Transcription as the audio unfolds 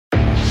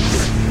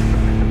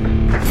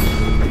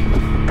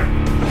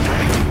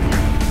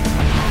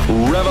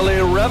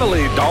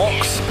reveille,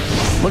 donks.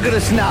 Look at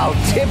us now,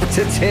 tip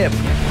to tip.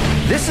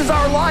 This is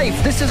our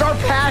life. This is our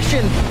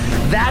passion.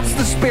 That's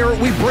the spirit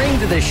we bring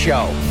to this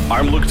show.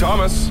 I'm Luke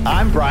Thomas.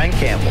 I'm Brian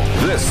Campbell.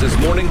 This is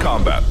Morning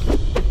Combat.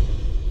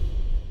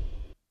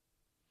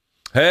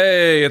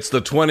 Hey, it's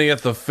the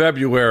 20th of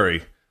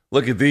February.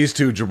 Look at these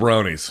two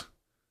jabronis.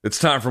 It's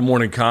time for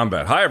Morning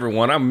Combat. Hi,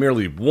 everyone. I'm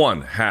merely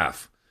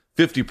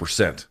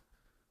 50%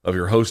 of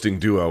your hosting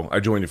duo. I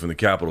join you from the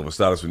capital of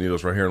Estados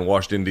Unidos right here in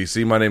Washington,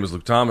 D.C. My name is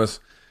Luke Thomas,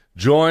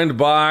 joined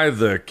by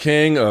the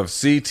king of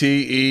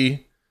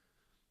CTE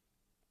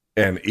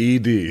and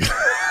ED.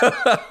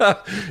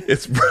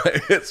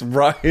 It's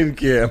Brian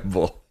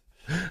Campbell.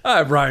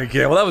 Hi, Brian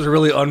Campbell. That was a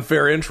really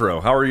unfair intro.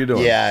 How are you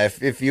doing? Yeah,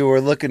 if you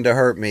were looking to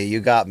hurt me, you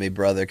got me,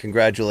 brother.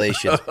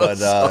 Congratulations. But,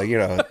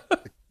 the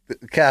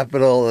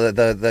capital,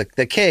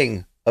 the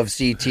king of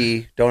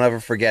CT, don't ever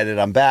forget it.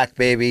 I'm back,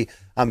 baby.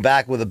 I'm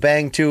back with a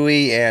bang,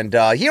 Tui, and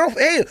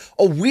hey,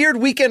 a weird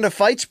weekend of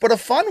fights, but a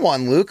fun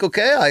one, Luke.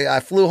 Okay,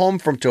 I flew home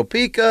from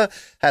Topeka,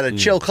 had a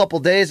chill couple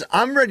days.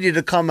 I'm ready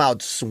to come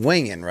out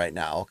swinging right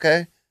now.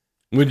 Okay.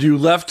 When you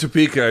left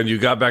Topeka and you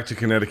got back to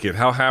Connecticut,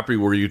 how happy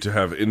were you to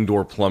have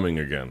indoor plumbing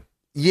again?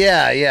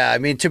 Yeah. I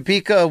mean,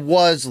 Topeka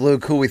was,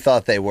 Luke, who we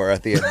thought they were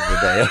at the end of the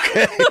day.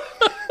 Okay.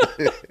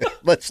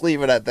 Let's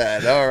leave it at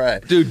that. All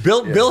right, dude.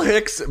 Bill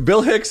Hicks in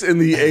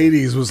the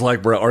 80s was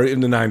like, bro, or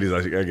in the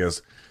 90s, I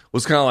guess,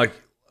 was kind of like,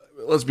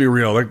 let's be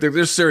real. Like,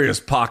 there's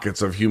serious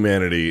pockets of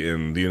humanity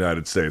in the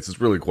United States.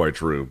 It's really quite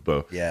true.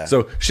 But yeah.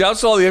 So,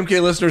 shouts to all the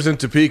MK listeners in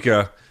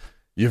Topeka.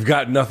 You've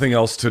got nothing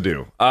else to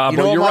do. You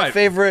know what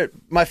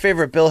my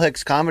favorite Bill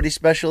Hicks comedy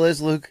special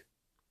is, Luke?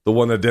 The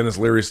one that Dennis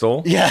Leary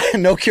stole? Yeah,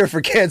 No Cure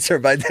for Cancer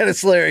by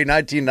Dennis Leary,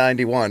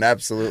 1991.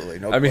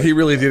 Absolutely. I mean, he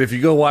really did. If you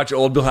go watch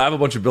old Bill, I have a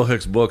bunch of Bill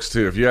Hicks books,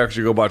 too. If you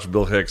actually go watch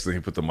Bill Hicks and he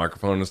put the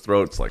microphone in his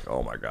throat, it's like,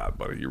 oh, my God,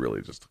 buddy, you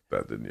really just took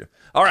that, didn't you?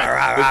 All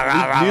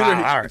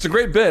right. It's a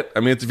great bit. I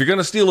mean, if you're going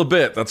to steal a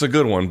bit, that's a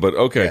good one. But,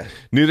 okay, yeah.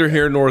 Neither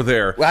here nor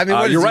there. Well, I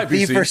mean, you're right,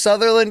 B for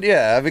Sutherland?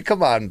 Yeah, I mean,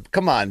 come on,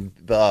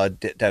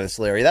 Dennis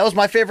Leary. That was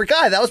my favorite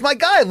guy. That was my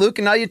guy, Luke.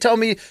 And now you tell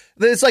me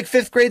that it's like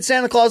fifth grade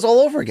Santa Claus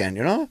all over again,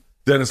 you know?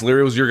 Dennis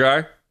Leary was your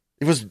guy?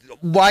 It was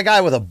my guy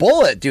with a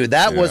bullet, dude.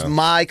 That was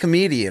my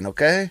comedian,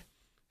 okay?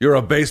 You're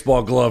a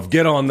baseball glove.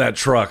 Get on that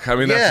truck. I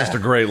mean, that's just a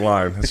great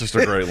line. It's just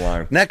a great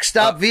line. Next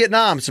stop,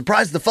 Vietnam.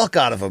 Surprise the fuck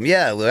out of him.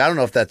 Yeah, I don't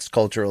know if that's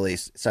culturally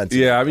sensitive.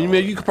 Yeah, I mean,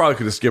 you probably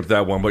could have skipped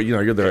that one, but,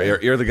 you're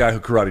the guy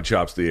who karate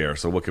chops the air,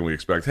 so what can we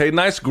expect? Hey,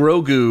 nice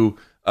Grogu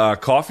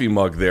coffee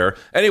mug there.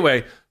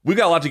 Anyway, we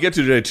got a lot to get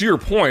to today. To your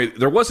point,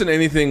 there wasn't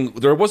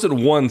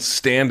one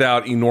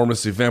standout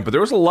enormous event, but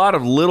there was a lot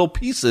of little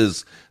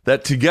pieces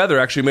that together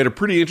actually made a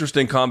pretty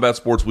interesting combat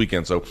sports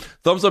weekend. So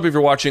thumbs up if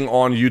you're watching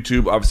on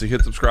YouTube. Obviously,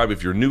 hit subscribe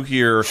if you're new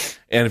here.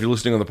 And if you're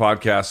listening on the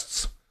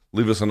podcasts,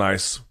 leave us a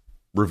nice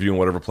review on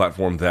whatever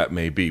platform that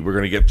may be. We're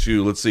going to get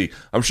to, let's see,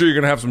 I'm sure you're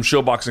going to have some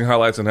show boxing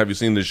highlights and have you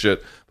seen this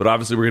shit, but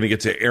obviously we're going to get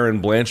to Erin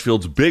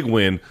Blanchfield's big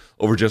win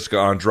over Jessica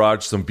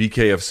Andrade, some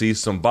BKFC,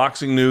 some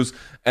boxing news,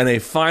 and a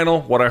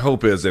final, what I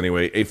hope is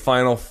anyway, a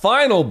final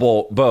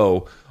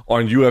bow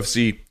on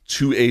UFC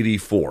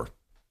 284.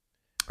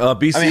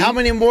 BC? I mean, how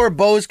many more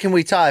bows can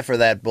we tie for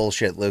that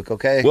bullshit, Luke,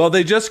 okay? Well,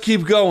 they just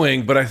keep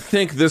going, but I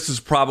think this is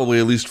probably,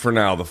 at least for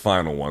now, the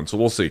final one. So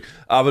we'll see.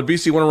 But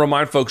BC, want to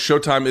remind folks,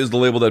 Showtime is the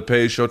label that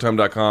pays,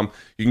 Showtime.com.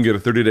 You can get a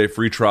 30-day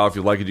free trial. If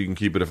you like it, you can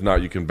keep it. If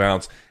not, you can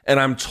bounce. And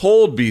I'm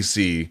told,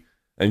 BC,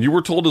 and you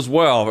were told as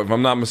well, if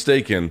I'm not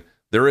mistaken,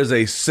 there is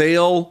a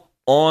sale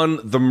on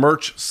the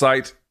merch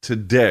site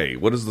today.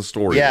 What is the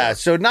story? Yeah, there?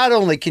 So not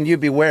only can you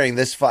be wearing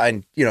this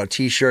fine,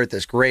 t-shirt,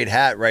 this great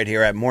hat right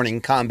here at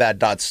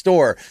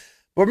morningcombat.store,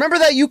 but remember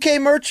that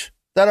UK merch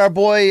that our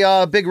boy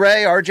Big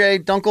Ray,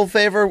 RJ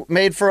Dunkelfavor,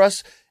 made for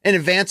us in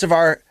advance of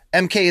our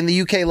MK in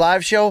the UK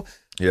live show?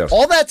 Yes.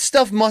 All that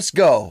stuff must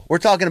go. We're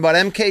talking about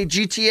MK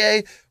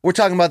GTA. We're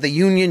talking about the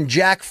Union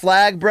Jack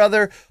flag,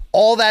 brother.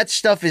 All that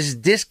stuff is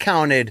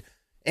discounted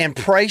and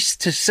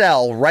priced to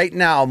sell right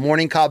now,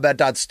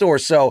 morningcombat.store.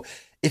 So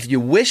if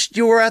you wished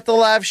you were at the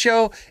live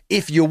show,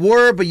 if you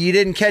were, but you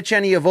didn't catch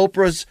any of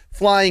Oprah's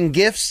flying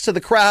gifts to the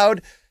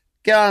crowd,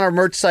 get on our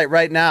merch site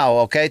right now,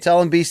 okay? Tell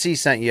them BC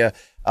sent you.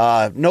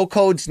 No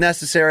codes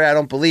necessary, I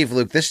don't believe,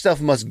 Luke. This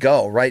stuff must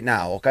go right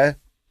now, okay?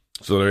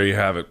 So there you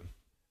have it.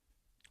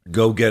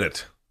 Go get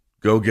it.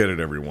 Go get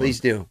it, everyone. Please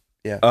do.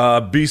 Yeah.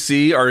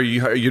 BC, are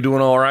you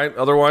doing all right?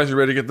 Otherwise, you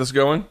ready to get this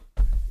going?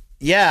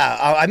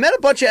 Yeah, I met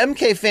a bunch of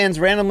MK fans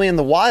randomly in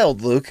the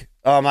wild, Luke.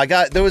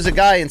 There was a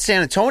guy in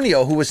San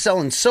Antonio who was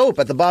selling soap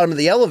at the bottom of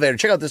the elevator.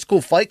 Check out this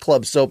cool Fight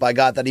Club soap I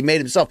got that he made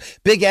himself.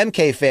 Big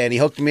MK fan. He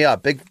hooked me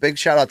up. Big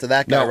shout out to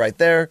that guy right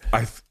there.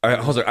 I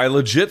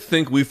legit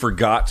think we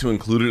forgot to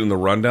include it in the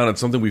rundown. It's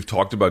something we've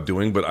talked about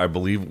doing, but I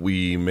believe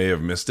we may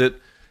have missed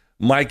it.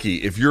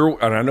 Mikey,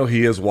 and I know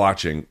he is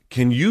watching,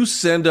 can you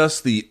send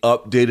us the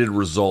updated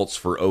results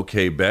for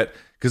OK Bet?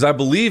 Because I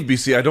believe,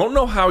 BC, I don't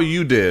know how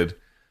you did.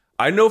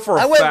 I know for a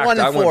fact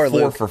I went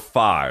 4 for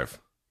 5.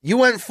 You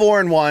went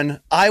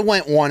 4-1. I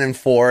went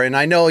 1-4. And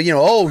I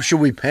know, should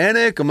we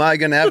panic? Am I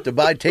going to have to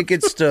buy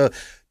tickets to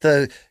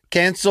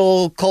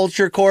cancel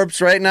culture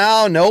corpse right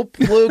now? Nope,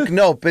 Luke.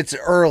 Nope. It's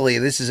early.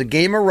 This is a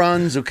game of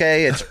runs.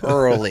 Okay, it's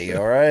early.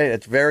 All right,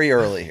 it's very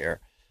early here.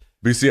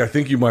 BC, I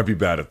think you might be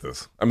bad at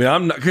this. I mean,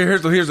 I'm not.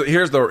 Here's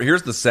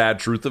the sad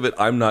truth of it.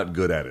 I'm not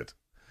good at it.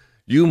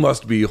 You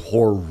must be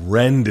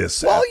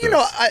horrendous. Well, at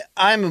this.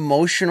 I'm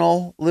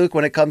emotional, Luke,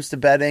 when it comes to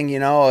betting.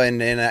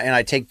 And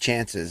I take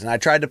chances. And I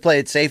tried to play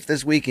it safe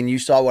this week, and you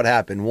saw what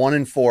happened.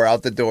 1-4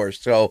 out the door.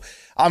 So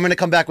I'm going to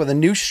come back with a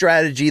new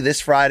strategy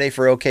this Friday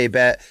for OK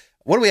Bet.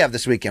 What do we have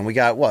this weekend? We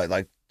got what?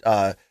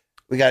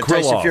 We got Krylov.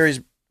 Tyson Fury's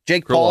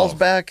Jake Krylov. Paul's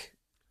back.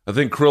 I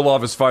think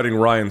Krylov is fighting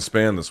Ryan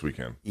Spann this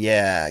weekend.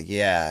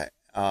 Yeah.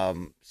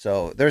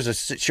 So there's a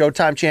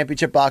Showtime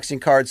Championship boxing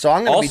card. So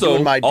I'm going to be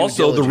doing my due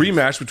also the diligence.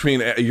 rematch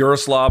between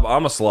Yaroslav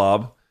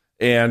Amaslav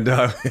and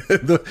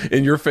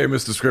in your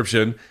famous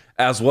description,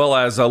 as well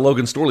as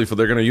Logan Storley, for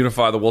they're going to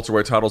unify the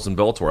welterweight titles in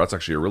Bellator. That's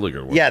actually a really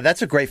good one. Yeah,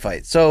 that's a great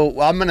fight.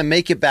 So I'm going to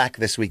make it back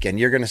this weekend.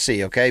 You're going to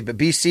see, okay? But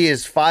BC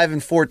is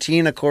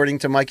 5-14 according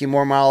to Mikey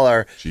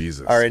Mormile,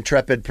 our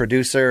intrepid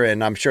producer,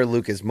 and I'm sure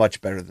Luke is much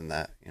better than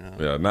that.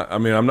 Yeah,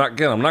 I'm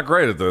not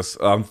great at this.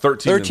 I'm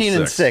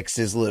 13-6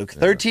 is Luke.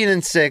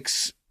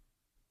 13-6.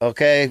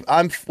 Okay,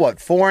 I'm what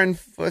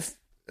 4-5.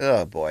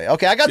 Oh boy.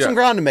 Okay, I got some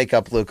ground to make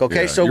up, Luke.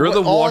 Okay, so you're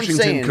the all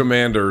Washington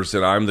Commanders,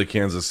 and I'm the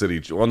Kansas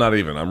City. Well, not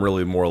even. I'm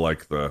really more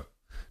like the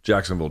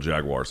Jacksonville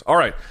Jaguars. All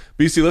right,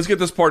 BC, let's get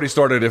this party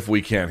started if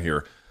we can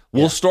here.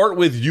 We'll start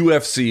with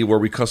UFC, where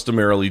we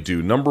customarily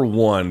do. Number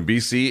one,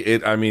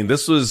 BC.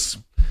 This was.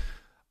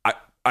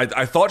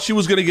 I thought she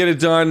was going to get it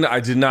done. I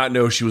did not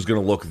know she was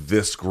going to look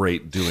this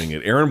great doing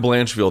it. Erin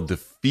Blanchfield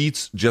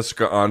defeats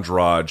Jessica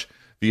Andrade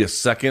via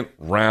second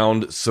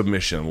round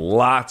submission.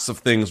 Lots of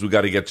things we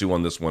got to get to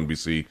on this one,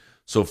 BC.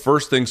 So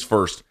first things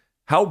first,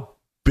 how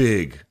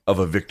big of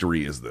a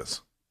victory is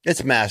this?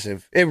 It's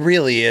massive. It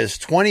really is.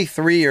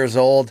 23 years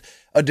old,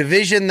 a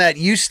division that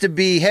used to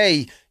be,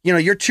 hey,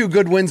 you're 2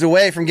 good wins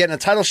away from getting a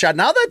title shot.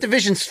 Now that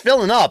division's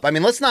filling up. I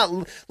mean, let's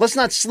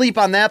not sleep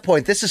on that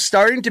point. This is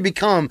starting to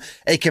become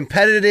a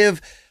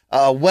competitive,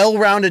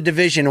 well-rounded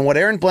division. And what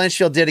Erin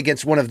Blanchfield did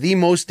against one of the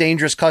most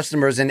dangerous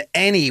customers in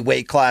any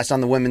weight class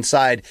on the women's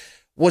side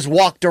was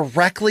walk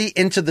directly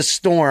into the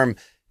storm,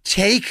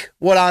 take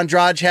what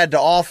Andrade had to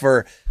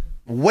offer,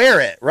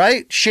 wear it,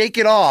 right? Shake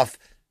it off,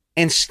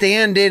 and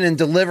stand in and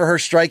deliver her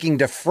striking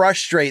to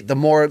frustrate the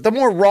more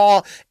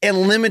raw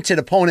and limited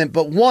opponent.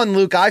 But one,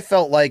 Luke, I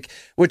felt like,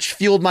 which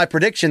fueled my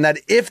prediction, that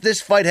if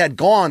this fight had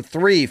gone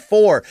 3,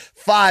 4,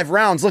 5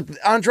 rounds, look,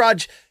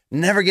 Andrade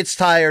never gets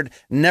tired,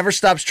 never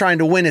stops trying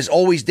to win, is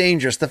always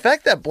dangerous. The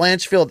fact that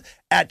Blanchfield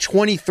at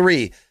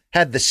 23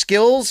 had the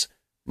skills,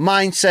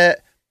 mindset,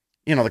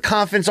 the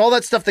confidence, all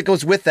that stuff that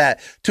goes with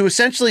that, to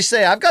essentially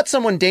say, I've got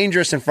someone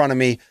dangerous in front of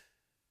me,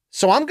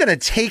 so I'm going to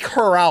take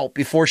her out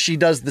before she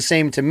does the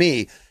same to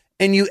me.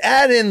 And you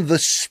add in the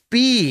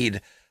speed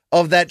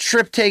of that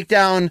trip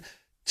takedown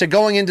to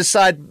going into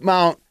side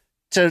mount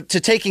to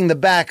taking the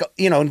back,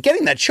 and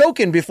getting that choke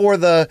in before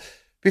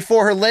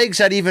her legs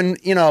had even,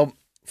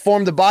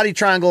 formed the body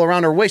triangle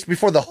around her waist,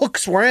 before the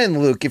hooks were in,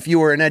 Luke. If you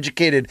were an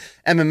educated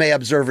MMA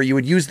observer, you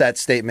would use that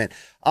statement.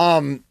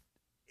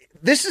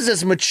 This is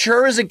as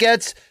mature as it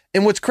gets.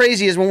 And what's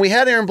crazy is when we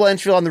had Erin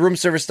Blanchfield on the Room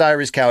Service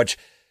Diaries couch,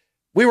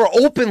 we were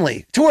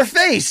openly, to her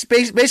face,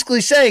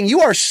 basically saying, you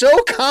are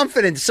so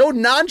confident, so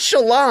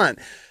nonchalant,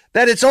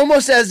 that it's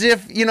almost as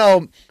if,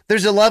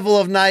 there's a level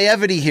of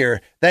naivety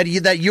here that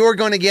you're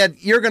going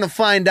to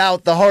find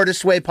out the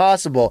hardest way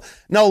possible.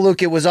 No,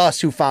 Luke, it was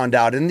us who found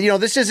out. And,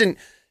 this isn't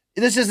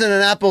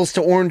an apples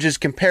to oranges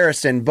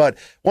comparison, but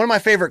one of my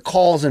favorite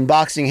calls in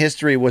boxing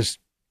history was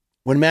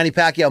when Manny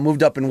Pacquiao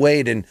moved up in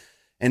weight and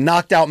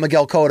knocked out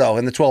Miguel Cotto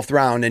in the 12th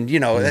round. And,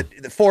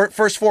 the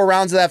first 4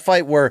 rounds of that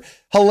fight were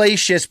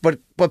hellacious, but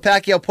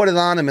Pacquiao put it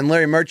on him. And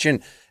Larry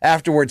Merchant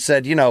afterwards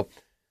said,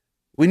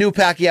 we knew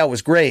Pacquiao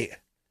was great.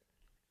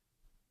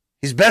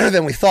 He's better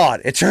than we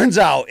thought, it turns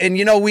out. And,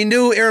 we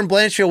knew Erin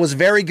Blanchfield was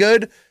very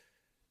good.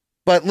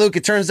 But, Luke,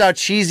 it turns out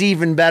she's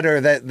even better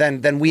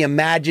than we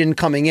imagined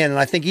coming in. And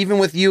I think even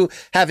with you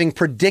having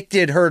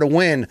predicted her to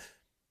win,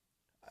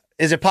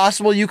 is it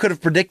possible you could have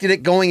predicted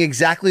it going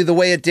exactly the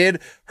way it did?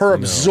 Her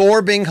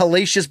absorbing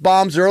hellacious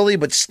bombs early,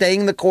 but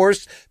staying the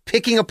course,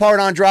 picking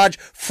apart Andrade,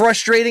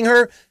 frustrating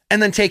her,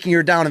 and then taking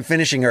her down and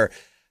finishing her.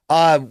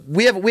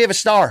 We have a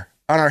star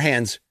on our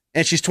hands,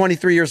 and she's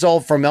 23 years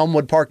old from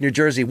Elmwood Park, New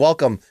Jersey.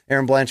 Welcome,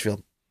 Erin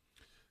Blanchfield.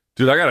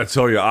 Dude, I got to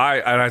tell you,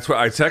 I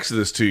texted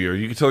this to you.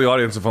 You can tell the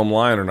audience if I'm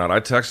lying or not. I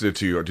texted it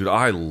to you. Dude,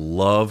 I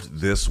loved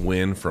this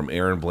win from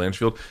Erin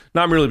Blanchfield.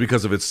 Not merely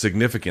because of its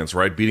significance,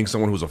 right? Beating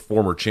someone who's a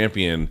former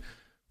champion,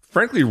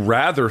 frankly,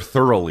 rather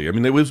thoroughly. I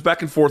mean, it was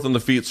back and forth on the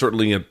feet,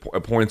 certainly at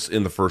points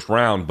in the first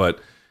round.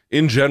 But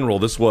in general,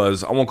 this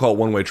was, I won't call it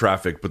one-way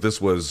traffic, but this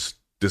was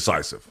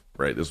decisive,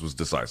 right? This was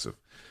decisive.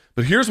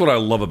 But here's what I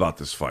love about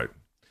this fight.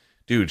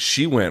 Dude,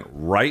 she went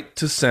right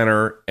to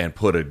center and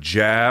put a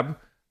jab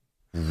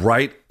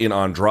right in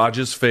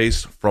Andrade's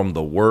face from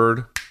the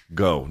word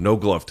go. No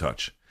glove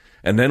touch.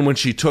 And then when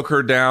she took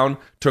her down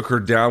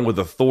with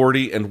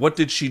authority. And what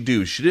did she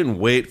do? She didn't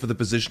wait for the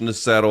position to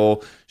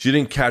settle. She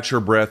didn't catch her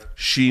breath.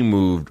 She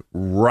moved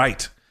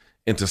right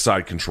into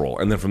side control.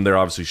 And then from there,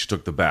 obviously, she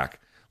took the back.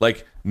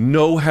 Like,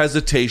 no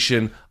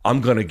hesitation.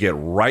 I'm going to get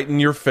right in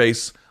your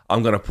face.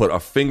 I'm going to put a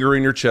finger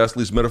in your chest, at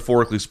least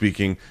metaphorically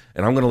speaking,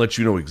 and I'm going to let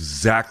you know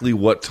exactly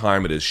what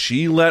time it is.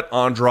 She let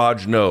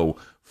Andrade know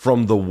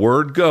from the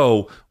word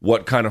go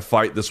what kind of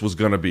fight this was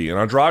going to be. And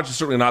Andrade is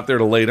certainly not there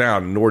to lay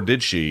down, nor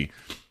did she,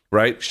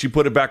 right? She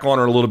put it back on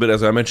her a little bit,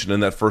 as I mentioned, in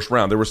that first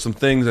round. There were some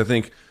things, I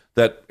think,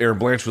 that Erin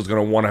Blanchfield was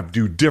going to want to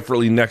do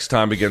differently next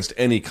time against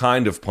any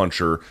kind of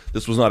puncher.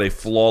 This was not a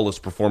flawless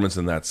performance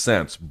in that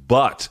sense.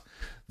 But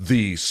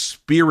the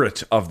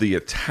spirit of the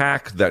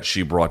attack that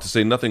she brought, to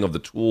say nothing of the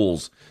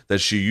tools that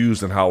she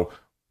used and how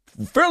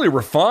fairly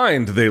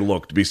refined they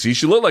looked, BC.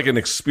 She looked like an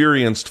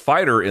experienced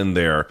fighter in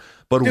there,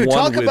 but Dude,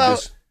 one with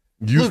this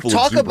youthful Luke,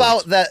 talk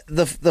exuberance. about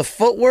that the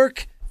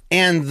footwork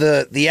and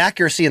the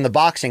accuracy in the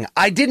boxing.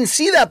 I didn't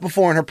see that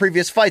before in her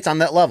previous fights on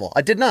that level.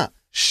 I did not.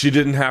 She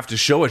didn't have to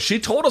show it. She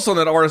told us on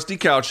that RSD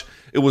couch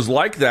it was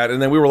like that, and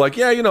then we were like,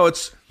 yeah,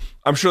 it's,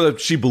 I'm sure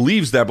that she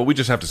believes that, but we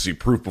just have to see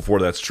proof before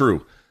that's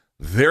true.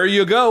 There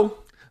you go.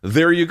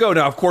 There you go.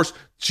 Now, of course,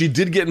 she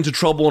did get into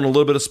trouble in a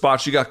little bit of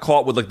spots. She got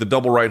caught with like the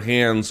double right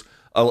hands,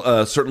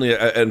 certainly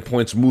at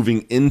points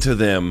moving into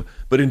them.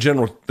 But in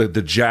general,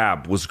 the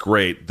jab was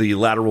great. The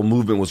lateral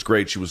movement was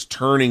great. She was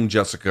turning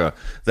Jessica.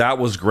 That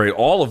was great.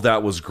 All of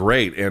that was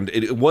great. And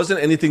it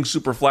wasn't anything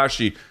super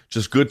flashy,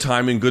 just good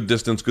timing, good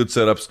distance, good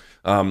setups,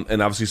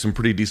 and obviously some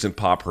pretty decent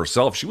pop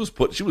herself. She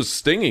was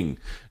stinging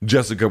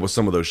Jessica with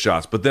some of those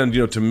shots. But then,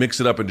 to mix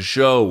it up and to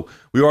show,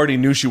 we already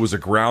knew she was a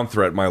ground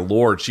threat, my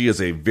lord. She is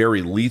a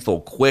very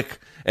lethal, quick,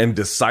 and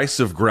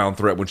decisive ground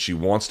threat when she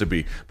wants to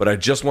be. But I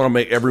just want to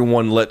make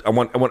everyone I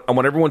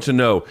want everyone to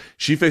know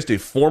she faced a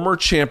former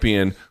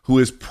champion who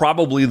is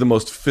probably the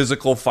most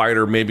physical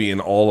fighter maybe in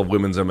all of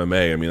women's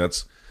MMA. I mean,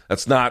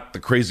 that's not the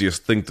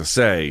craziest thing to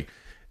say.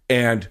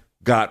 And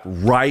got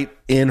right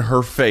in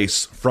her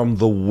face from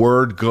the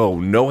word go.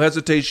 No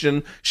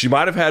hesitation. She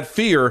might have had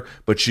fear,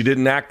 but she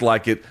didn't act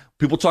like it.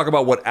 People talk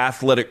about what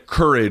athletic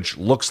courage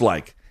looks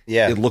like.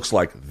 Yeah. It looks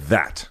like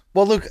that.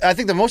 Well, Luke, I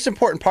think the most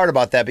important part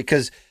about that,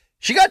 because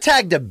she got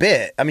tagged a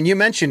bit. I mean, you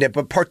mentioned it,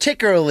 but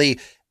particularly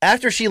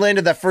after she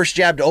landed that first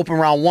jab to open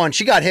round one,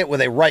 she got hit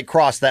with a right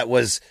cross that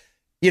was,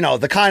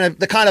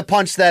 the kind of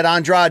punch that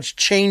Andrade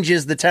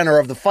changes the tenor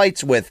of the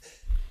fights with,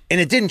 and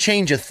it didn't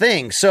change a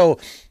thing. So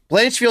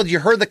Blanchfield, you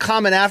heard the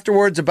comment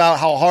afterwards about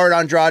how hard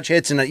Andrade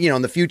hits, and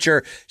in the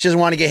future she doesn't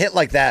want to get hit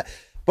like that.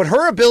 But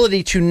her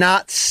ability to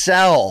not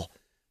sell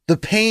the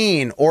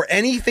pain or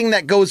anything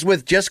that goes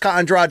with Jessica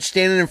Andrade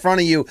standing in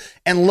front of you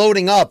and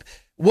loading up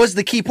was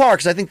the key part,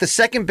 because I think the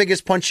second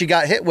biggest punch she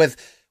got hit with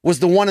was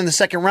the one in the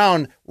second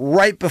round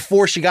right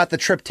before she got the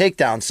trip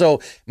takedown. So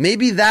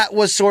maybe that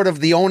was sort of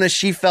the onus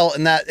she felt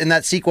in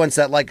that sequence,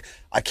 that like,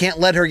 I can't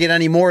let her get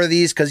any more of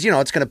these because,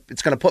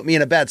 it's gonna put me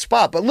in a bad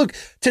spot. But look,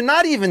 to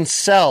not even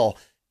sell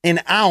an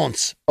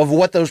ounce of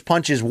what those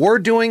punches were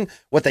doing,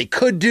 what they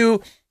could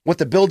do, what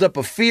the buildup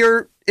of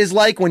fear is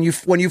like when you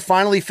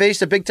finally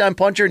face a big time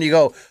puncher and you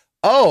go,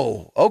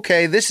 oh,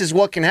 okay, this is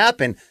what can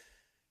happen.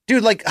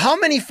 Dude, like, how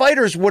many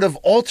fighters would have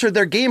altered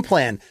their game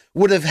plan,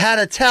 would have had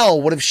a tell,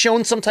 would have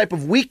shown some type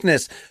of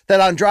weakness that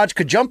Andrade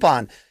could jump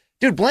on?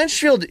 Dude,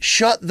 Blanchfield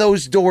shut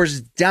those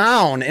doors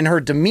down in her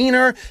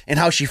demeanor and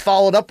how she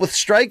followed up with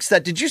strikes.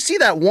 Did you see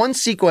that one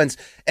sequence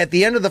at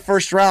the end of the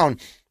first round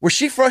where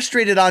she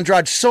frustrated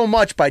Andrade so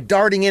much by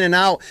darting in and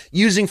out,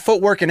 using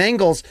footwork and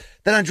angles,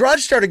 that Andrade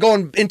started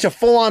going into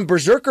full-on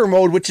berserker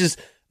mode, which is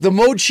the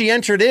mode she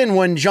entered in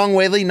when Zhang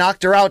Weili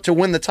knocked her out to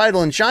win the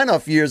title in China a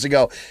few years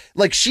ago.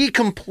 Like, she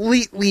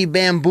completely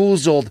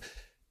bamboozled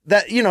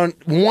that,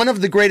 one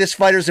of the greatest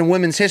fighters in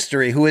women's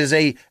history, who is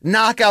a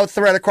knockout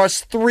threat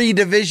across 3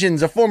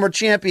 divisions, a former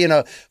champion,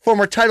 a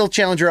former title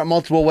challenger at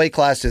multiple weight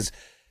classes.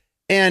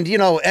 And,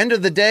 end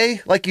of the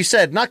day, like you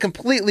said, not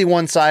completely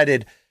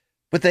one-sided,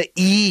 but the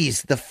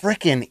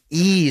freaking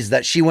ease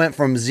that she went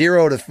from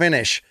 0 to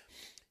finish.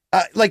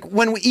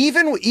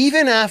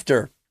 Even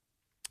after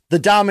the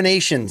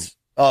dominations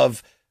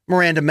of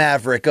Miranda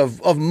Maverick,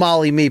 of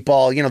Molly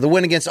Meatball, the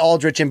win against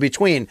Aldrich in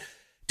between.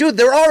 Dude,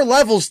 there are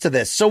levels to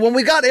this. So when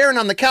we got Erin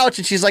on the couch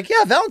and she's like,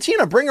 yeah,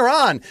 Valentina, bring her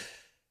on.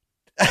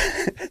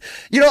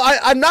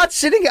 I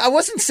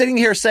wasn't sitting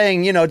here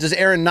saying, does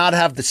Erin not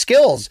have the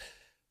skills?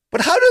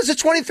 But how does a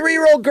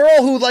 23-year-old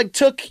girl who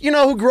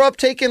who grew up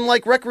taking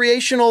like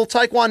recreational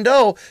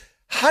Taekwondo,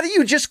 how do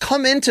you just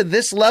come into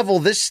this level,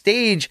 this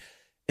stage,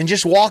 and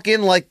just walk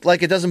in like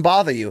it doesn't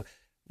bother you?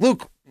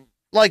 Luke,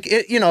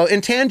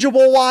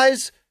 intangible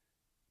wise,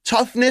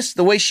 toughness,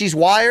 the way she's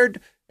wired,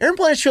 Erin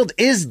Blanchfield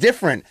is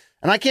different.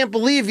 And I can't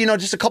believe,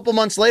 just a couple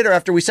months later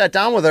after we sat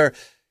down with her,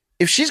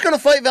 if she's going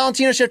to fight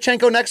Valentina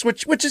Shevchenko next,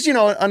 which is,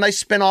 a nice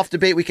spin-off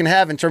debate we can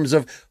have in terms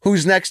of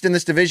who's next in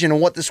this division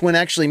and what this win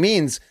actually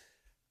means,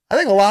 I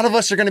think a lot of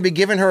us are going to be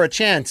giving her a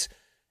chance.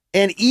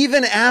 And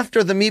even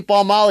after the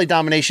Meatball Molly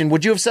domination,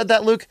 would you have said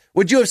that, Luke?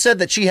 Would you have said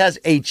that she has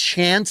a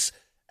chance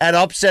at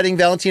upsetting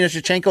Valentina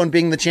Shevchenko and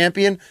being the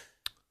champion.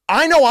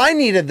 I know I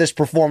needed this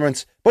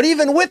performance, but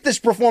even with this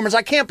performance,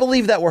 I can't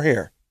believe that we're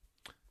here.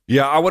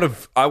 Yeah, I would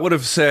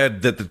have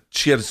said that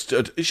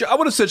I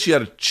would have said she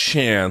had a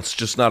chance,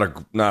 just not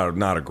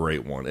a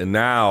great one. And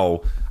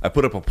now I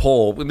put up a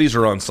poll. And these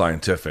are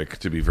unscientific,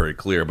 to be very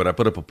clear, but I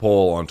put up a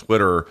poll on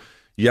Twitter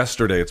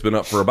yesterday. It's been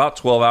up for about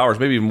 12 hours,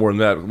 maybe even more than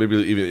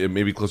that,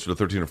 maybe closer to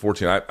 13 or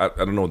 14. I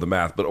don't know the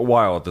math, but a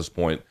while at this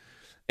point.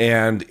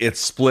 And it's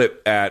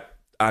split at,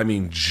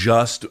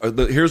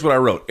 here's what I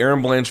wrote.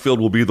 Erin Blanchfield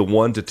will be the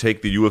one to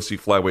take the UFC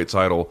flyweight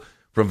title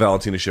from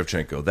Valentina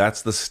Shevchenko.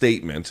 That's the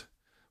statement,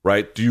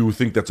 right? Do you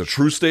think that's a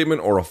true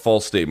statement or a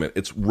false statement?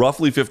 It's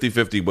roughly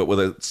 50-50, but with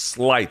a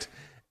slight,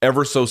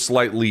 ever so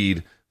slight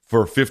lead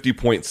for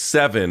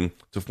 50.7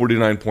 to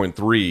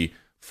 49.3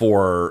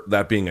 for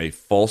that being a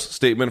false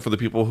statement for the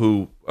people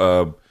who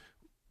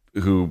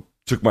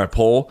took my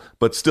poll.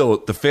 But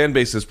still, the fan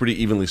base is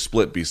pretty evenly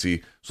split,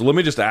 BC. So let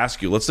me just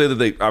ask you, let's say that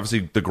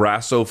the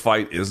Grasso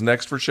fight is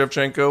next for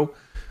Shevchenko.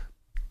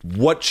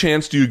 What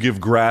chance do you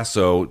give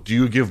Grasso? Do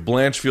you give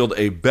Blanchfield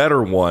a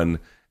better one?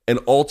 And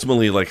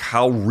ultimately, like,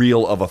 how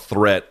real of a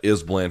threat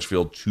is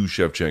Blanchfield to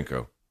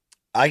Shevchenko?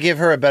 I give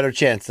her a better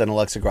chance than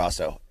Alexa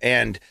Grasso.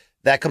 And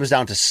that comes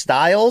down to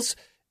styles.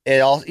 It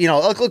all,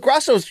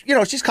 Grasso's,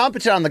 she's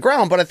competent on the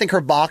ground, but I think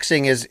her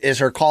boxing is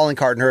her calling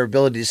card and her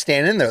ability to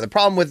stand in there. The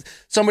problem with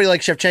somebody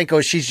like Shevchenko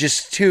is she's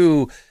just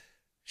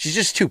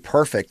too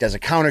perfect as a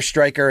counter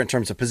striker in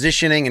terms of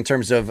positioning, in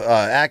terms of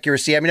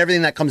accuracy. I mean,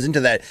 everything that comes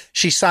into that,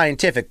 she's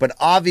scientific. But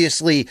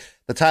obviously,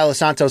 the Taila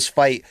Santos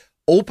fight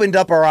opened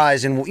up our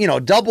eyes and,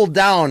 doubled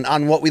down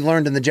on what we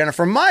learned in the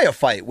Jennifer Maia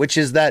fight, which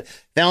is that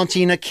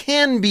Valentina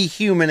can be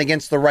human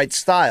against the right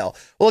style.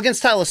 Well,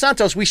 against Taila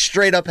Santos, we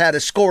straight up had a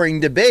scoring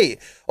debate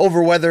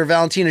over whether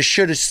Valentina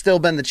should have still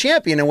been the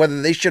champion and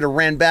whether they should have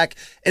ran back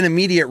an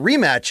immediate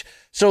rematch.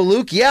 So,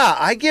 Luke, yeah,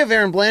 I give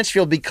Erin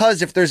Blanchfield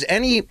because if there's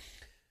any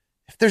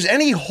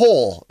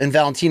hole in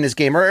Valentina's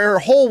game, or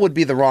hole would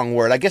be the wrong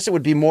word. I guess it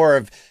would be more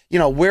of,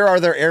 where are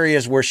there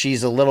areas where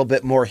she's a little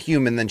bit more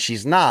human than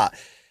she's not?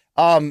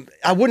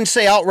 I wouldn't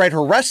say outright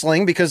her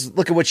wrestling, because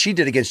look at what she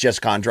did against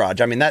Jessica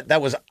Andrade. I mean,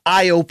 that was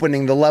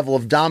eye-opening, the level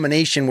of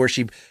domination where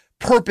she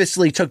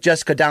purposely took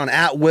Jessica down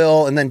at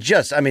will and then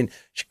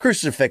she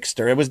crucifixed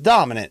her. It was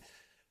dominant.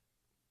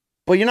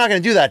 But you're not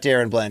going to do that to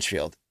Erin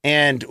Blanchfield.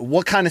 And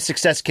what kind of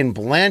success can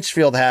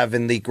Blanchfield have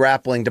in the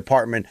grappling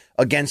department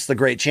against the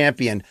great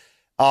champion?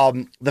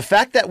 The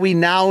fact that we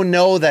now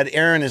know that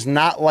Erin is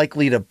not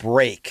likely to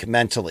break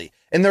mentally,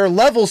 and there are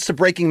levels to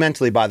breaking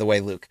mentally, by the way,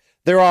 Luke.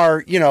 There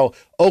are,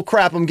 oh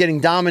crap, I'm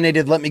getting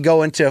dominated. Let me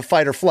go into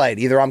fight or flight.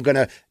 Either I'm going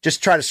to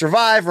just try to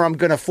survive or I'm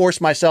going to force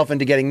myself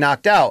into getting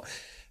knocked out.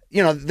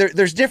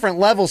 There's different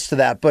levels to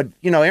that. But,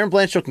 Erin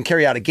Blanchfield can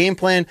carry out a game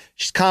plan.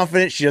 She's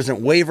confident. She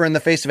doesn't waver in the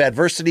face of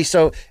adversity.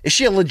 So is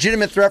she a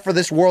legitimate threat for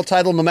this world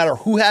title no matter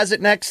who has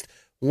it next?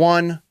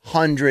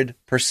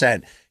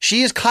 100%.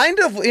 She is kind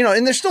of,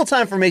 and there's still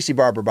time for Maycee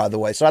Barber, by the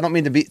way, so I don't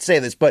mean to say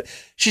this, but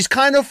she's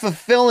kind of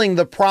fulfilling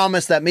the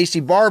promise that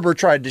Maycee Barber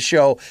tried to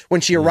show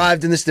when she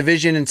arrived in this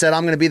division and said,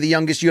 I'm going to be the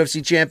youngest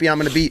UFC champion. I'm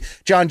going to beat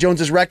John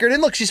Jones's record.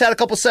 And look, she's had a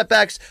couple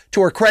setbacks.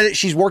 To her credit,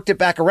 she's worked it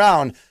back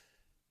around.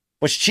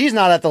 But she's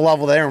not at the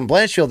level that Erin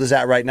Blanchfield is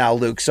at right now,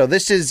 Luke. So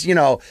this is,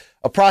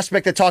 a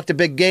prospect that talked a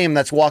big game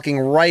that's walking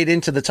right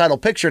into the title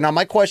picture. Now,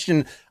 my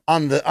question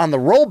on the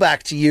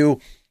rollback to you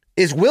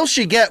is, will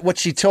she get what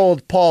she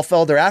told Paul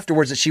Felder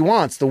afterwards that she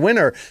wants, the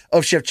winner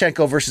of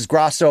Shevchenko versus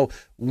Grasso,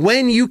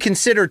 when you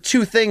consider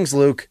two things,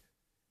 Luke?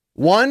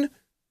 One,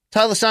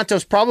 Taila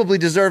Santos probably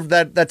deserved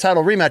that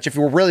title rematch if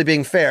we're really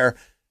being fair.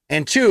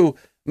 And two,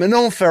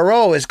 Manon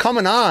Fiorot is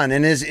coming on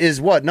and is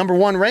what, number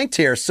one ranked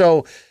here.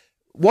 So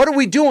what are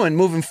we doing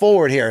moving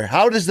forward here?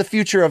 How does the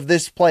future of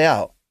this play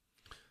out?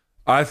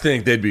 I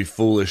think they'd be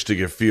foolish to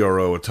give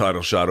Fiorot a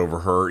title shot over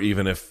her,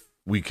 even if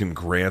we can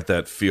grant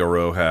that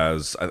Fiorot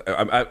has.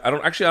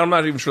 I'm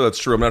not even sure that's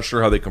true. I'm not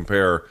sure how they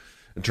compare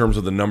in terms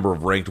of the number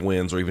of ranked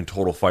wins or even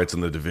total fights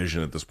in the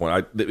division at this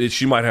point.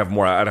 She might have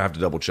more. I'd have to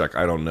double check.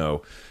 I don't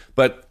know.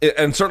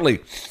 And certainly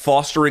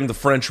fostering the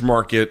French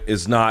market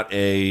is not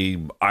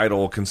a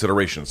idle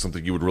consideration. It's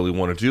something you would really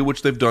want to do,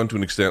 which they've done to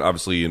an extent,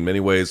 obviously, in many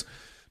ways,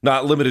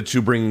 not limited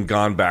to bringing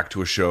Gane back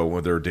to a show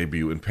with their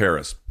debut in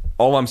Paris.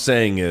 All I'm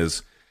saying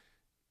is,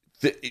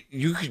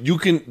 you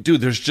can,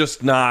 dude, there's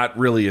just not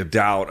really a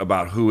doubt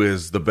about who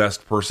is the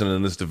best person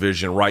in this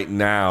division right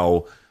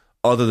now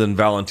other than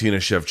Valentina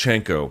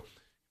Shevchenko.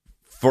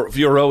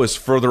 Fiorot is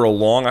further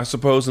along, I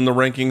suppose, in the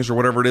rankings or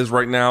whatever it is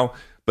right now,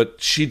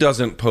 but she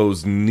doesn't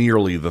pose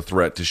nearly the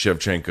threat to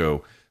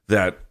Shevchenko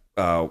that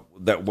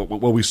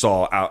what we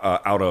saw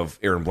out of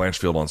Erin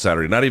Blanchfield on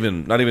Saturday. Not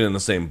even in the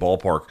same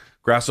ballpark.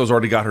 Grasso's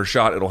already got her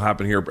shot. It'll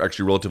happen here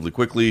actually relatively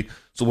quickly,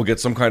 so we'll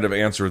get some kind of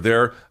answer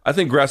there. I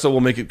think Grasso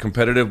will make it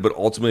competitive, but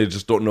ultimately I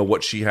just don't know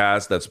what she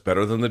has that's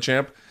better than the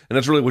champ. And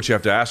that's really what you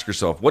have to ask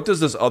yourself. What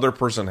does this other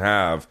person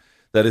have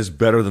that is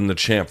better than the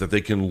champ, that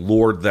they can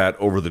lord that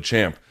over the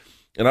champ?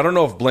 And I don't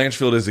know if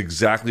Blanchfield is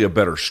exactly a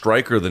better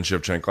striker than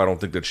Shevchenko. I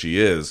don't think that she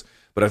is.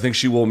 but I think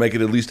she will make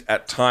it at least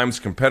at times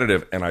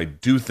competitive. And I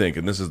do think,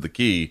 and this is the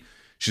key,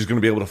 she's going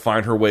to be able to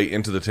find her way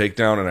into the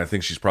takedown, and I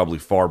think she's probably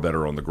far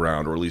better on the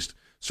ground, or at least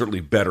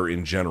certainly better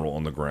in general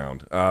on the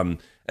ground.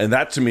 And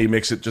that, to me,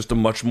 makes it just a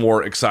much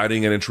more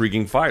exciting and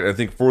intriguing fight. I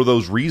think for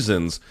those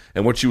reasons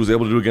and what she was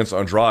able to do against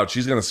Andrade,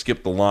 she's going to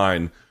skip the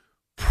line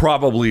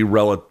probably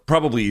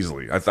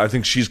easily. I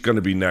think she's going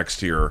to be next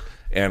here,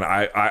 and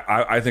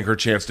I think her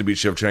chance to beat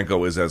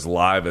Shevchenko is as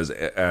live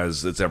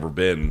as it's ever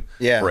been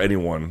for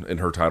anyone in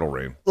her title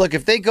reign. Look,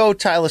 if they go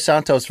Tyler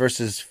Santos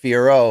versus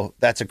Fierro,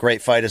 that's a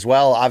great fight as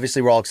well.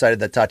 Obviously, we're all excited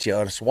that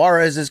Tatiana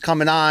Suarez is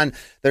coming on.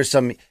 There's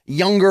some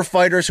younger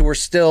fighters who are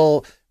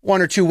still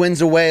 1 or 2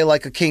 wins away,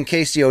 like a King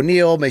Casey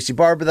O'Neill, Macy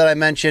Barber that I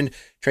mentioned.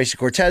 Tracy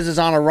Cortez is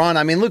on a run.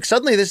 I mean, look,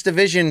 suddenly this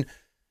division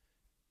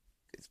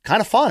is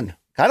kind of fun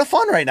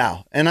right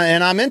now, and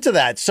I'm into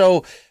that.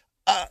 So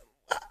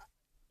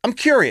I'm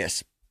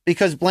curious,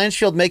 because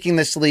Blanchfield making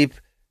this leap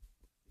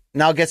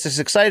now gets us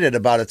excited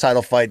about a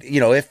title fight. You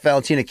know, if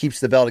Valentina keeps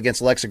the belt against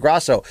Alexa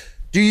Grasso,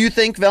 do you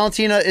think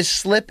Valentina is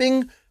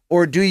slipping,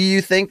 or do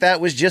you think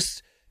that was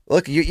just,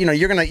 look,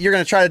 you're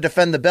gonna try to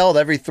defend the belt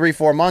every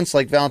 3-4 months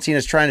like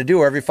Valentina's trying to do,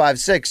 or every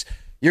 5-6?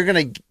 You're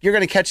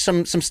gonna catch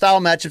some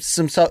style matchups,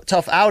 some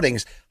tough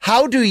outings.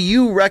 How do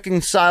you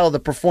reconcile the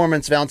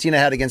performance Valentina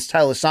had against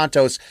Tyler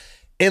Santos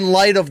in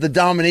light of the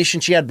domination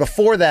she had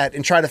before that,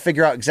 and try to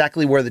figure out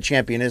exactly where the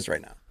champion is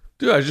right now?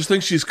 Dude, I just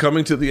think she's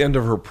coming to the end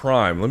of her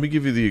prime. Let me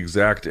give you the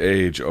exact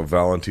age of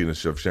Valentina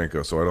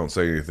Shevchenko so I don't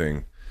say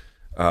anything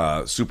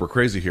super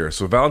crazy here.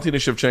 So Valentina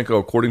Shevchenko,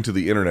 according to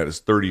the internet, is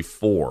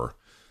 34.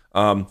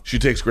 She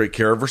takes great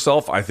care of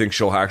herself. I think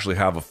she'll actually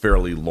have a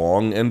fairly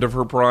long end of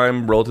her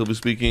prime, relatively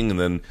speaking, and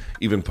then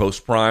even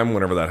post-prime,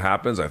 whenever that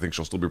happens, I think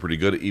she'll still be pretty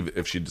good, even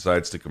if she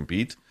decides to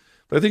compete.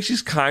 But I think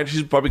she's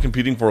probably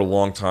competing for a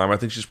long time. I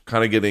think she's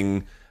kind of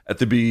getting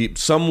to be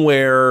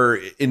somewhere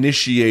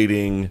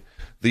initiating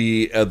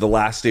the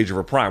last stage of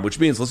her prime, which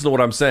means, listen to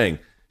what I'm saying,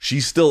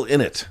 she's still in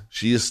it.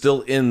 She is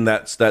still in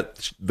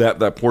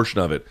that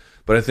portion of it.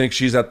 But I think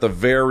she's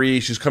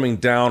she's coming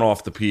down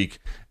off the peak,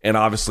 and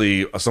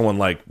obviously someone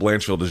like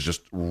Blanchfield is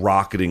just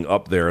rocketing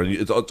up there.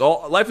 And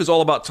life is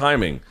all about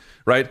timing,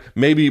 right?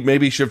 Maybe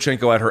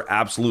Shevchenko at her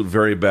absolute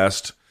very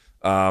best,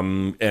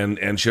 and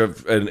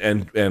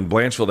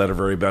Blanchfield at her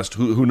very best.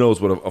 Who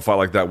knows what a fight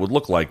like that would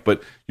look like?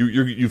 But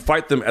you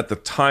fight them at the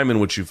time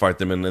in which you fight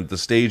them, and at the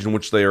stage in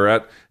which they are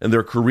at, and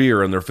their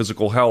career, and their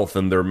physical health,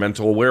 and their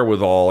mental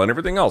wherewithal, and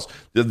everything else.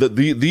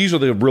 These are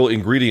the real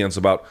ingredients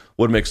about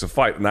what makes a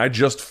fight. And I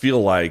just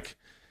feel like,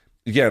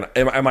 again,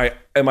 am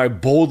I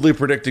boldly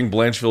predicting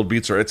Blanchfield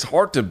beats her? It's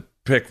hard to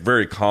pick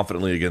very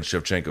confidently against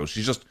Shevchenko.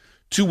 She's just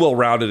too well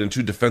rounded and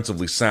too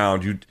defensively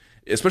sound.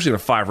 Especially in a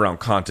 5-round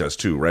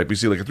contest too, right? But you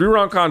see, like a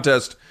 3-round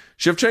contest,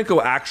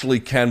 Shevchenko actually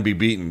can be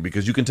beaten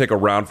because you can take a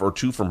round or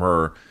 2 from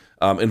her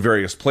in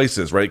various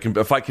places, right?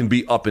 A fight can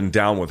be up and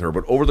down with her,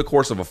 but over the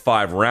course of a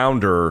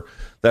 5-rounder,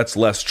 that's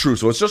less true.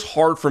 So it's just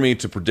hard for me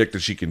to predict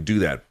that she can do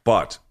that.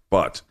 But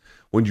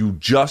when you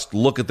just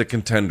look at the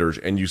contenders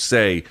and you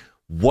say,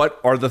 what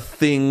are the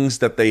things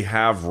that they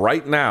have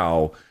right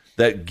now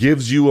that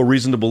gives you a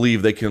reason to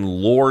believe they can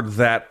lord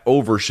that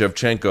over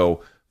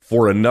Shevchenko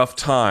for enough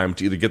time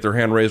to either get their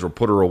hand raised or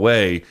put her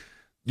away?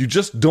 You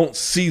just don't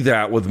see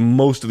that with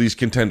most of these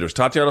contenders.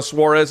 Tatiana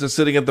Suarez is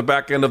sitting at the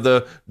back end of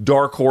the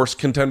dark horse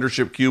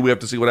contendership queue. We have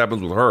to see what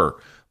happens with her.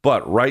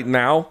 But right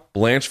now,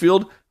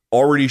 Blanchfield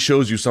already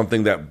shows you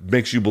something that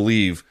makes you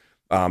believe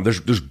there's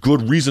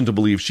good reason to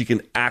believe she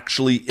can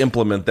actually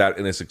implement that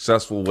in a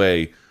successful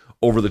way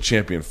over the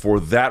champion. For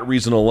that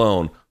reason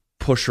alone,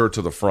 push her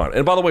to the front.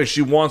 And by the way,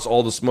 she wants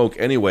all the smoke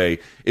anyway.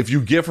 If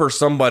you give her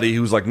somebody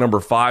who's like number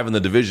 5 in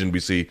the division,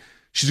 BC,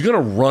 she's going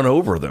to run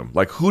over them.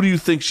 Like, who do you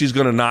think she's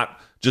going to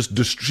not just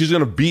she's going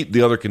to beat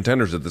the other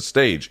contenders at this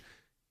stage?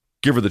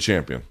 Give her the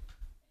champion.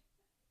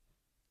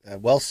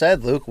 Well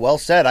said, Luke. Well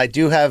said. I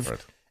do have,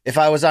 right. If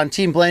I was on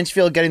Team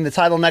Blanchfield getting the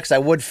title next, I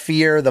would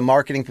fear the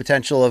marketing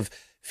potential of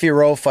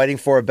Fierro fighting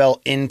for a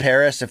belt in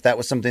Paris, if that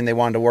was something they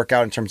wanted to work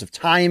out in terms of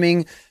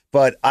timing.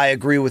 But I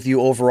agree with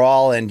you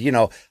overall. And,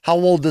 how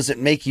old does it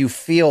make you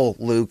feel,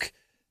 Luke,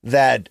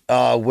 that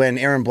when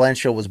Erin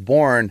Blanchfield was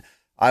born,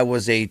 I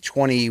was a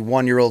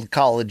 21-year-old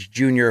college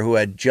junior who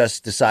had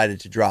just decided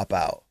to drop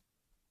out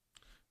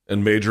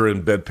and major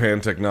in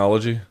bedpan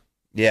technology?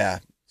 Yeah.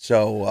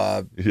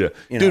 So, yeah.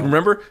 Dude,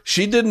 remember,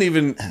 she didn't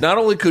even, not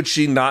only could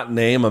she not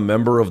name a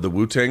member of the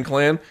Wu-Tang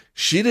Clan,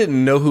 she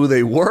didn't know who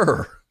they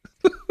were.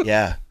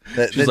 Yeah.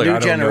 The new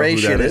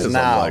generation is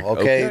now, like,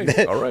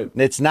 okay? All right.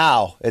 It's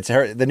now. It's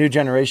her. The new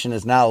generation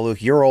is now,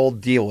 Luke. You're old.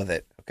 Deal with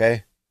it,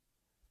 okay?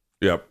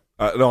 Yep.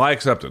 No, I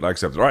accept it.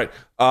 All right.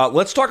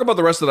 Let's talk about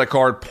the rest of that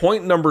card.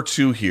 Point number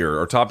 2 here,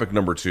 or topic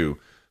number 2.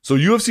 So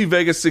UFC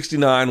Vegas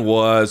 69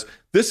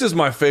 this is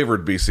my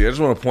favorite, BC. I just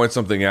want to point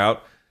something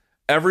out.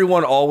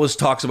 Everyone always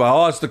talks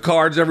about, it's the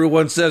cards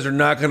everyone says are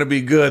not going to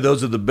be good.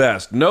 Those are the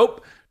best.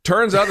 Nope.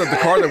 Turns out that the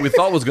card that we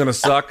thought was going to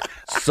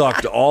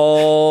sucked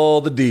all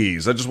the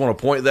D's. I just want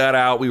to point that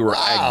out. We were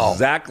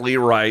exactly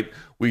right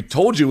We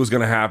told you it was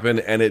going to happen,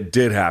 and it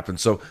did happen.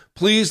 So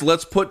please,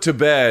 let's put to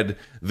bed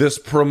this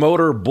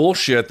promoter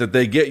bullshit that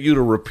they get you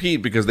to repeat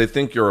because they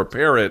think you're a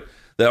parrot,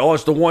 that, oh,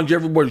 it's the one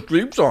everybody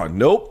sleeps on.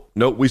 Nope.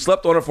 We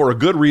slept on it for a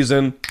good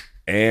reason,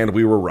 and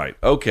we were right.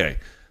 Okay.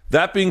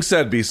 That being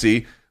said,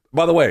 BC,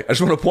 by the way, I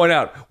just want to point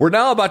out, we're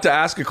now about to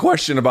ask a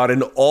question about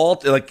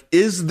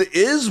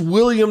is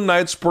William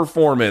Knight's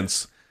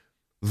performance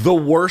the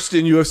worst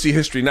in UFC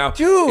history? Now,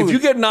 Dude. If you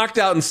get knocked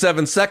out in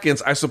 7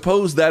 seconds, I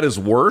suppose that is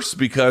worse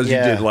because you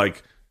did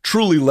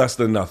truly less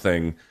than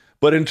nothing.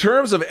 But in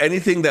terms of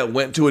anything that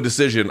went to a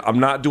decision, I'm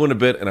not doing a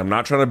bit and I'm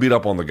not trying to beat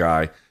up on the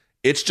guy.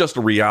 It's just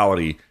a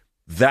reality.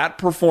 That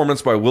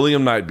performance by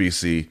William Knight,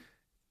 BC,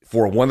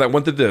 for one that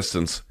went the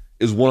distance,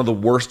 is one of the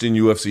worst in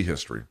UFC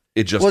history.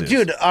 It just is.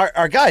 Dude,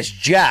 our guy's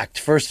jacked.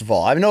 First of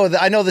all, I know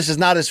this is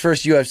not his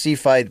first UFC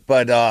fight,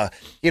 but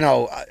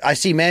I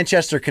see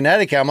Manchester,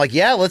 Connecticut. I'm like,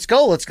 yeah, let's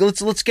go. Let's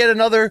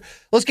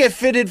get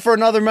fitted for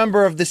another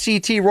member of the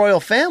CT royal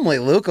family.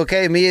 Luke,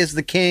 okay, me as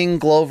the king,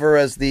 Glover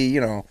as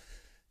the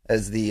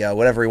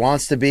whatever he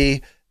wants to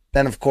be.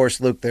 Then of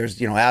course, Luke,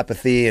 there's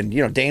apathy,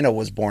 and Dana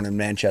was born in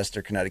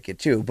Manchester, Connecticut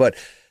too. But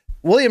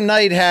William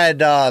Knight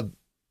had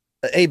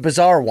a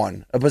bizarre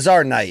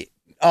night.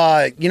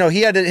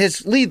 He had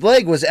his lead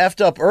leg was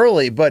effed up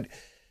early, but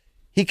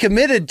he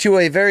committed to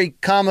a very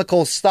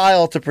comical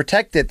style to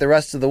protect it the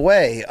rest of the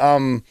way.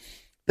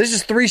 This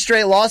is 3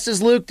 straight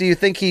losses, Luke. Do you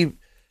think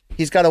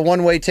he's got a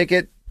one-way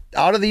ticket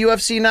out of the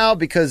UFC now?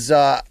 Because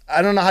I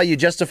don't know how you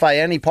justify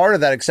any part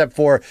of that except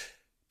for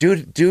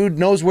dude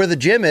knows where the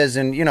gym is,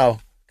 and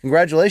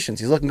congratulations.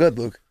 He's looking good,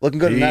 Luke. Looking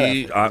good in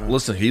that.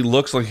 Listen, he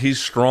looks like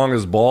he's strong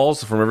as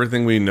balls. From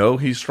everything we know,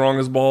 he's strong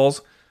as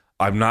balls.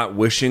 I'm not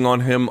wishing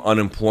on him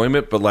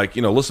unemployment, but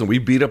listen, we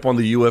beat up on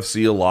the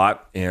UFC a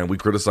lot and we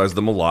criticize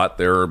them a lot.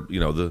 They're,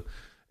 the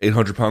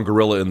 800-pound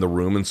gorilla in the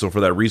room. And so for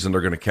that reason,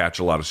 they're going to catch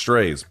a lot of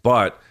strays.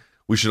 But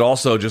we should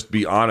also just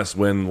be honest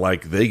when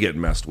they get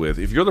messed with.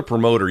 If you're the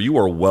promoter, you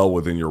are well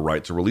within your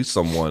right to release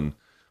someone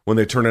when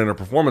they turn in a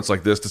performance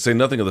like this, to say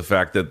nothing of the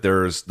fact that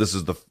is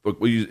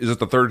it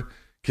the third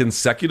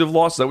consecutive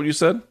loss? Is that what you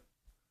said?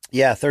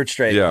 Yeah, third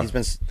straight. Yeah. He's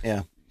been,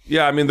 yeah.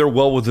 Yeah, I mean, they're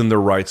well within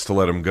their rights to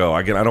let him go.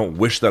 Again, I don't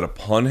wish that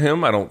upon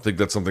him. I don't think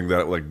that's something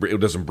that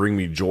it doesn't bring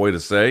me joy to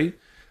say.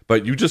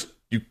 But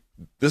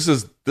this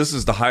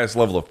is the highest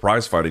level of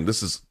prize fighting.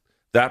 This is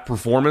that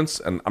performance,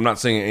 and I'm not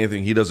saying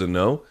anything he doesn't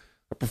know.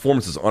 That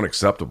performance is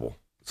unacceptable.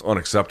 It's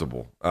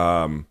unacceptable.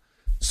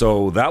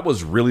 So that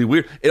was really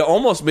weird. It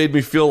almost made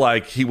me feel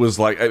like he was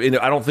I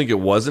don't think it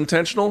was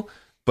intentional,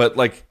 but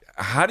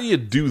how do you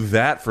do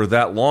that for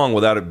that long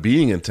without it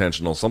being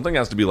intentional? Something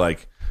has to be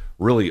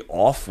really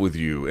off with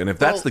you. And if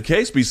that's the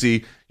case,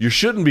 BC, you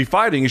shouldn't be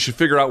fighting. You should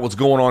figure out what's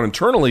going on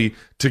internally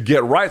to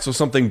get right so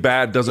something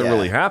bad doesn't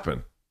really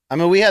happen. I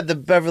mean, we had the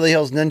Beverly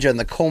Hills Ninja in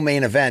the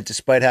co-main event,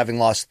 despite having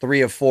lost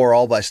 3 of 4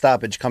 all by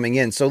stoppage coming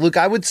in. So, Luke,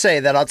 I would say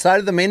that outside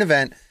of the main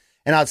event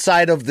and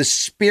outside of the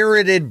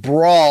spirited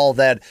brawl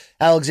that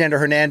Alexander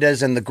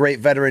Hernandez and the great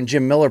veteran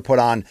Jim Miller put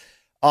on,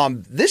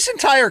 this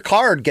entire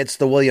card gets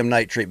the William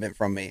Knight treatment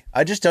from me.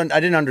 I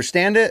didn't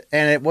understand it,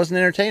 and it wasn't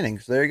entertaining.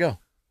 So there you go.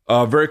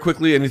 Very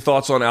quickly, any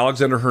thoughts on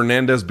Alexander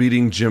Hernandez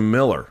beating Jim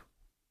Miller?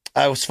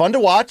 It was fun to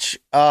watch.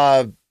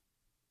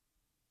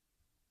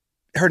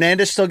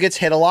 Hernandez still gets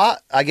hit a lot.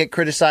 I get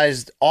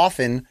criticized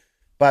often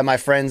by my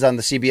friends on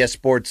the CBS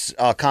Sports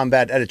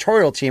Combat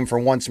editorial team for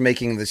once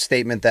making the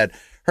statement that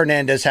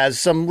Hernandez has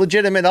some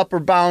legitimate upper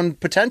bound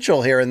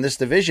potential here in this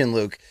division,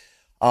 Luke.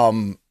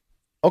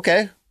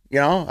 Okay.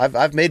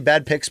 I've made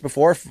bad picks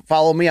before.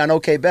 Follow me on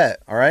OK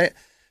Bet. All right.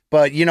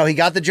 But, he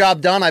got the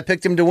job done. I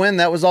picked him to win.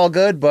 That was all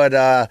good. But,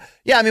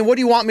 what do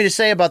you want me to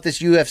say about this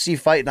UFC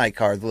Fight Night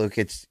card, Luke?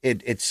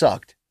 It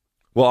sucked.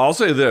 Well, I'll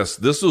say this.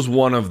 This was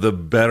one of the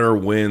better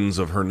wins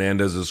of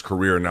Hernandez's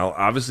career. Now,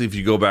 obviously, if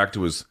you go back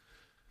to his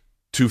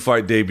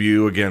 2-fight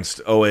debut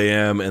against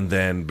OAM and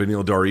then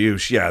Beneil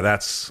Dariush,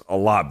 that's a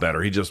lot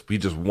better. He just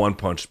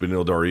one-punched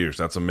Beneil Dariush.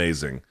 That's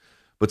amazing.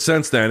 But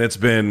since then, it's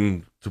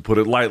been, to put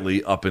it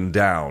lightly, up and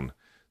down.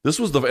 This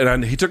was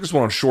and he took this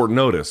one on short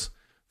notice.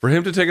 For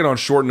him to take it on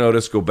short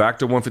notice, go back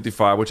to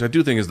 155, which I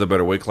do think is the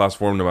better weight class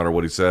for him, no matter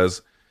what he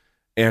says,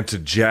 and to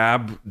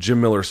jab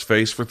Jim Miller's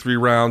face for 3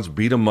 rounds,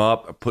 beat him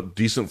up, put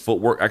decent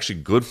footwork, actually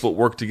good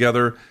footwork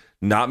together,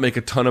 not make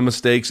a ton of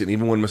mistakes, and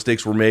even when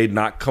mistakes were made,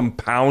 not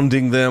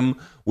compounding them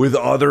with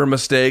other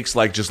mistakes,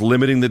 like just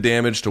limiting the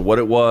damage to what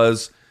it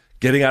was,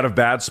 getting out of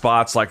bad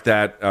spots like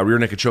that rear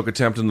naked choke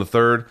attempt in the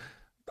third.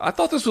 I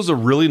thought this was a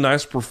really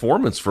nice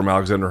performance from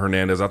Alexander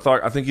Hernandez.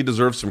 I think he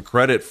deserves some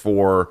credit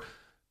for...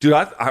 Dude,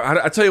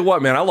 I tell you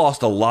what, man, I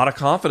lost a lot of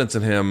confidence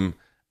in him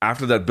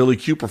after that Billy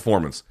Q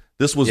performance.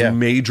 This was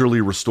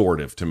majorly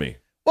restorative to me.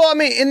 Well,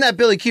 in that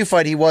Billy Q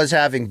fight, he was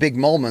having big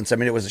moments.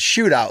 It was a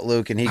shootout,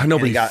 Luke. And I know,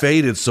 but he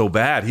faded so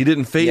bad. He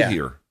didn't fade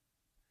here.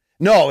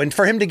 No, and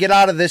for him to get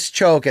out of this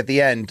choke at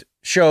the end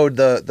showed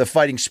the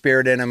fighting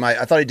spirit in him.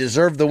 I thought he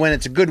deserved the win.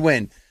 It's a good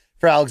win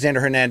for Alexander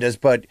Hernandez,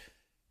 but...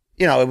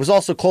 it was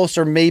also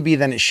closer maybe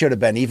than it should have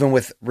been, even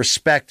with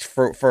respect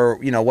for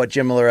what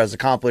Jim Miller has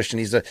accomplished. And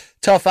he's a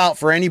tough out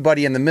for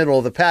anybody in the middle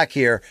of the pack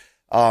here.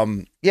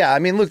 Yeah, I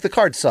mean, look, the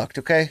card sucked,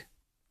 okay?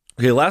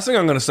 Okay, last thing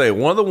I'm going to say,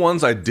 one of the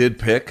ones I did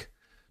pick,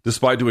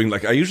 despite doing,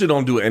 I usually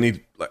don't do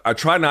any, I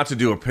try not to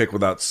do a pick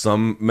without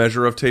some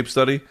measure of tape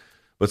study,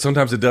 but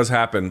sometimes it does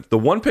happen. The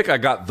one pick I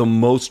got the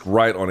most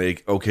right on a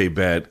okay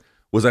bet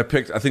was I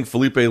picked, I think,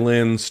 Felipe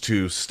Lins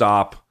to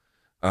stop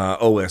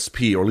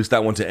OSP, or at least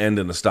that one to end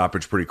in a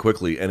stoppage pretty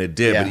quickly, and it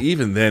did. Yeah. But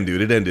even then,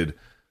 dude, it ended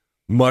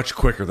much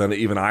quicker than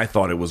even I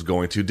thought it was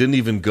going to. Didn't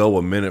even go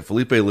a minute.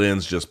 Felipe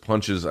Lins just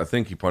punches, I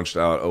think he punched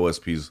out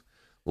OSP's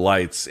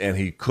lights, and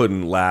he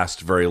couldn't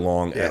last very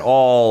long at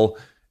all.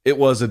 It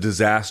was a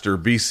disaster.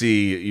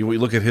 BC, you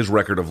look at his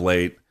record of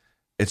late,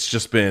 it's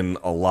just been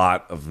a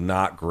lot of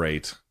not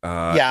great.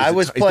 I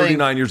was playing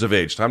 39 years of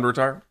age. Time to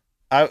retire?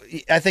 I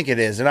think it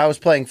is. And I was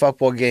playing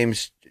fuckball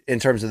games in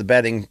terms of the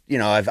betting.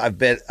 I've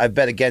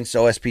bet against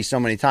OSP so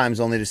many times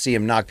only to see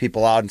him knock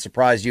people out and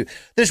surprise you.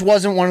 This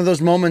wasn't one of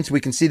those moments.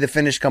 We can see the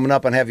finish coming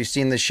up on Have You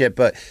Seen This Shit?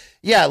 But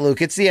yeah,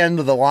 Luke, it's the end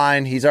of the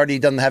line. He's already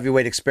done the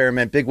heavyweight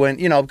experiment. Big win.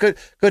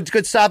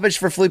 Good stoppage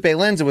for Felipe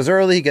Lins. It was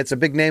early. He gets a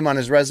big name on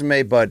his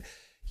resume, but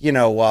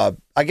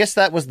I guess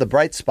that was the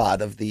bright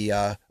spot of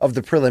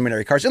the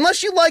preliminary cards.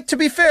 Unless you like, to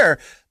be fair,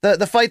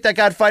 the fight that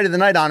got Fight of the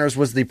Night honors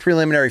was the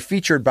preliminary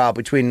featured bout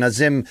between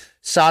Nazim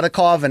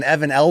Sadikov and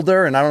Evan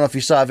Elder. And I don't know if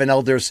you saw Evan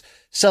Elder's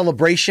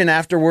celebration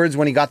afterwards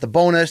when he got the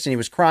bonus and he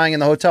was crying in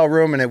the hotel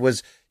room. And it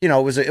was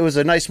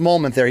a nice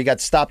moment there. He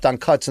got stopped on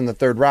cuts in the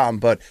third round.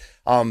 But,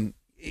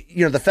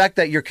 the fact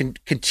that you're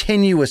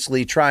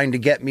continuously trying to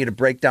get me to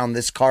break down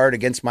this card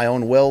against my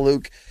own will,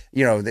 Luke,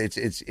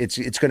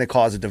 it's going to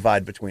cause a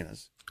divide between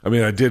us. I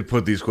mean, I did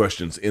put these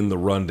questions in the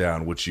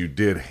rundown, which you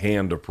did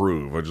hand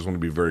approve. I just want to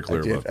be very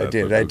clear about that.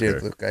 I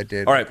did, Luke. I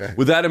did. All right. Okay.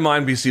 With that in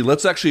mind, BC,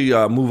 let's actually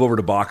move over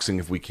to boxing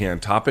if we can.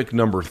 Topic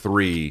number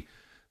 3.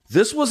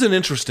 This was an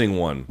interesting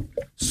one.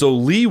 So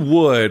Lee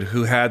Wood,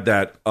 who had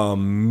that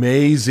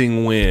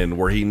amazing win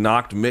where he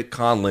knocked Mick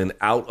Conlan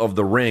out of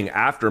the ring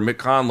after Mick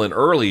Conlan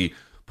early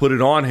put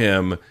it on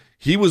him,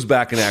 he was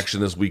back in action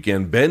this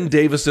weekend. Ben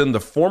Davison, the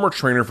former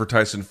trainer for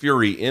Tyson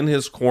Fury, in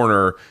his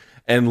corner.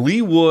 And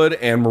Lee Wood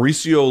and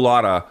Mauricio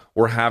Lara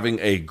were having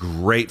a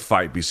great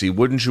fight, BC.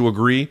 Wouldn't you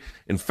agree?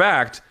 In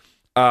fact,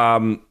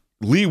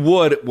 Lee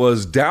Wood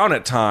was down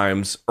at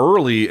times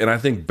early and I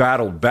think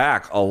battled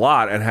back a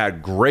lot and had a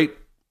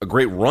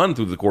great run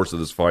through the course of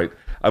this fight.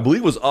 I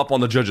believe was up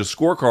on the judges'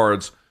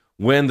 scorecards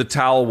when the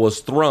towel was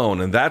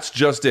thrown, and that's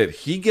just it.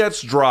 He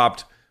gets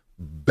dropped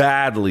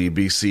badly,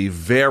 BC,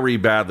 very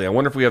badly. I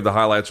wonder if we have the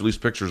highlights, or at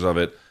least pictures of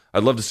it.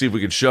 I'd love to see if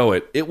we can show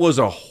it. It was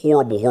a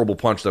horrible, horrible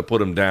punch that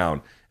put him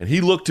down. And he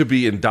looked to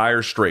be in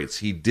dire straits.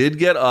 He did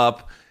get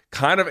up,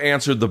 kind of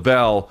answered the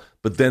bell,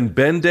 but then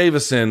Ben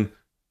Davison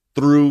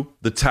threw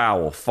the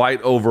towel.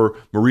 Fight over,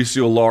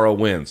 Mauricio Lara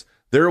wins.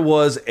 There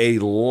was a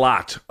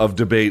lot of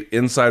debate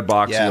inside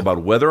boxing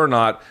about whether or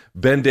not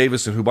Ben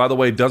Davison, who, by the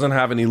way, doesn't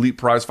have an elite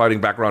prize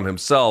fighting background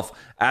himself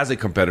as a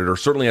competitor,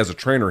 certainly as a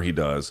trainer he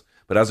does,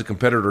 but as a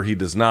competitor he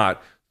does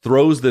not,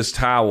 throws this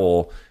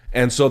towel.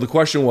 And so the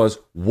question was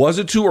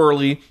it too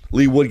early?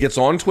 Lee Wood gets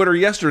on Twitter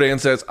yesterday and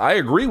says, I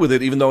agree with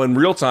it, even though in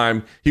real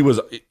time he was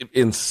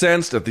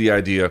incensed at the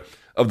idea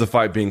of the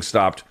fight being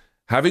stopped.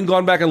 Having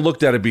gone back and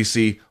looked at it,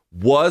 BC,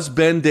 was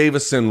Ben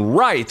Davison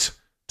right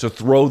to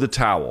throw the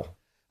towel?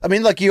 I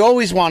mean, look, you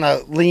always want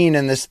to lean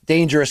in this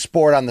dangerous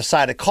sport on the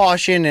side of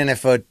caution. And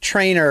if a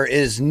trainer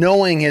is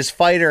knowing his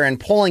fighter and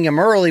pulling him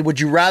early, would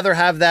you rather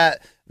have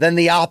that than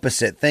the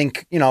opposite?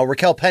 Think,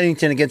 Raquel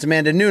Pennington against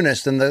Amanda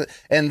Nunes and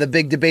the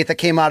big debate that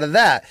came out of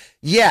that.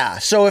 Yeah.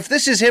 So if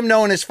this is him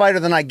knowing his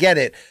fighter, then I get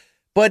it.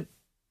 But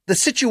the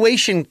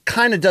situation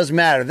kind of does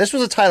matter. This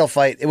was a title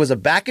fight. It was a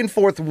back and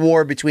forth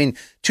war between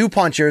two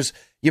punchers.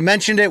 You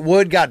mentioned it.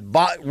 Wood got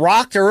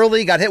rocked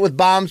early, got hit with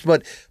bombs,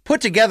 but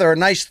put together a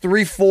nice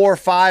 3, 4,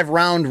 5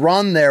 round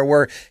run there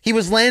where he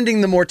was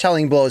landing the more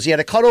telling blows. He had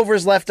a cut over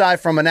his left eye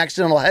from an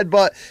accidental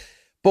headbutt.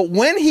 But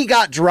when he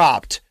got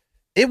dropped,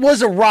 it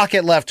was a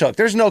rocket left hook.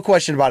 There's no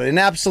question about it. An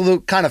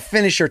absolute kind of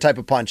finisher type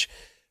of punch.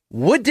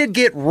 Wood did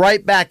get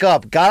right back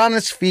up, got on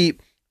his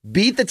feet,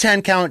 beat the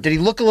 10 count. Did he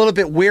look a little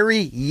bit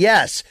weary?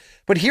 Yes.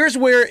 But here's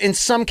where, in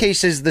some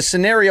cases, the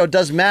scenario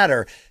does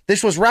matter.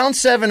 This was round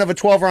 7 of a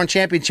 12-round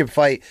championship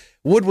fight.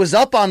 Wood was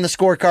up on the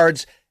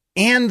scorecards,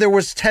 and there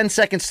was 10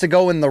 seconds to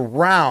go in the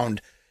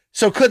round.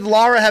 So could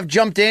Lara have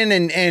jumped in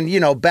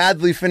and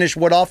badly finished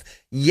Wood off?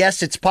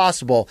 Yes, it's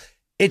possible.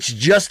 It's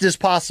just as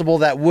possible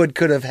that Wood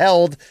could have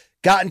held,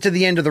 gotten to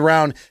the end of the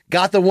round,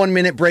 got the 1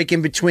 minute break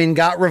in between,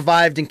 got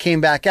revived, and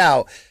came back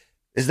out.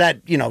 Is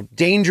that,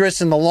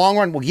 dangerous in the long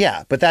run? Well,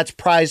 yeah, but that's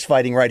prize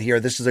fighting right here.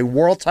 This is a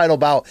world title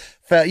bout,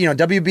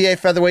 WBA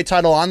featherweight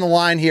title on the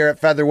line here at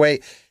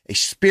featherweight. A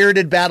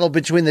spirited battle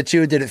between the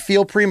two. Did it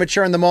feel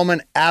premature in the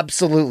moment?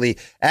 Absolutely.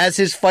 As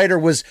his fighter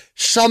was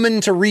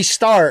summoned to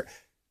restart,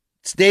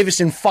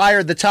 Davison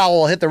fired the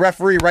towel, hit the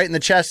referee right in the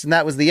chest, and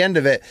that was the end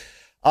of it.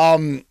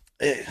 A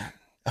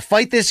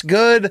fight this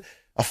good,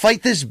 a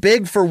fight this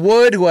big for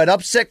Wood, who had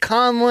upset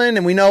Conlon,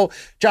 and we know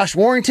Josh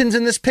Warrington's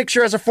in this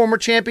picture as a former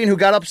champion who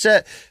got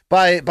upset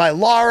by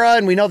Lara,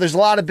 and we know there's a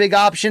lot of big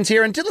options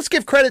here. And let's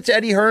give credit to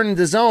Eddie Hearn and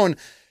DAZN.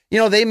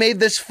 They made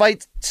this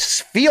fight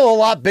feel a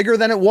lot bigger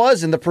than it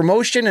was in the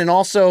promotion, and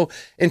also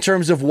in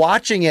terms of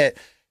watching it.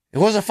 It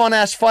was a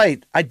fun-ass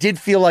fight. I did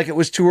feel like it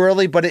was too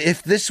early, but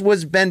if this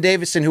was Ben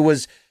Davison, who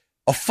was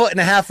a foot and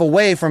a half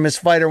away from his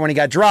fighter when he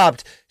got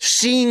dropped,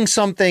 seeing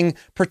something,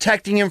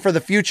 protecting him for the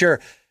future,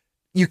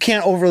 you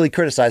can't overly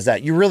criticize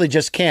that. You really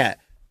just can't.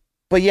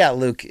 But yeah,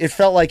 Luke, it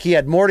felt like he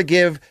had more to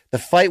give. The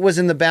fight was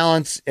in the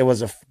balance. It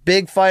was a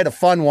big fight, a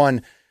fun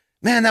one.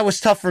 Man, that was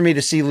tough for me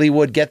to see Leigh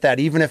Wood get that,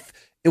 even if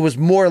it was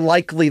more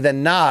likely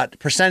than not,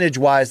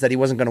 percentage-wise, that he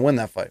wasn't going to win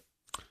that fight.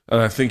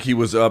 And I think he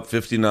was up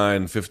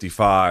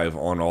 59-55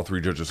 on all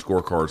three judges'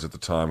 scorecards at the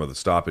time of the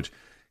stoppage.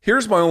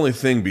 Here's my only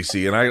thing,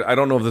 BC, and I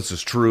don't know if this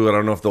is true. I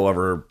don't know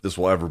if this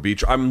will ever be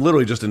true. I'm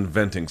literally just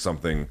inventing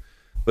something,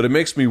 but it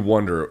makes me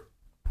wonder,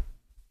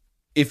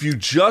 if you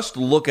just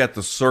look at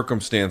the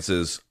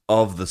circumstances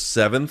of the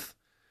seventh,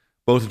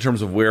 both in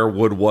terms of where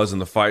Wood was in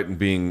the fight and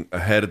being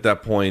ahead at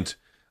that point,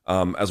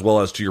 as well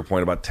as, to your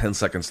point, about 10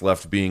 seconds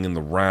left being in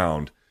the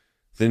round,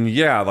 then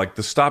yeah, like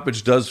the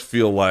stoppage does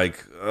feel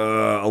like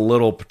a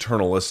little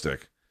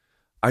paternalistic.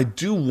 I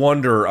do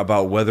wonder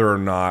about whether or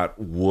not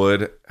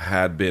Wood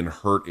had been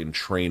hurt in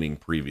training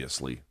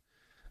previously.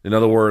 In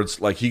other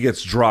words, like he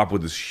gets dropped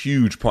with this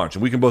huge punch,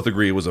 and we can both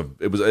agree honestly,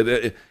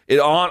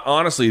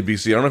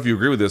 BC, I don't know if you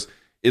agree with this.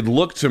 It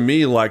looked to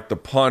me like the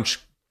punch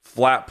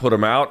flat put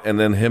him out, and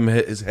then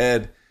his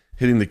head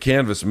hitting the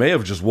canvas may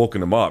have just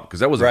woken him up, because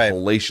that was a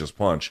hellacious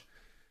punch.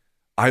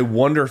 I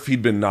wonder if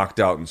he'd been knocked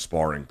out in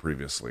sparring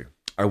previously.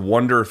 I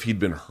wonder if he'd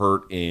been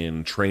hurt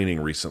in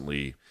training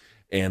recently,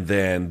 and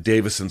then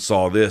Davison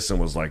saw this and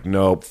was like,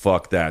 nope,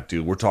 fuck that,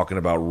 dude. We're talking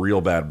about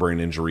real bad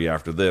brain injury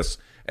after this.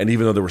 And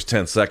even though there was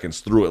 10 seconds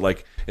through it,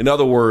 like, in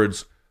other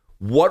words,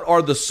 what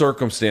are the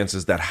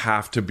circumstances that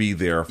have to be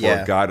there for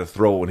a guy to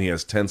throw it when he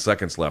has 10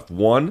 seconds left?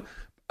 One,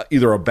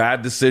 either a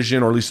bad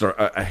decision or at least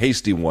a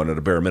hasty one at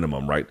a bare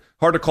minimum, right?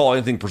 Hard to call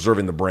anything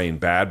preserving the brain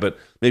bad, but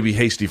maybe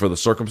hasty for the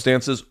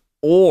circumstances.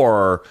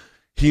 Or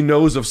he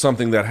knows of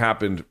something that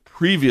happened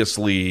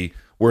previously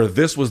where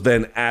this was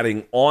then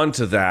adding on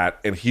to that,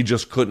 and he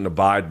just couldn't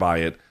abide by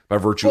it by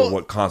virtue of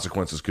what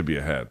consequences could be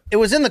ahead. It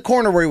was in the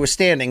corner where he was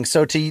standing,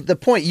 so to the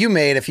point you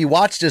made, if you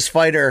watched his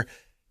fighter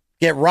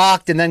get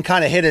rocked and then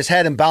kind of hit his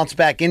head and bounce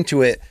back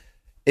into it,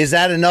 is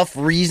that enough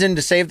reason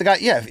to save the guy?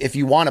 Yeah, if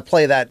you want to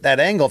play that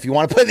angle, if you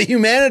want to play the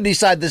humanity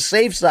side, the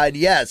safe side,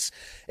 yes.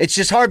 It's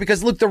just hard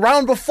because, look, the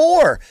round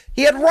before,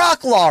 he had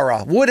rocked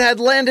Lara. Wood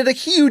had landed a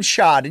huge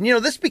shot, and,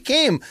 this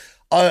became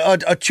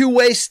a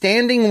two-way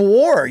standing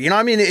war.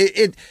 I mean,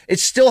 it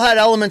still had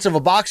elements of a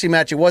boxing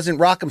match. It wasn't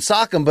rock'em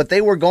sock'em, but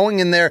they were going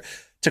in there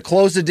to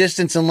close the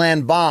distance and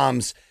land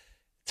bombs.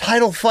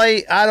 Title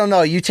fight, I don't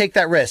know. You take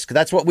that risk.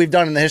 That's what we've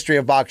done in the history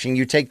of boxing.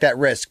 You take that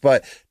risk.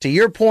 But to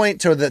your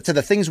point, to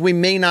the things we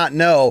may not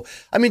know,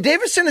 I mean,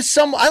 Davison is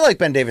I like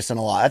Ben Davison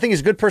a lot. I think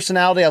he's a good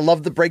personality. I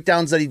love the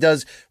breakdowns that he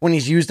does when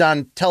he's used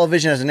on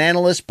television as an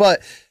analyst.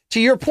 But to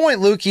your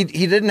point, Luke, he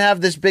didn't have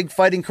this big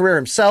fighting career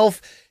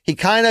himself. He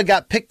kind of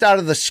got picked out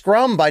of the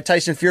scrum by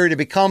Tyson Fury to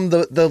become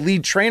the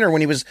lead trainer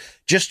when he was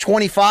just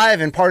 25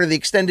 and part of the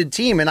extended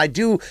team. And I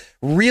do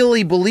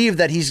really believe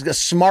that he's a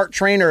smart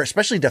trainer,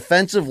 especially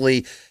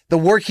defensively. The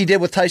work he did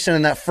with Tyson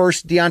in that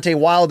first Deontay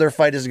Wilder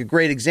fight is a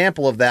great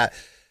example of that.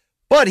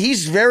 But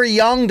he's very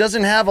young,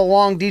 doesn't have a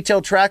long,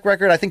 detailed track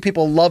record. I think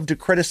people love to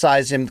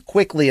criticize him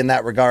quickly in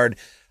that regard.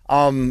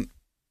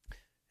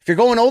 If you're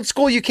going old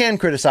school, you can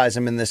criticize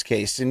him in this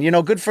case. And,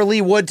 good for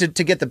Leigh Wood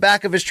to get the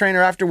back of his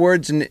trainer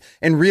afterwards and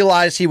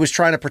realize he was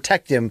trying to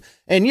protect him.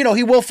 And,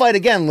 he will fight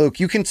again, Luke.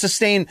 You can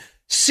sustain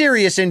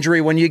serious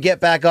injury when you get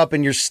back up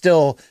and you're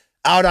still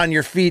out on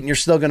your feet and you're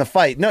still going to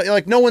fight.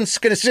 No one's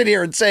going to sit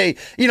here and say,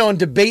 and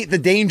debate the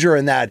danger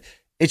in that.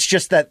 It's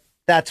just that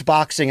that's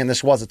boxing and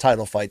this was a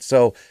title fight.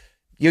 So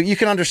you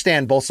can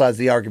understand both sides of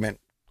the argument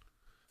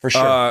for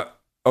sure.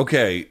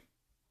 Okay.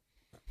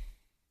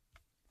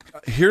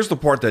 Here's the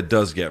part that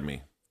does get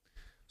me.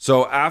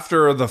 So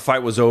after the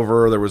fight was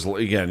over, there was,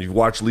 again, you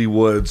watch Leigh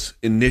Wood's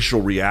initial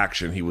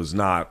reaction. He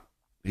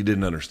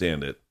didn't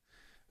understand it,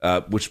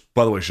 which,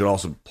 by the way, should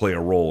also play a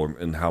role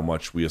in how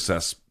much we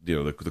assess,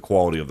 the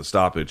quality of the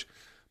stoppage.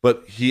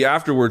 But he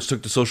afterwards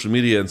took to social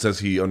media and says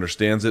he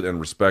understands it and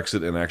respects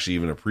it and actually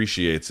even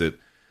appreciates it.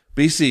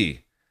 BC,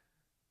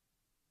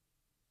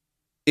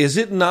 is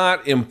it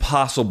not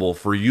impossible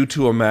for you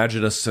to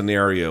imagine a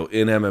scenario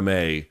in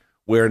MMA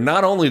where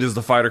not only does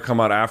the fighter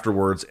come out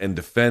afterwards and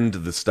defend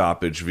the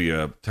stoppage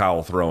via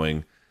towel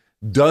throwing,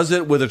 does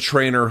it with a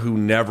trainer who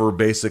never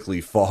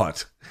basically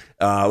fought,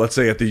 let's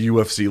say at the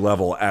UFC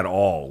level at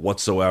all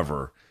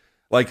whatsoever?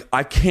 Like,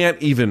 I can't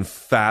even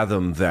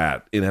fathom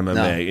that in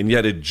MMA, and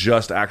yet it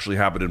just actually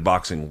happened in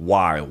boxing.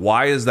 Why?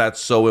 Why is that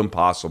so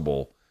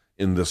impossible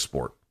in this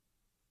sport?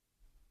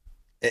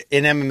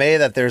 In MMA,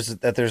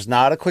 that there's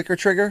not a quicker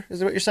trigger,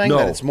 is what you're saying? No.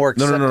 That it's more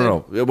accepted?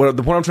 No.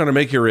 The point I'm trying to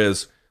make here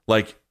is,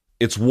 like,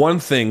 it's one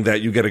thing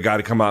that you get a guy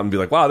to come out and be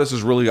like, wow, this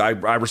is really, I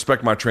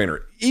respect my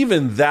trainer.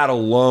 Even that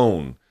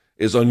alone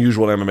is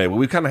unusual in MMA. But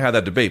we kind of had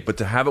that debate. But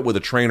to have it with a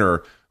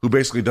trainer who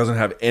basically doesn't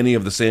have any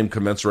of the same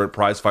commensurate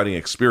prize fighting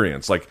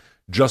experience, like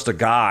just a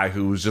guy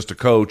who's just a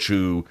coach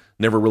who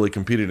never really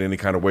competed in any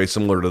kind of way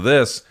similar to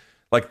this,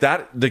 like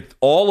that,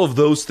 all of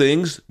those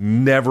things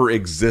never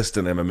exist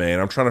in MMA.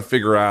 And I'm trying to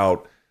figure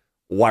out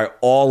why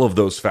all of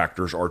those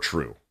factors are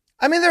true.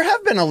 I mean, there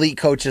have been elite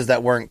coaches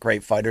that weren't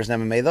great fighters in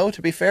MMA, though,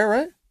 to be fair,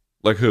 right?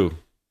 Like who?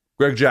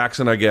 Greg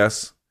Jackson, I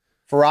guess.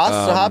 Faraz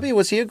Zahabi,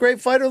 was he a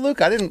great fighter, Luke?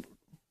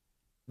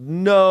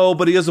 No,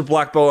 but he is a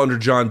black belt under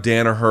John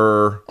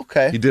Danaher.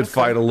 Okay. He did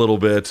fight a little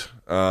bit.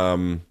 I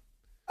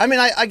mean,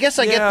 I guess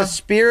I get the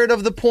spirit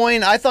of the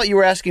point. I thought you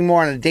were asking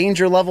more on a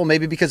danger level,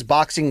 maybe because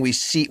boxing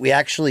we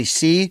actually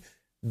see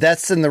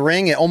deaths in the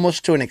ring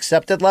almost to an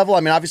accepted level. I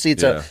mean, obviously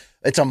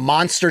it's a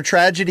monster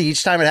tragedy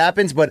each time it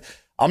happens, but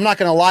I'm not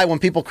going to lie, when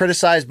people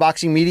criticize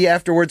boxing media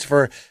afterwards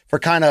for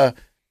kind of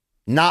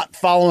not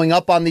following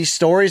up on these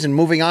stories and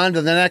moving on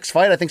to the next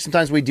fight, I think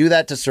sometimes we do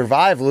that to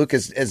survive, Luke,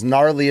 as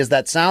gnarly as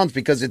that sounds,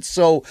 because it's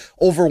so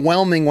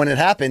overwhelming when it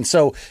happens.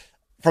 So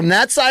from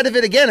that side of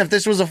it, again, if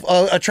this was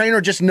a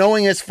trainer just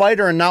knowing his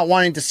fighter and not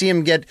wanting to see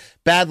him get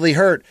badly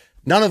hurt,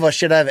 none of us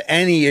should have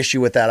any issue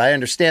with that. I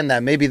understand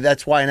that. Maybe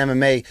that's why in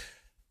MMA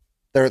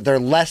they're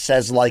less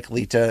as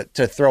likely to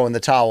throw in the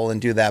towel and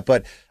do that.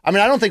 But I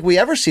mean, I don't think we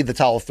ever see the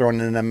towel thrown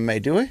in an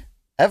MMA, do we?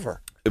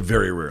 Ever?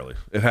 Very rarely.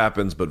 It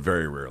happens, but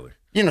very rarely.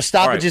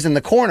 Stoppages in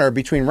the corner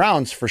between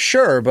rounds for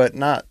sure, but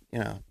not,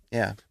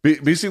 yeah.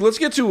 BC, let's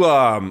get to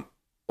a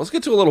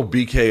little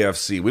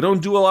BKFC. We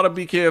don't do a lot of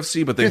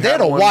BKFC, but they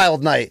had a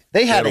wild night.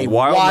 They had a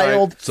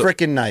wild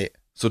freaking night.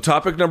 So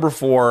topic number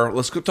 4,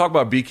 let's talk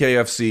about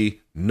BKFC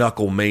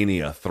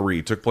Knucklemania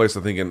 3. Took place,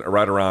 I think,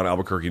 right around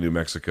Albuquerque, New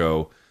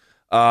Mexico.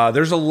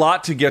 There's a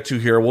lot to get to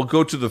here. We'll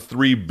go to the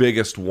 3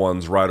 biggest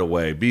ones right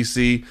away.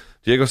 BC,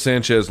 Diego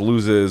Sanchez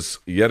loses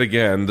yet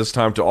again, this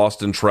time to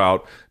Austin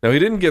Trout. Now, he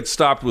didn't get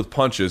stopped with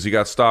punches. He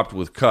got stopped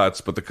with cuts,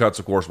 but the cuts,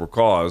 of course, were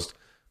caused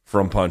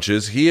from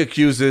punches. He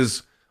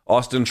accuses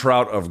Austin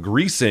Trout of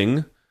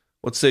greasing.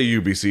 What say you,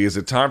 BC? Is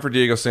it time for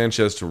Diego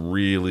Sanchez to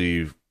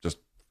really just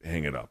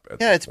hang it up?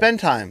 Yeah, it's been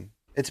time.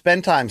 It's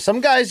been time.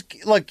 Some guys,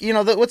 like,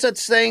 what's that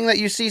saying that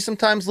you see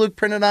sometimes, Luke,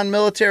 printed on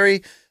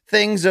military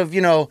things of,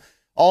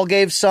 all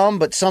gave some,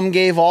 but some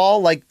gave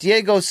all? Like,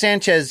 Diego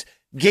Sanchez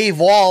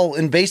gave all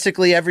in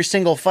basically every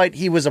single fight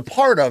he was a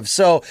part of.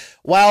 So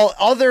while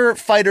other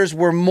fighters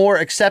were more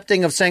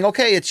accepting of saying,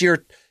 okay, it's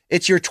your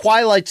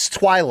Twilight's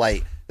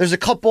twilight, there's a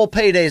couple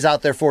paydays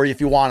out there for you if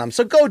you want them.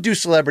 So go do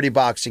celebrity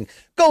boxing,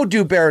 go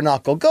do bare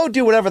knuckle, go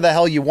do whatever the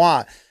hell you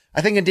want.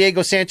 I think in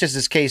Diego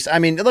Sanchez's case, I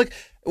mean, look,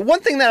 one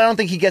thing that I don't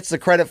think he gets the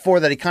credit for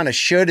that he kind of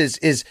should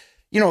is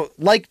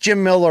like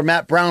Jim Miller or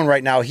Matt Brown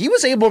right now, he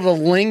was able to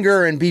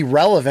linger and be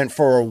relevant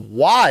for a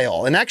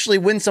while and actually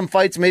win some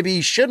fights maybe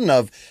he shouldn't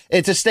have,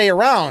 and to stay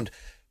around.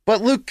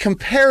 But Luke,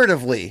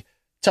 comparatively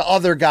to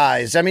other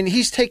guys, I mean,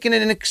 he's taken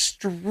an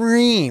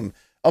extreme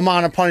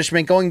amount of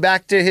punishment going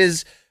back to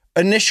his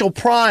initial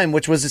prime,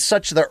 which was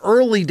such the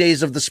early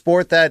days of the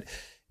sport that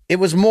it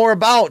was more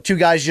about two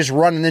guys just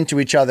running into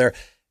each other.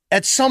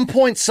 At some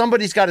point,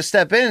 somebody's got to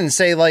step in and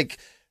say, like,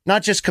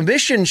 not just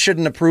commission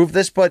shouldn't approve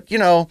this, but,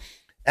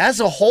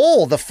 as a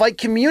whole, the fight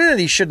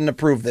community shouldn't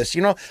approve this.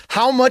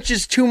 How much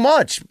is too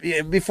much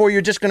before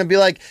you're just going to be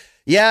like,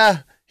 yeah,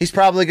 it's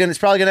probably going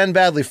to end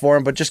badly for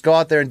him, but just go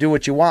out there and do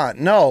what you want.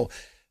 No,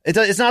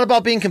 it's not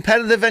about being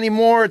competitive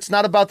anymore. It's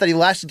not about that he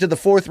lasted to the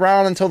 4th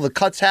round until the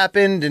cuts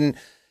happened. And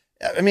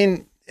I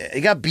mean, he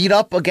got beat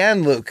up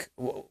again, Luke.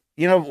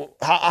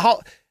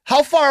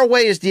 How far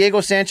away is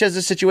Diego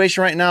Sanchez's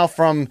situation right now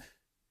from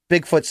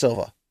Bigfoot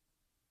Silva?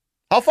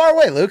 How far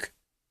away, Luke?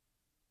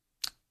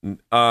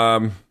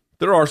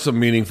 There are some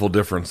meaningful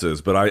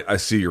differences, but I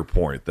see your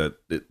point that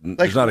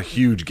there's not a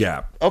huge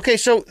gap. Okay,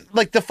 so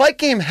like the fight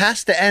game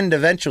has to end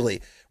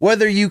eventually.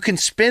 Whether you can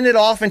spin it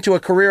off into a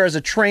career as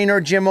a trainer,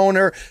 gym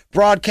owner,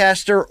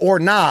 broadcaster, or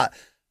not,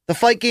 the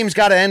fight game's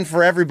got to end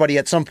for everybody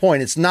at some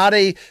point. It's not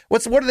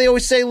what do they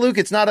always say, Luke?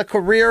 It's not a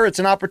career, it's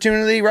an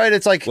opportunity, right?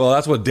 It's like, well,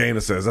 that's what Dana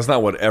says. That's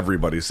not what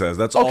everybody says.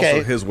 That's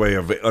also his way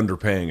of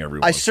underpaying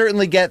everyone. I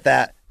certainly get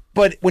that.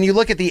 But when you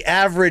look at the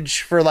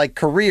average for like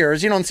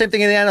careers, and same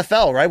thing in the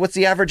NFL, right? What's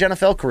the average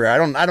NFL career?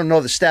 I don't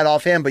know the stat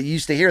offhand, but you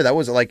used to hear that.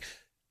 Was it like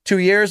 2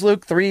 years,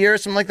 Luke? 3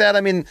 years, something like that?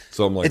 I mean,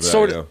 something like it's that,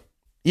 sort of,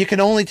 you can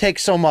only take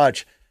so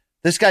much.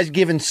 This guy's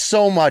given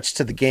so much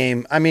to the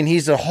game. I mean,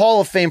 he's a Hall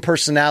of Fame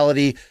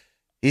personality.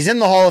 He's in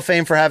the Hall of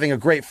Fame for having a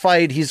great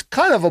fight. He's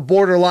kind of a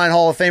borderline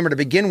Hall of Famer to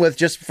begin with,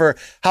 just for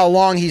how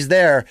long he's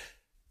there.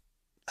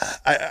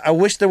 I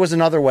wish there was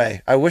another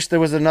way. I wish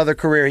there was another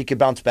career he could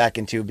bounce back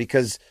into,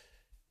 because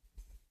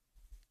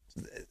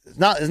it's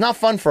not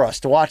fun for us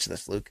to watch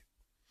this, Luke.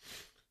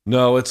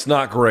 No, it's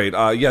not great.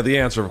 The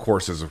answer, of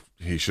course, is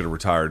he should have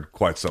retired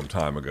quite some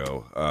time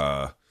ago.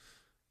 I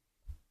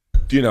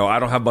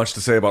don't have much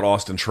to say about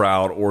Austin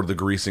Trout or the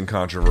greasing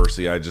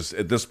controversy. I just,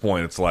 at this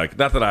point, it's like,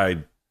 not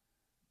that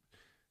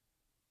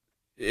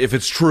if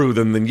it's true,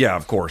 then yeah,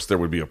 of course there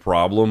would be a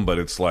problem. But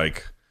it's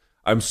like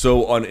I'm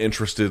so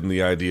uninterested in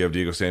the idea of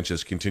Diego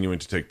Sanchez continuing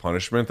to take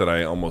punishment that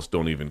I almost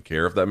don't even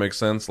care, if that makes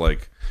sense.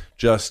 Like,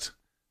 just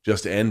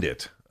end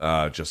it.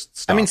 Just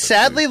stop. I mean, it,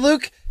 sadly, please.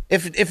 Luke,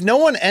 if no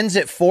one ends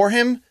it for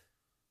him,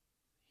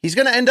 he's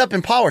going to end up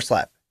in Power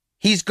Slap.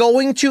 He's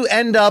going to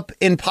end up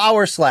in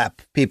Power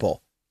Slap,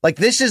 people. Like,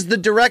 this is the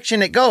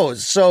direction it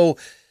goes. So,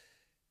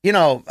 you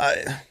know,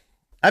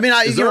 do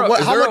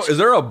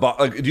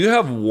you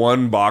have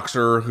one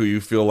boxer who you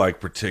feel like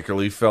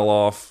particularly fell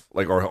off,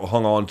 like, or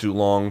hung on too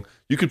long?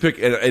 You could pick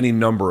any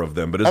number of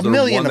them, but is there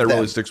one that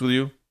really sticks with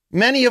you?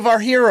 Many of our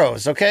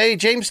heroes, okay?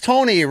 James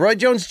Toney, Roy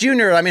Jones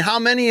Jr. I mean, how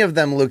many of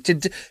them, Luke,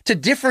 to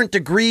different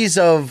degrees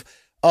of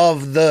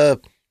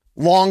the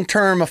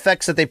long-term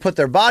effects that they put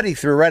their body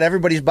through, right?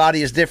 Everybody's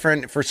body is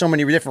different for so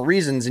many different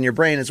reasons in your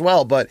brain as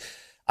well. But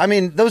I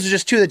mean, those are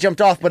just two that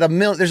jumped off, but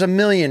there's a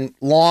million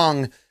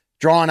long,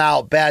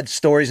 drawn-out bad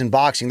stories in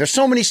boxing. There's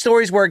so many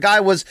stories where a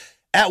guy was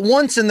at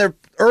once in their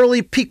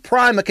early peak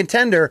prime a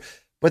contender,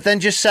 but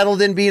then just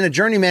settled in being a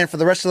journeyman for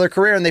the rest of their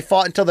career, and they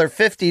fought until they're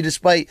 50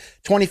 despite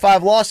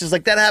 25 losses.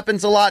 Like, that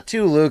happens a lot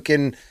too, Luke.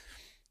 And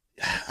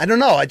I don't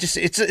know.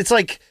 It's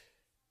like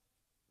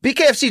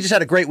BKFC just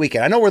had a great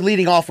weekend. I know we're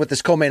leading off with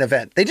this co-main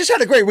event. They just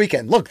had a great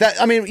weekend. Look,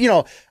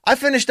 I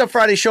finished up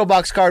Friday's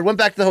Showbox card, went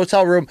back to the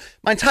hotel room.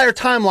 My entire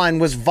timeline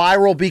was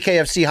viral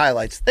BKFC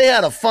highlights. They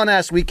had a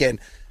fun-ass weekend.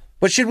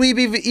 But should we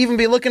even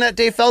be looking at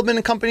Dave Feldman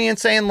and company and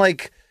saying,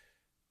 like,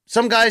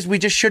 some guys we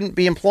just shouldn't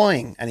be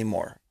employing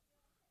anymore?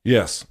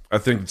 Yes, I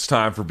think it's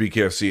time for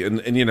BKFC.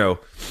 And you know,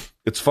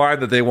 it's fine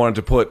that they wanted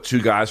to put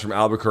two guys from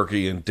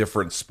Albuquerque in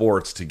different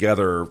sports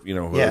together, you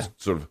know,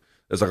 sort of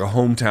as like a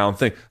hometown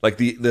thing. Like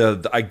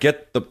I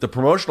get the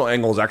promotional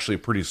angle is actually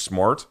pretty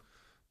smart,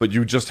 but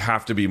you just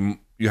have to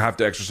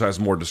exercise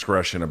more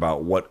discretion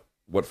about what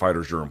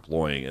fighters you're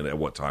employing and at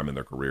what time in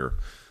their career.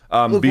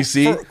 Luke,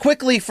 BC?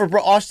 Quickly for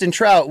Austin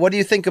Trout, what do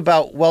you think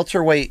about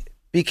welterweight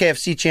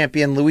BKFC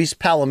champion Luis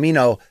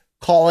Palomino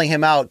calling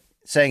him out,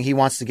 saying he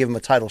wants to give him a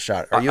title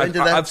shot? Are you into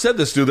that? I've said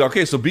this, dude.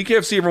 Okay, so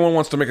BKFC, everyone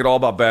wants to make it all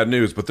about bad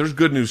news, but there's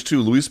good news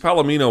too. Luis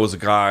Palomino is a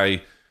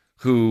guy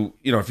who,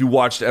 you know, if you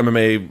watched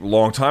MMA a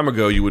long time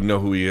ago, you would know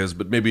who he is,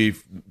 but maybe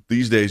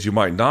these days you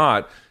might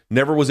not.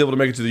 Never was able to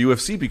make it to the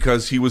UFC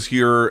because he was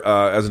here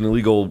as an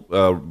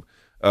illegal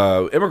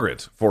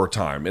immigrant for a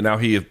time, and now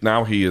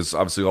he is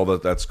obviously all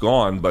that's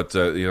gone, but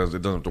you know,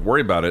 it doesn't have to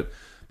worry about it.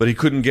 But he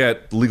couldn't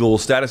get the legal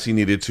status he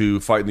needed to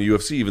fight in the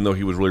UFC, even though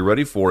he was really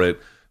ready for it.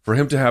 For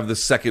him to have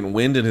this second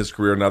wind in his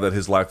career now that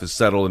his life is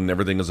settled and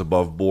everything is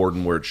above board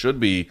and where it should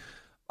be,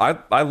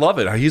 I love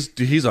it.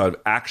 He's an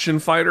action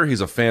fighter.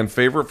 He's a fan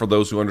favorite for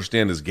those who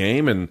understand his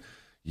game. And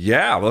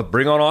yeah, let's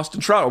bring on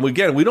Austin Trout. And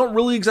again, we don't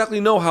really exactly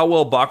know how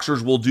well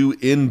boxers will do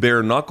in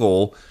bare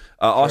knuckle.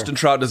 Austin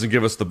Trout doesn't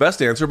give us the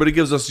best answer, but he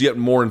gives us yet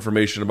more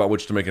information about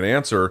which to make an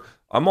answer.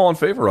 I'm all in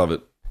favor of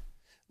it.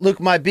 Luke,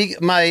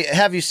 my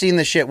have you seen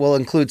this shit will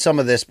include some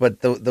of this,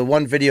 but the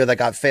one video that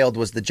got failed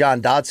was the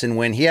John Dodson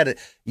win. He had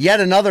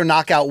yet another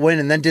knockout win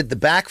and then did the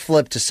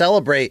backflip to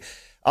celebrate.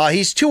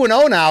 He's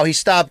 2-0 now. He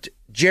stopped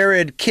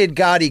Jared Kid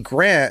Gotti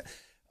Grant.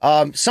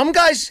 Some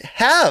guys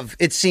have,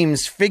 it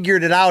seems,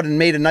 figured it out and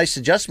made a nice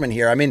adjustment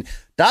here. I mean,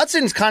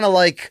 Dodson's kind of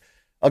like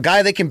a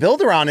guy they can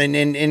build around,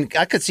 and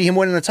I could see him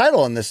winning a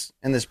title in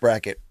this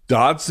bracket.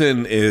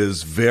 Dodson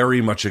is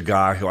very much a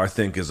guy who I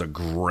think is a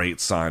great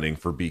signing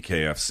for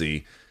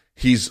BKFC.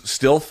 He's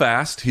still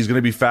fast. He's going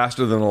to be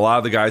faster than a lot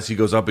of the guys he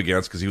goes up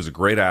against because he was a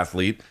great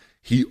athlete.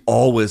 He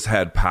always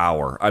had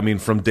power. I mean,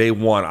 from day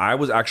one,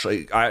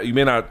 you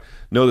may not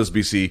know this,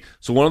 BC.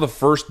 So one of the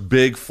first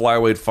big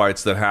flyweight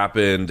fights that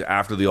happened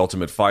after The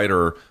Ultimate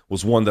Fighter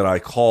was one that I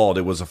called.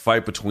 It was a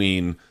fight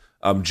between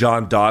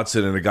John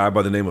Dodson and a guy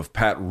by the name of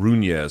Pat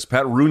Runez.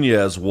 Pat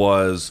Runez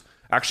was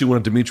actually one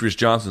of Demetrius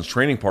Johnson's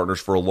training partners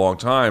for a long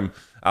time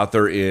out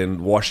there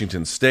in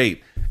Washington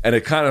State. And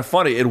it kind of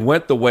funny, it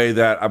went the way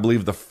that I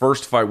believe the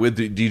first fight with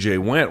DJ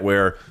went,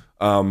 where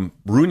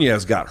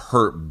Runez got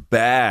hurt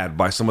bad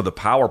by some of the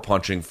power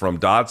punching from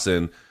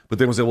Dodson, but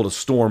then was able to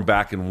storm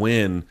back and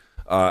win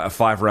a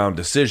 5-round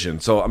decision.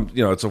 So,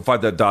 it's a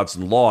fight that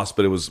Dodson lost,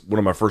 but it was one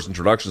of my first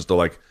introductions to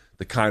like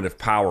the kind of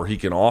power he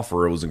can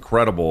offer. It was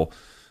incredible.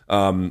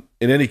 In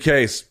any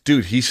case,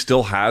 dude, he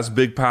still has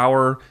big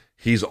power.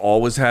 He's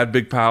always had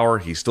big power.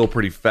 He's still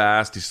pretty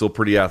fast. He's still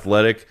pretty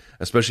athletic,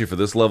 especially for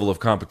this level of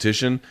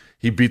competition.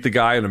 He beat the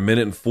guy in 1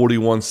 minute and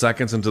 41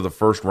 seconds into the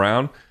first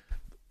round.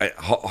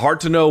 Hard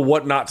to know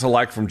what not to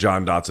like from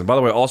John Dodson. By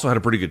the way, also had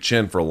a pretty good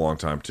chin for a long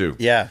time, too.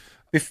 Yeah.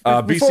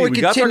 Before we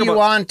continue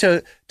on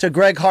to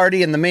Greg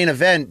Hardy in the main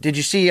event, did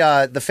you see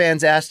the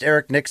fans asked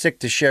Eric Nixick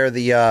to share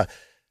the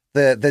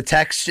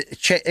text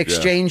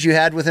exchange you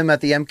had with him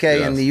at the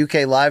MK and the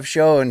UK live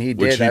show, and he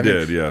did. Which he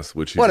did, yes.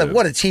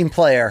 What a team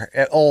player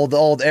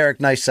old Eric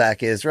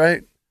Nicesack is,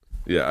 right?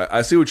 Yeah,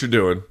 I see what you're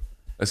doing.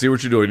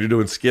 You're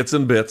doing skits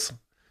and bits.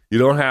 You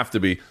don't have to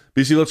be.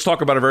 BC, let's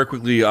talk about it very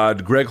quickly.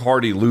 Greg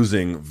Hardy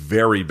losing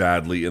very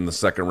badly in the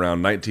second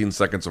round, 19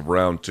 seconds of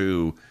round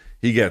 2.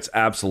 he gets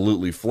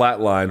absolutely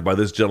flatlined by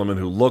this gentleman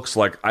who looks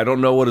like, I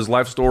don't know what his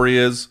life story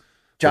is.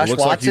 Josh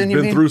looks Watson, like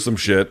he's been through some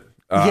shit.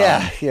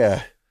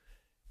 Yeah.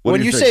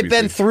 When you say BC?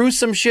 been through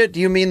some shit, do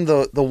you mean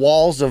the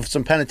walls of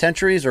some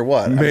penitentiaries or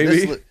what?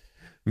 Maybe.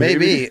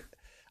 Maybe.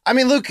 I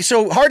mean, Luke,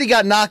 so Hardy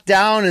got knocked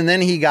down and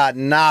then he got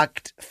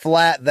knocked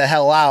flat the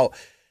hell out.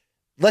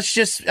 Let's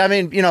just, I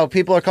mean,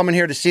 people are coming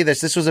here to see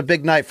this. This was a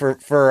big night for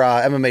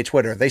MMA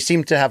Twitter. They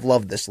seem to have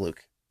loved this,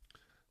 Luke.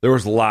 There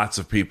was lots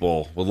of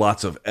people with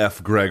lots of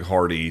F. Greg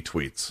Hardy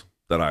tweets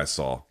that I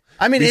saw.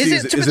 I mean,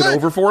 BC, is it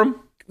over for him?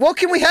 Well,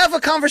 can we have a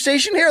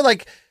conversation here?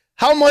 Like,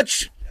 how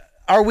much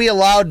are we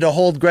allowed to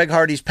hold Greg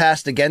Hardy's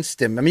past against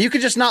him? I mean, you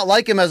could just not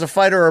like him as a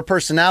fighter or a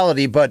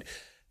personality, but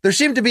there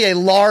seemed to be a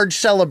large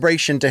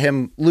celebration to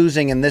him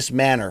losing in this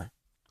manner.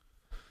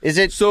 Is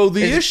it? So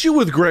the issue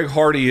with Greg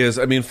Hardy is,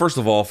 I mean, first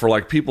of all, for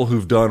like people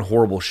who've done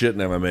horrible shit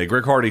in MMA,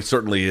 Greg Hardy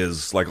certainly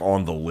is like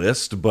on the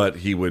list, but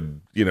he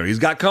would, he's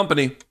got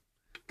company.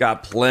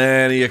 Got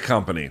plenty of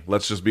company.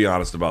 Let's just be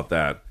honest about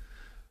that.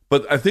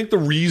 But I think the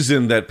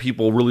reason that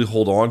people really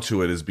hold on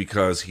to it is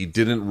because he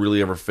didn't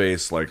really ever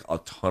face like a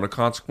ton of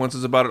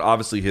consequences about it.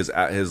 Obviously,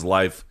 his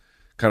life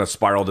kind of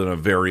spiraled in a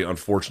very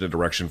unfortunate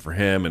direction for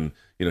him, and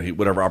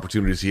whatever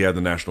opportunities he had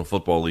in the National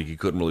Football League, he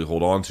couldn't really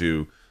hold on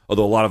to.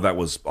 Although a lot of that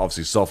was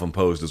obviously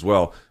self-imposed as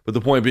well. But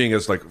the point being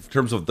is, like, in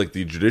terms of like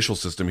the judicial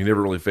system, he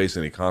never really faced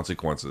any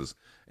consequences,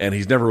 and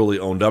he's never really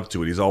owned up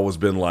to it. He's always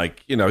been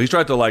like, he's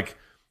tried to like.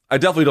 I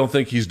definitely don't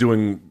think he's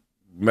doing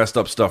messed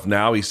up stuff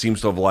now. He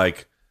seems to have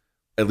like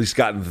at least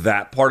gotten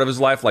that part of his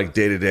life, like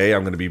day to day,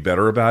 I'm going to be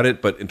better about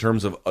it. But in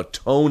terms of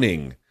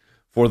atoning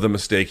for the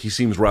mistake, he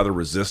seems rather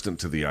resistant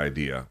to the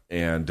idea.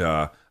 And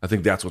I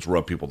think that's what's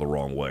rubbed people the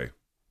wrong way.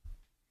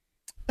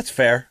 That's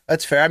fair.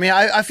 I mean,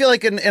 I feel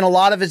like in a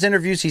lot of his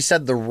interviews, he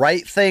said the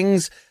right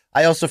things.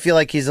 I also feel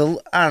like he's a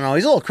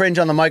little cringe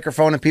on the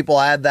microphone, and people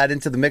add that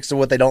into the mix of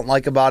what they don't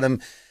like about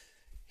him.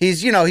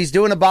 He's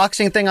doing a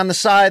boxing thing on the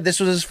side. This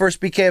was his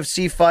first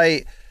BKFC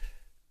fight.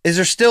 Is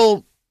there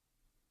still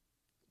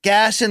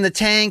gas in the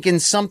tank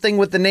and something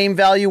with the name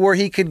value where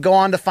he could go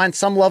on to find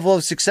some level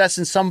of success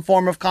in some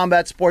form of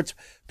combat sports?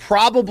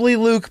 Probably,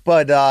 Luke,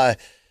 but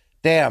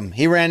damn,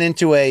 he ran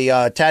into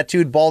a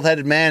tattooed,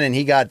 bald-headed man and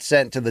he got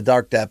sent to the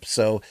dark depths.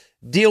 So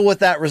deal with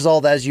that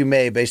result as you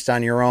may based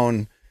on your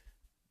own,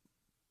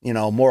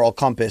 moral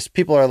compass.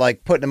 People are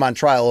like putting him on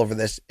trial over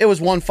this. It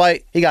was one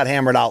fight. He got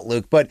hammered out,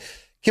 Luke. But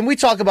can we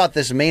talk about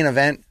this main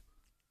event?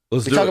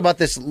 Let's talk about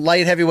this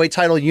light heavyweight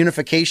title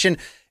unification.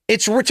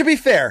 To be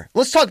fair,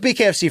 let's talk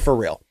BKFC for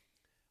real.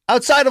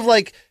 Outside of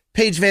like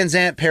Paige Van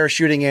Zandt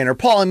parachuting in or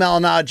Paulie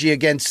Malignaggi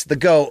against the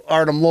GOAT,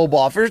 Artem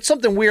Lobov, or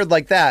something weird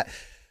like that,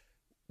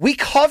 we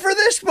cover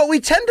this, but we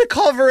tend to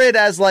cover it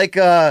as like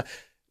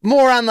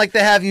more on like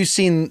the have you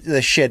seen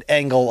the shit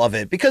angle of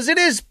it, because it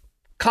is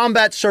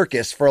combat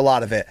circus for a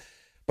lot of it.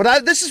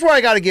 But this is where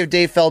I got to give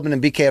Dave Feldman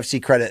and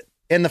BKFC credit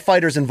and the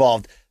fighters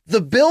involved. The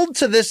build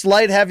to this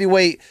light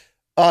heavyweight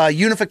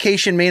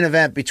unification main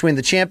event between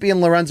the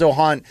champion Lorenzo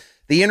Hunt,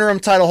 the interim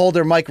title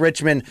holder Mike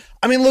Richman.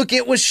 I mean, look,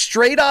 it was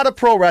straight out of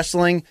pro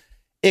wrestling.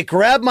 It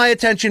grabbed my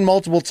attention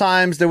multiple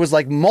times. There was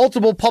like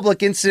multiple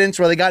public incidents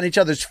where they got in each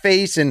other's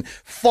face and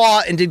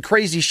fought and did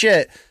crazy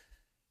shit.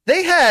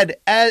 They had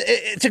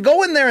to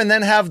go in there and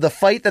then have the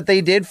fight that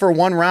they did for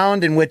one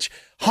round in which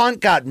Hunt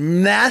got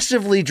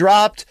massively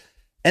dropped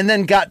and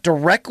then got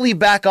directly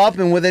back up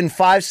and within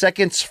 5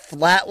 seconds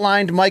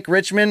flatlined Mike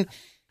Richman.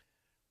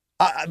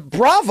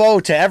 Bravo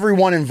to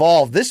everyone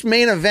involved. This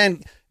main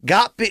event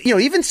got,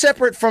 even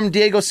separate from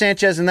Diego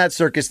Sanchez and that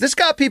circus, this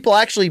got people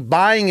actually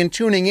buying and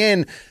tuning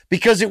in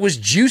because it was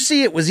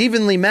juicy, it was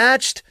evenly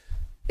matched,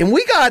 and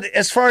we got,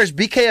 as far as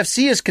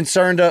BKFC is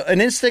concerned,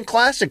 an instant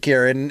classic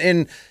here,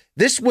 and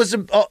this was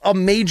a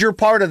major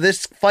part of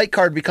this fight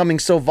card becoming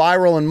so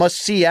viral and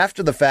must-see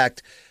after the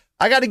fact.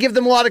 I got to give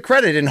them a lot of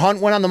credit, and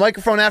Hunt went on the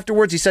microphone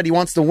afterwards. He said he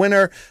wants the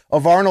winner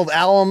of Arnold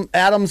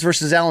Adams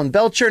versus Alan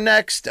Belcher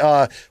next.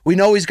 We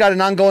know he's got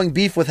an ongoing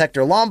beef with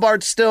Hector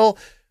Lombard still.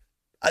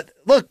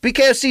 Look,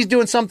 BKFC is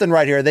doing something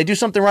right here. They do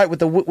something right with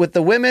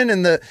the women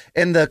and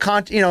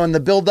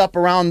the build up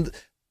around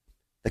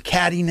the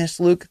cattiness.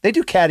 Luke, they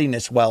do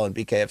cattiness well in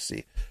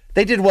BKFC.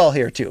 They did well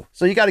here too.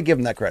 So you got to give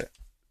them that credit.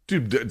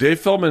 Dude, Dave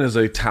Feldman is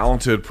a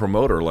talented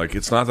promoter. Like,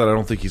 it's not that I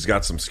don't think he's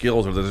got some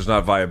skills or that there's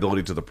not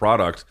viability to the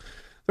product.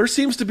 There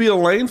seems to be a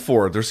lane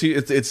for it.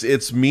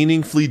 It's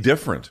meaningfully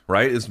different,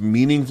 right? It's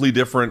meaningfully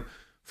different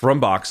from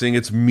boxing.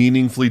 It's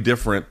meaningfully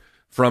different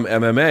from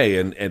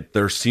MMA, and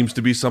there seems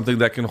to be something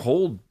that can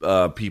hold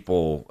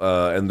people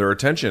and their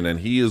attention, and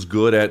he is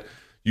good at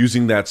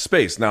using that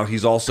space. Now,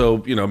 he's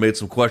also made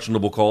some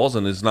questionable calls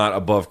and is not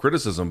above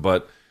criticism,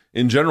 but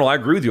in general, I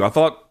agree with you. I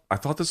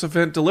thought this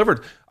event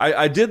delivered.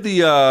 I did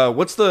the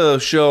what's the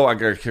show? I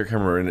can't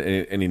remember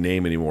any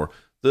name anymore.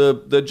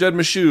 The Jed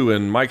Meshew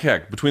and Mike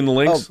Heck, Between the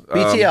Links. Oh,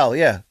 BTL,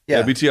 yeah,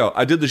 BTL.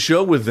 I did the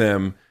show with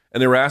them,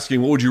 and they were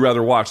asking, what would you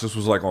rather watch? This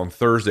was like on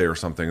Thursday or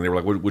something. And they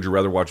were like, would you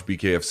rather watch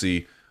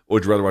BKFC? Or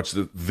would you rather watch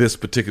this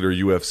particular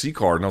UFC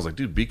card? And I was like,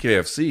 dude,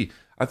 BKFC.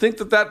 I think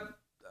that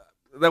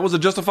that was a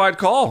justified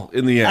call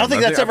in the end. I don't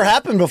think that's ever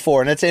happened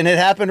before, and it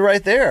happened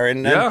right there.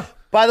 And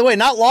by the way,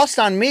 not lost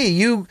on me,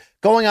 you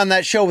going on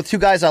that show with two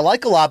guys I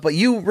like a lot, but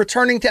you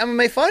returning to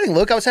MMA fighting,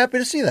 Luke. I was happy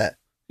to see that.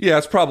 Yeah,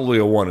 it's probably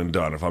a one and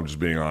done if I'm just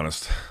being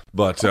honest.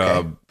 But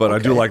I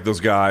do like those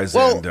guys,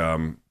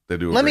 and they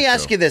do. Let me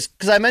ask you this,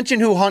 because I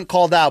mentioned who Hunt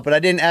called out, but I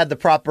didn't add the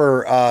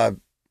proper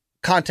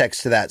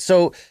context to that.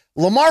 So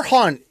Lamar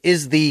Hunt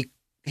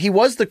he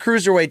was the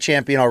cruiserweight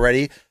champion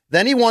already.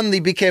 Then he won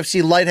the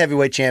BKFC light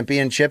heavyweight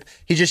championship.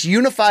 He just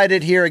unified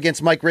it here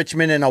against Mike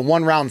Richmond in a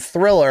one-round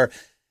thriller.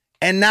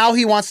 And now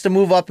he wants to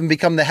move up and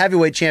become the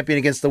heavyweight champion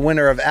against the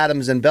winner of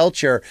Adams and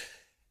Belcher.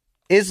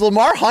 Is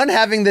Lamar Hunt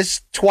having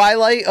this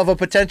twilight of a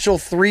potential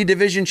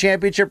 3-division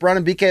championship run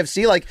in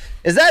BKFC? Like,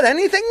 is that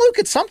anything, Luke?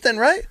 It's something,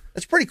 right?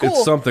 It's pretty cool.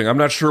 It's something. I'm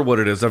not sure what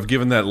it is. I've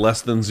given that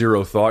less than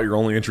zero thought. You're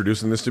only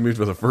introducing this to me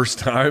for the first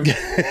time.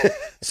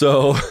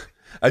 So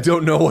I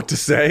don't know what to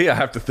say. I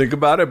have to think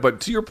about it.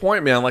 But to your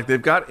point, man, like,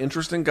 they've got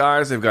interesting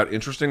guys. They've got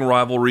interesting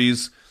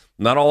rivalries.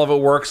 Not all of it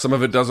works. Some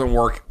of it doesn't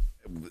work.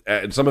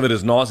 And some of it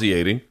is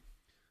nauseating.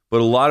 But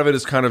a lot of it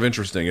is kind of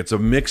interesting. It's a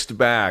mixed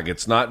bag.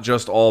 It's not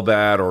just all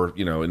bad or,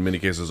 in many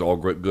cases, all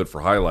good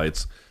for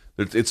highlights.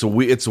 It's a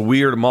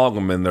weird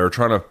amalgam, and they're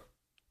trying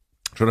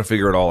to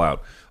figure it all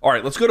out. All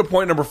right, let's go to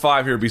point number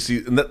 5 here,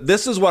 BC. And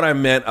this is what I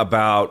meant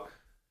about,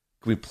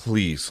 can we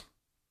please,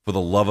 for the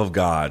love of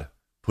God,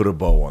 put a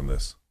bow on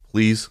this?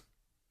 Please?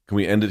 Can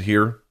we end it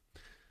here?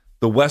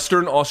 The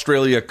Western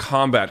Australia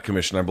Combat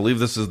Commission, I believe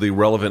this is the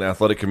relevant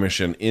athletic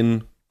commission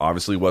in,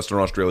 obviously, Western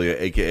Australia,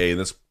 a.k.a. in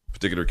this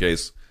particular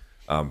case,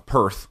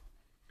 Perth,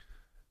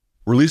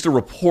 released a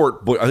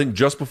report, I think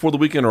just before the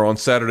weekend or on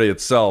Saturday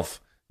itself,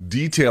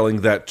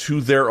 detailing that to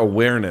their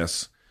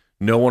awareness,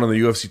 no one on the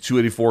UFC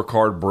 284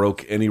 card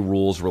broke any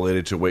rules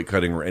related to weight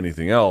cutting or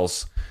anything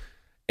else.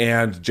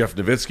 And Jeff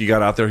Nowitzki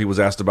got out there. He was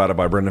asked about it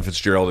by Brendan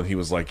Fitzgerald, and he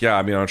was like,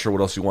 I'm not sure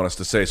what else you want us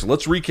to say. So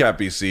let's recap,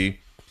 BC.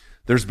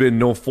 There's been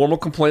no formal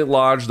complaint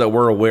lodged that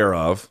we're aware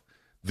of.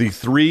 The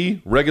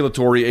 3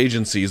 regulatory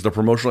agencies, the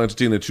promotional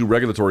entity and the 2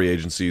 regulatory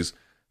agencies,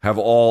 have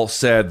all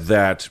said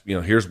that,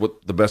 here's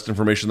what the best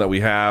information that we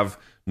have.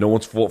 No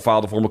one's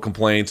filed a formal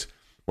complaint.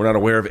 We're not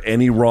aware of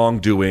any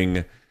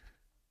wrongdoing.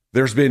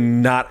 There's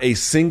been not a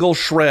single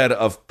shred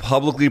of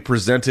publicly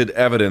presented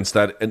evidence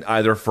that in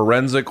either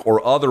forensic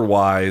or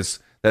otherwise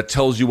that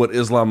tells you what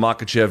Islam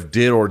Makhachev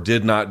did or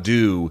did not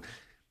do.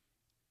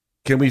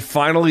 Can we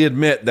finally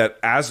admit that,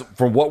 as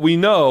from what we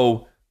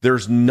know,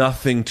 there's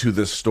nothing to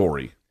this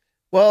story?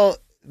 Well,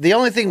 the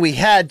only thing we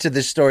had to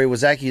this story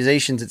was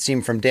accusations, it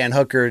seemed, from Dan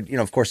Hooker,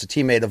 of course, a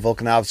teammate of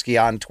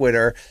Volkanovski, on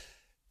Twitter.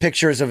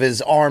 Pictures of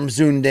his arm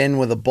zoomed in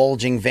with a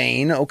bulging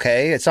vein.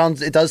 Okay,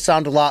 it does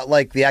sound a lot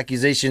like the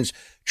accusations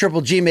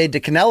Triple G made to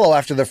Canelo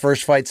after their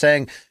first fight,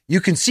 saying you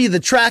can see the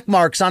track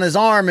marks on his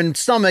arm and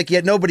stomach,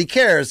 yet nobody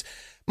cares.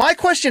 My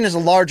question is a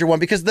larger one,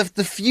 because the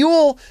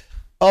fuel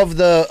of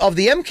the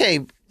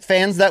MK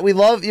fans that we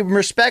love and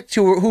respect,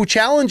 who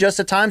challenge us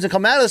at times and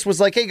come at us, was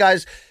like, hey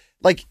guys,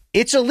 like,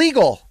 it's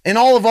illegal in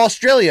all of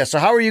Australia, so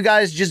how are you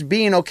guys just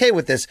being okay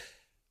with this?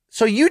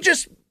 So you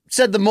just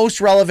said the most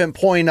relevant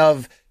point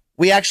of,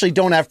 we actually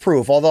don't have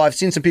proof, although I've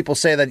seen some people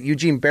say that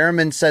Eugene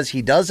Behrman says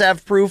he does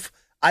have proof.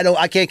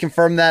 I can't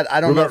confirm that.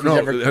 I don't know if he's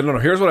ever... No,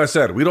 here's what I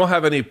said. We don't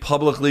have any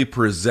publicly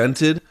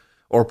presented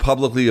or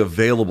publicly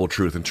available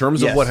truth. In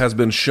terms of what has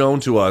been shown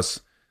to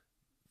us,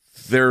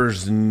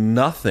 there's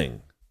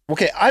nothing.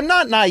 Okay, I'm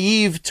not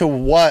naive to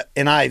what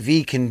an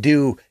IV can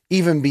do,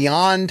 even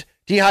beyond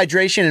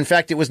dehydration. In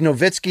fact, it was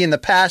Nowitzki in the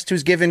past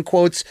who's given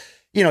quotes,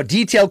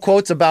 detailed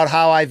quotes about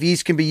how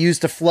IVs can be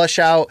used to flush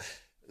out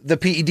the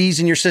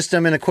PEDs in your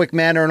system in a quick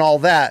manner and all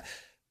that.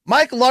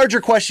 My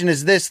larger question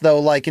is this, though,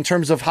 like, in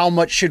terms of how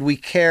much should we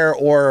care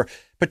or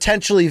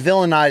potentially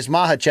villainize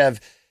Makhachev,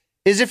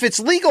 is if it's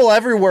legal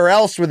everywhere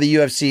else where the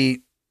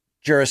UFC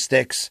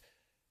jurisdicts,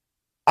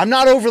 I'm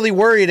not overly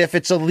worried if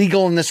it's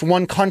illegal in this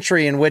one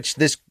country in which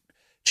this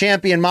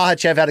champion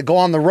Makhachev had to go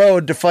on the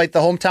road to fight the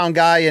hometown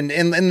guy. And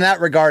in that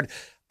regard,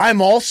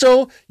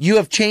 you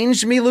have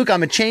changed me, Luke.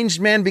 I'm a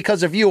changed man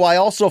because of you. I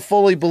also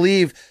fully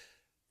believe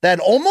that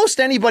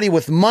almost anybody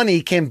with money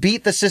can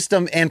beat the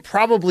system and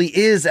probably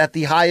is at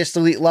the highest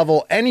elite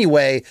level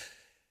anyway.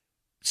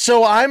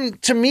 So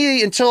to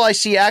me, until I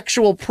see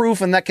actual proof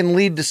and that can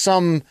lead to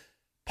some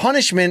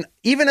punishment,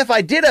 even if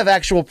I did have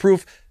actual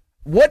proof,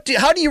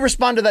 how do you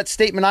respond to that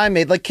statement I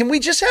made? Like, can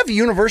we just have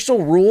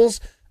universal rules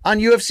on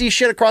UFC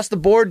shit across the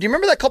board? Do you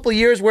remember that couple of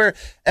years where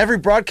every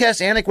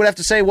broadcast Anik would have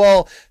to say,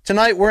 well,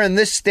 tonight we're in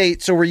this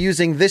state, so we're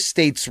using this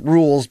state's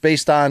rules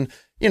based on,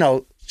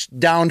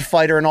 downed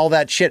fighter and all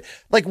that shit.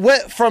 Like,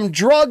 from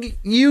drug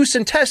use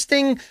and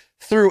testing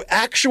through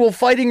actual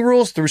fighting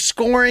rules, through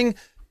scoring,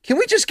 can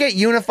we just get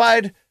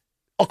unified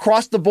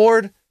across the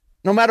board,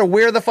 no matter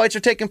where the fights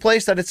are taking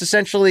place, that it's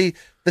essentially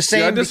the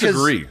same? Yeah, I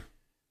disagree.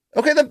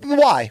 Okay, then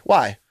why?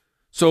 Why?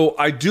 So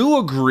I do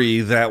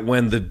agree that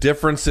when the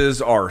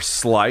differences are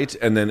slight,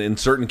 and then in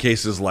certain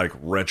cases like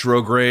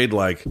retrograde,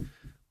 like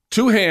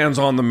 2 hands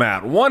on the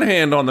mat, 1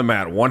 hand on the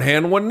mat, 1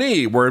 hand, 1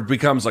 knee, where it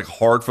becomes like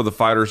hard for the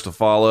fighters to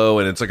follow,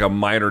 and it's like a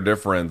minor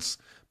difference,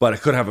 but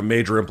it could have a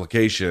major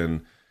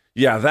implication.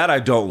 Yeah, that I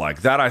don't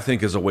like. That I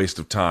think is a waste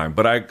of time.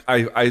 But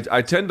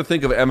I tend to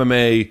think of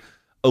MMA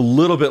a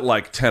little bit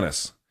like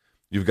tennis.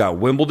 You've got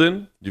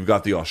Wimbledon, you've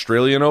got the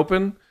Australian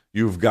Open,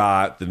 you've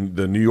got the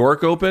New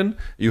York Open,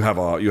 you have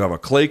a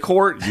clay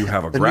court, you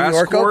have a grass New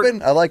York court.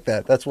 Open? I like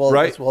that. That's well,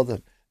 right? That's well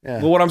done.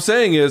 Yeah. Well, what I'm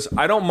saying is,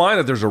 I don't mind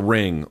that there's a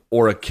ring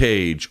or a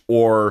cage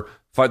or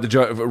fight the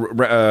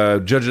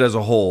judge it as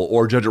a whole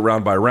or judge it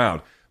round by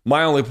round.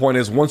 My only point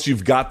is, once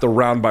you've got the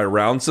round by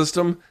round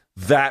system,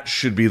 that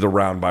should be the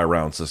round by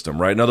round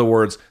system, right? In other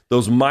words,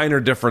 those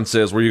minor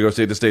differences where you go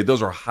state to state,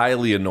 those are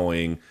highly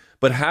annoying.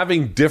 But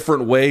having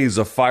different ways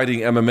of fighting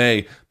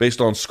MMA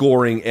based on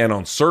scoring and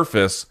on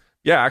surface,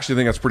 yeah, I actually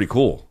think that's pretty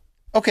cool.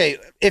 Okay,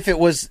 if it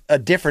was a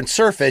different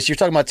surface, you're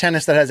talking about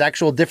tennis that has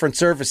actual different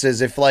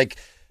surfaces. If like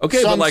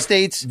some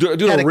states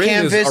dude, had a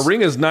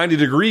ring is 90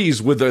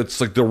 degrees with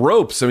it's like the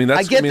ropes. I mean,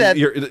 that's that.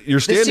 You're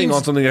standing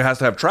on something that has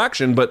to have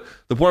traction. But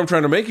the point I'm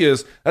trying to make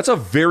is that's a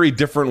very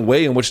different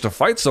way in which to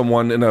fight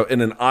someone in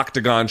an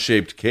octagon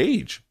shaped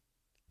cage.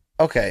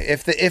 Okay,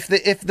 if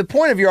the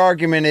point of your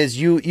argument is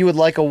you would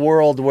like a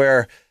world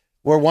where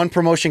one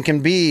promotion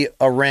can be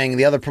a ring,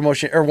 the other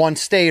promotion, or one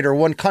state or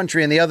one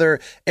country, and the other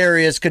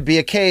areas could be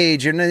a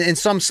cage, and in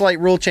some slight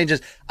rule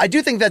changes, I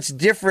do think that's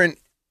different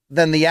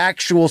than the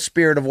actual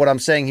spirit of what I'm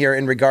saying here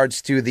in regards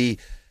to the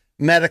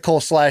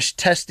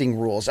medical/testing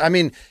rules. I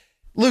mean,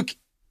 Luke,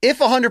 if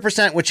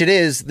 100%, which it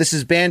is, this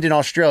is banned in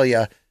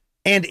Australia,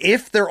 and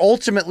if there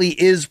ultimately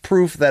is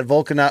proof that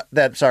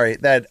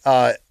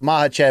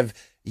Makhachev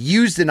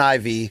used an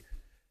IV,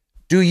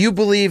 do you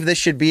believe this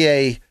should be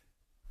a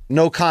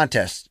no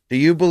contest? Do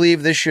you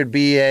believe this should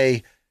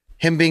be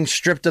him being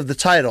stripped of the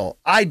title?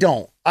 I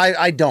don't.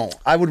 I don't.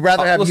 I would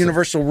rather have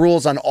universal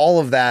rules on all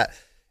of that.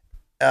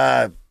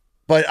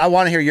 But I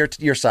want to hear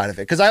your side of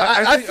it, because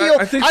I feel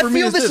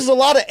this is a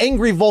lot of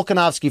angry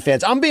Volkanovski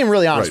fans. I'm being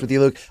really honest with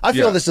you, Luke. I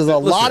feel this is a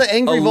lot of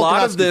angry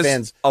Volkanovski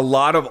fans. A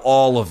lot of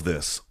all of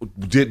this,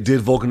 did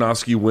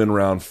Volkanovski win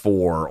round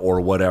 4 or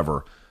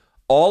whatever?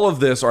 All of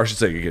this, or I should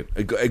say, again,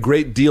 a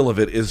great deal of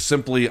it is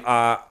simply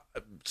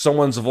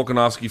someone's a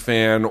Volkanovski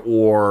fan,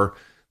 or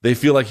they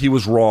feel like he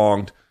was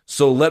wronged.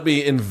 So let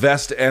me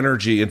invest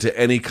energy into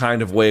any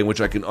kind of way in which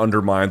I can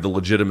undermine the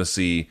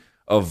legitimacy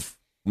of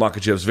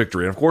Makhachev's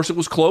victory. And of course, it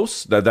was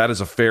close. That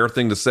is a fair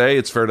thing to say.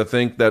 It's fair to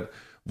think that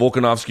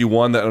Volkanovski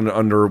won that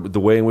under the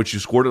way in which you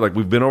scored it. Like,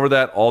 we've been over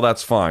that. All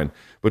that's fine.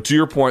 But to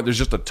your point, there's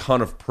just a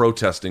ton of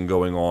protesting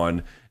going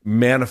on,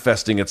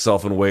 manifesting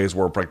itself in ways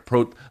where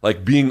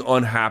like being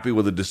unhappy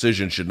with a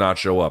decision should not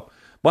show up.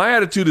 My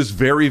attitude is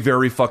very,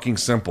 very fucking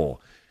simple.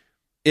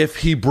 If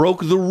he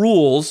broke the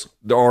rules,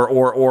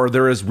 or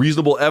there is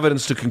reasonable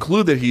evidence to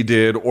conclude that he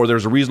did, or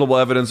there's a reasonable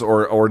evidence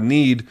or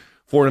need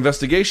for an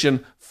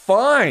investigation,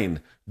 fine.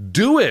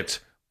 Do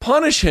it.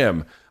 Punish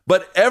him.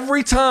 But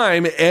every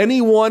time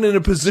anyone in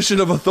a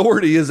position of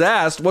authority is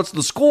asked, what's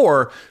the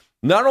score?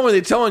 Not only are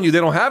they telling you they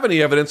don't have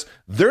any evidence,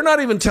 they're not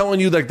even telling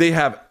you that they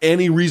have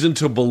any reason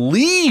to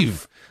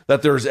believe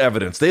that there's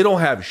evidence. They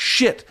don't have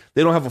shit.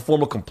 They don't have a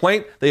formal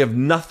complaint. They have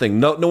nothing.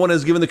 No one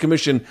has given the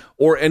commission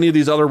or any of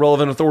these other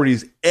relevant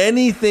authorities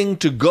anything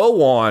to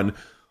go on.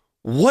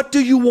 What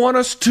do you want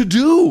us to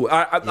do?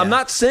 I'm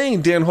not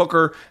saying Dan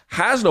Hooker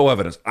has no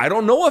evidence. I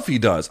don't know if he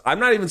does. I'm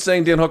not even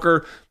saying Dan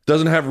Hooker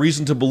doesn't have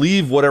reason to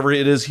believe whatever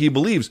it is he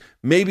believes.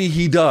 Maybe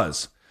he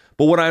does.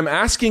 But what I'm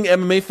asking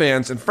MMA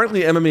fans and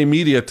frankly MMA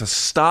media to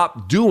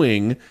stop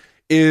doing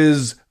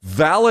is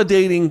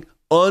validating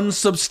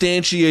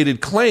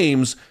unsubstantiated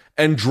claims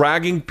and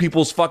dragging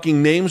people's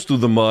fucking names through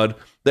the mud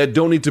that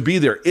don't need to be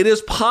there. It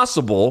is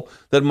possible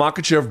that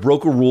Makhachev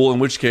broke a rule, in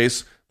which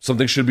case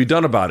something should be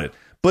done about it.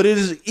 But it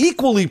is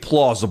equally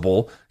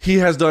plausible he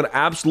has done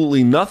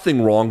absolutely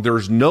nothing wrong.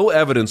 There's no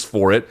evidence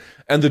for it.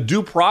 And the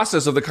due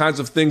process of the kinds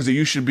of things that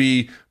you should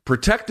be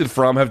protected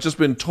from have just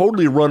been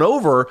totally run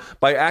over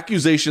by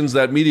accusations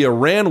that media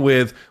ran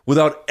with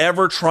without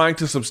ever trying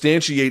to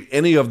substantiate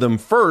any of them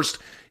first.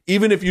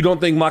 Even if you don't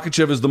think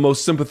Makhachev is the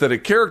most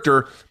sympathetic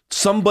character,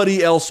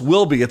 somebody else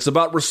will be. It's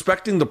about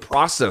respecting the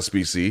process,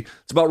 BC.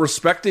 It's about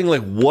respecting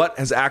like what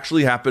has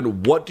actually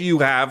happened. What do you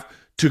have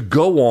to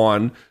go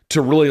on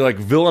to really like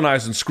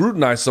villainize and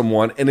scrutinize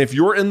someone? And if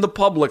you're in the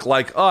public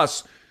like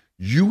us,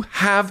 you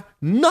have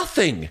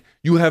nothing.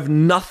 You have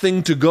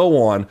nothing to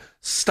go on.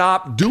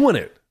 Stop doing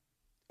it.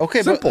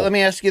 Okay, Simple. But let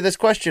me ask you this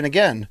question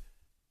again.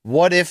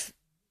 What if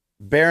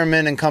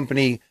Behrman and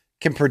company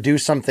can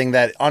produce something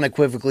that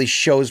unequivocally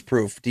shows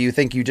proof? Do you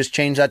think you just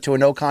change that to a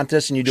no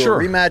contest and you do a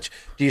rematch?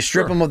 Do you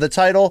strip him of the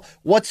title?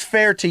 What's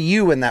fair to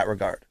you in that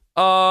regard?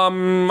 I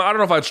don't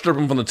know if I'd strip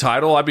him from the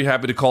title. I'd be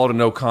happy to call it a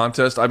no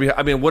contest. I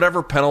mean,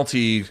 whatever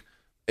penalty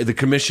the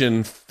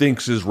commission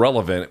thinks is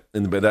relevant.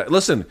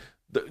 Listen,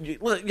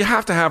 You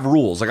have to have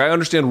rules. Like, I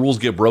understand rules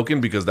get broken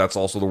because that's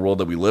also the world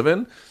that we live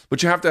in,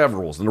 but you have to have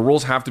rules, and the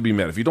rules have to be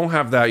met. If you don't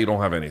have that, you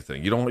don't have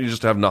anything. You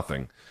just have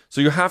nothing.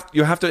 So you have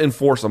to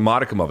enforce a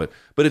modicum of it.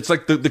 But it's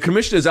like the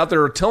commission is out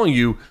there telling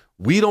you,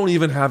 we don't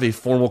even have a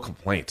formal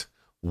complaint.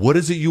 What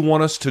is it you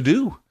want us to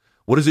do?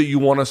 What is it you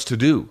want us to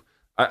do?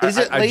 Is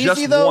it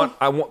lazy, though?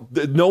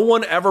 No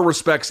one ever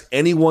respects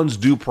anyone's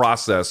due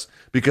process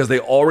because they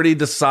already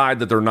decide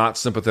that they're not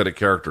sympathetic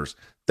characters.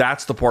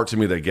 That's the part to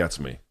me that gets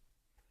me.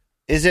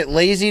 Is it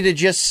lazy to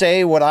just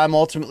say what I'm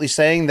ultimately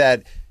saying,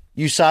 that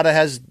USADA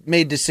has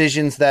made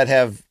decisions that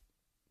have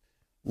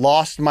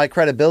lost my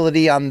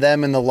credibility on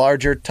them in the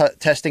larger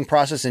testing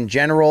process in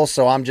general?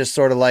 So I'm just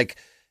sort of like,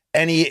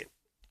 any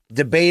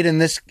debate in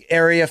this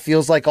area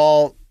feels like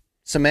all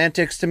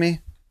semantics to me?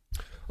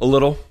 A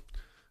little.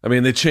 I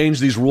mean, they changed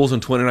these rules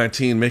in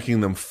 2019, making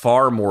them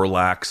far more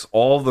lax.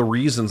 All the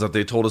reasons that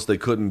they told us they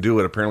couldn't do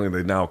it, apparently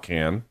they now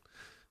can.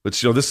 But,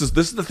 this is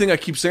the thing I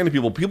keep saying to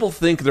people. People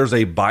think there's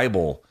a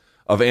Bible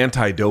of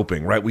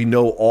anti-doping, right? We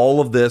know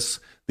all of this.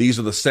 These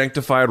are the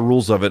sanctified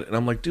rules of it. And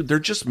I'm like, dude, they're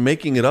just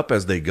making it up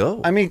as they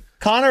go. I mean,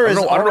 Connor is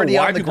already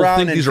on the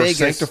ground in Vegas.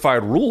 These are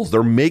sanctified rules.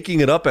 They're making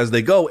it up as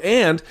they go.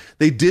 And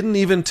they didn't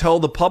even tell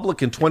the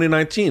public in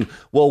 2019,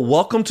 well,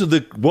 welcome to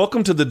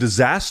the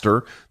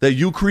disaster that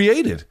you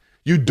created.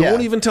 You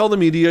don't even tell the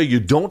media.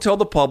 You don't tell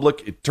the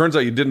public. It turns out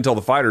you didn't tell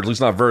the fighters, at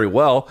least not very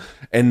well.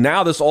 And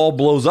now this all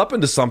blows up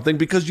into something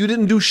because you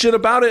didn't do shit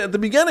about it at the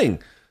beginning.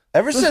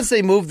 Ever since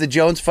they moved the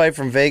Jones fight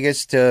from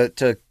Vegas to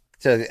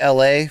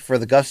LA for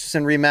the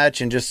Gustafsson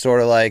rematch, and just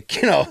sort of like,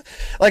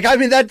 I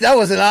mean, that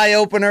was an eye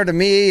opener to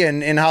me,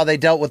 and how they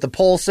dealt with the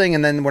pulsing,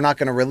 and then we're not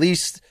going to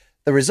release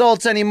the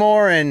results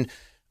anymore. And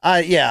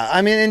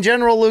I mean, in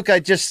general, Luke,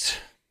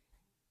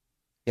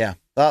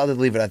 I'll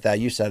leave it at that.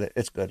 You said it.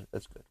 It's good.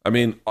 It's good. I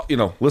mean,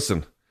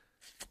 listen,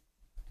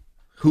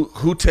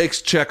 who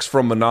takes checks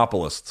from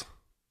monopolists?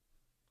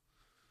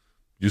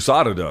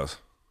 USADA does.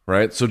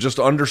 Right? So just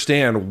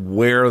understand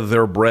where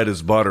their bread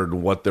is buttered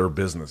and what their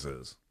business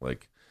is.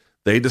 Like,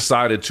 they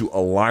decided to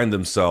align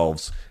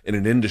themselves in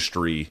an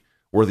industry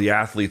where the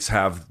athletes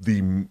have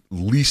the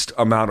least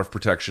amount of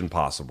protection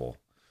possible.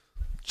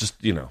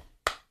 Just,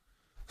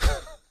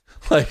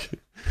 like,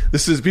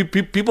 this is,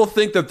 people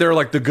think that they're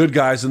like the good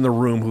guys in the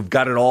room who've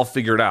got it all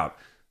figured out.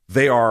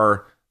 They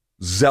are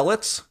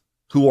zealots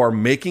who are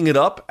making it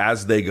up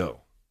as they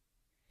go.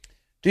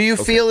 Do you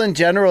feel in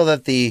general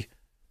that the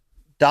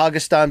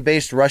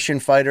Dagestan-based Russian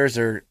fighters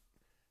are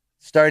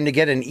starting to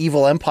get an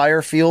evil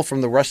empire feel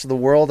from the rest of the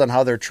world on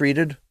how they're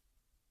treated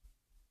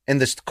in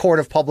this court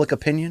of public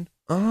opinion?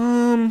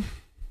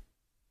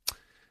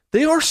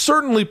 They are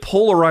certainly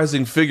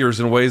polarizing figures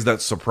in ways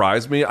that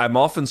surprise me. I'm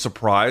often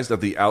surprised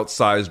at the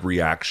outsized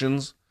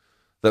reactions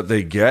that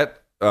they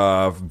get,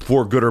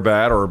 for good or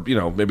bad, or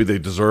maybe they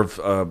deserve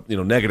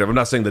negative. I'm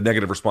not saying the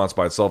negative response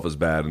by itself is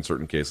bad in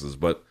certain cases,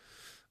 but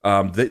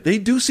they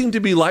do seem to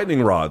be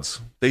lightning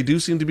rods. They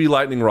do seem to be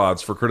lightning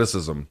rods for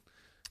criticism.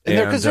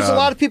 And because there's a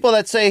lot of people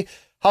that say,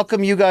 how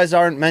come you guys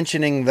aren't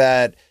mentioning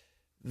that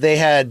they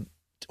had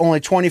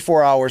only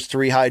 24 hours to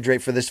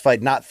rehydrate for this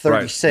fight, not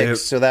 36? Right.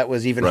 So that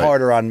was even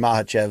harder on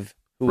Makhachev,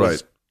 who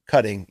was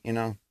cutting,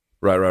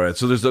 Right.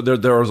 So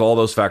there was all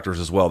those factors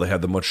as well. They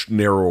had the much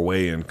narrower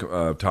weigh-in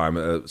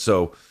time.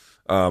 So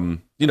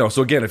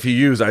again, if he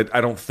used,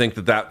 I don't think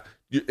that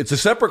it's a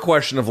separate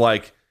question of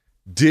like,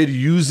 did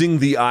using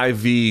the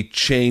IV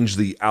change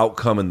the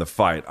outcome in the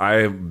fight?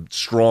 I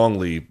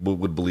strongly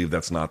would believe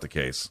that's not the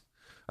case.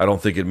 I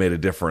don't think it made a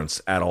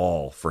difference at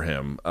all for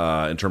him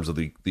in terms of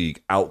the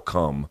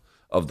outcome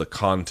of the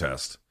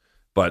contest.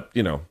 But,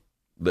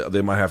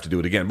 they might have to do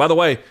it again. By the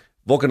way,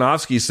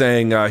 Volkanovski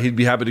saying he'd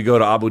be happy to go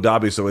to Abu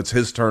Dhabi, so it's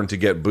his turn to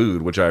get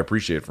booed, which I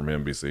appreciate from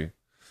him, BC.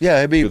 Yeah,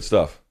 it'd be good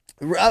stuff.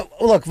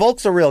 Look,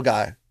 Volk's a real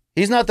guy.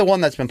 He's not the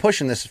one that's been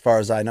pushing this as far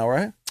as I know,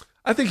 right?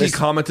 I think he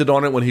commented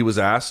on it when he was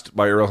asked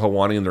by Ariel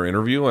Helwani in their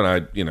interview,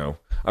 and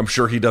I'm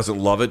sure he doesn't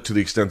love it to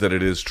the extent that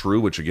it is true,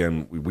 which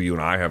again, you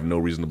and I have no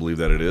reason to believe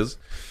that it is.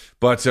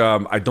 But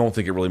I don't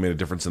think it really made a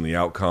difference in the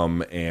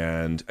outcome.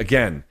 And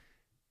again,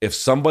 if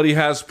somebody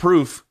has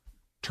proof,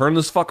 turn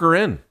this fucker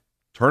in.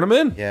 Turn him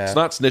in. Yeah. It's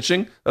not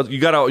snitching. You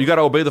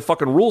gotta obey the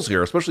fucking rules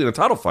here, especially in a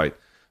title fight.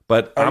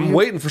 But I'm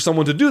waiting for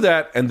someone to do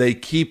that, and they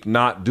keep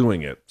not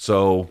doing it.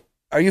 So,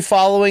 are you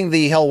following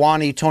the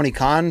Helwani-Tony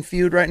Khan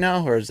feud right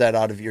now, or is that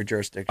out of your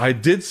jurisdiction? I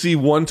did see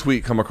one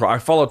tweet come across. I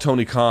followed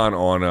Tony Khan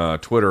on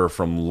Twitter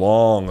from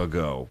long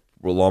ago,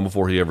 long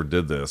before he ever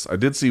did this. I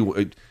did see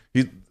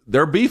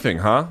they're beefing,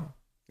 huh?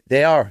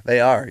 They are.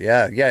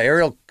 Yeah.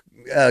 Ariel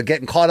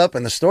getting caught up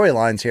in the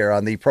storylines here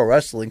on the pro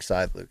wrestling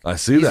side, Luke. I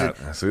see that.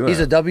 He's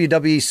a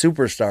WWE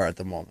superstar at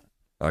the moment.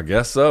 I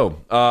guess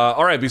so.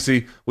 All right,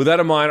 BC. With that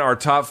in mind, our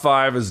top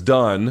 5 is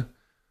done.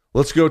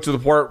 Let's go to the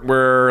part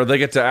where they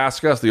get to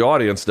ask us, the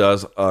audience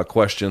does,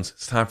 questions.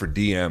 It's time for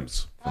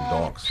DMs from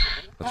dogs.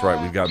 That's right.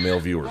 We've got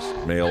male viewers.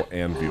 Male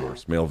and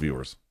viewers. Male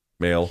viewers.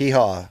 Male.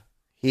 Hee-haw.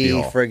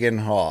 Friggin'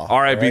 haw. All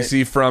right,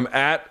 BC, from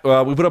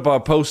we put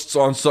up posts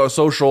on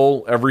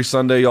social every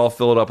Sunday. Y'all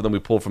fill it up, and then we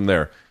pull from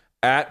there.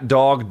 At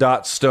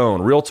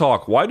dog.stone. Real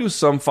talk. Why do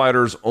some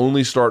fighters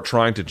only start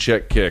trying to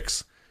check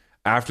kicks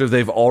after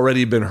they've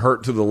already been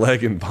hurt to the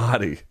leg and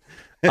body?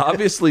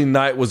 Obviously,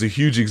 Knight was a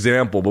huge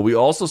example, but we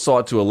also saw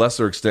it to a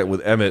lesser extent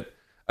with Emmett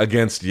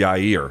against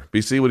Yair.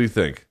 BC, what do you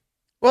think?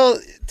 Well,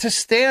 to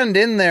stand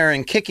in there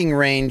in kicking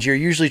range, you're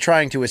usually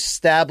trying to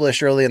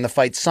establish early in the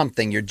fight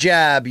something. Your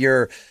jab,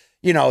 the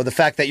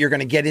fact that you're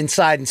going to get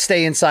inside and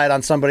stay inside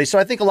on somebody. So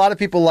I think a lot of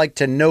people like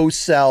to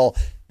no-sell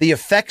the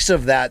effects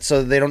of that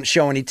so that they don't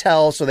show any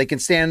tell, so they can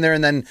stand there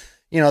and then,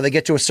 they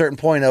get to a certain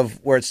point of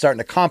where it's starting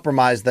to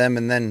compromise them,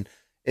 and then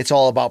it's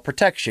all about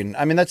protection.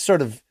 I mean, that's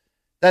sort of,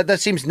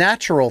 that seems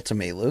natural to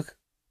me, Luke.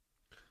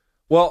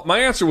 Well, my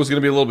answer was going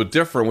to be a little bit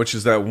different, which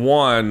is that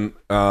one,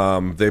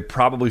 they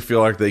probably feel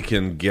like they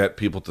can get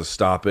people to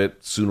stop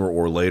it sooner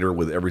or later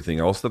with everything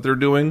else that they're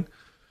doing.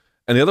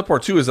 And the other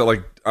part too is that,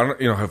 like, I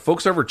don't, have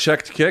folks ever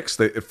checked kicks?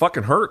 It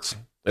fucking hurts.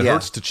 It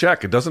hurts to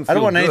check. It doesn't feel good. I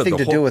don't want anything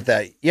to do with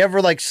that. You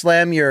ever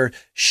slam your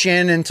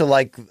shin into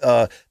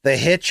the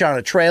hitch on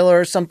a trailer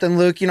or something,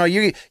 Luke?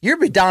 You'll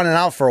be down and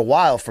out for a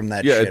while from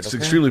that shit. Yeah, it's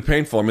extremely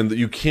painful. I mean,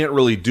 you can't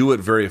really do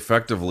it very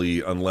effectively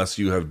unless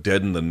you have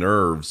deadened the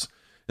nerves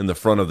in the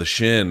front of the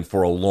shin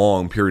for a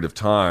long period of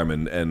time,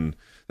 and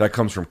that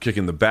comes from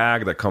kicking the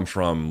bag, that comes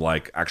from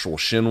actual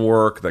shin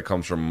work, that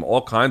comes from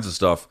all kinds of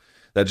stuff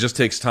that just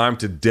takes time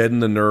to deaden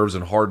the nerves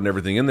and harden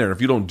everything in there. And if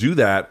you don't do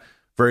that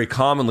very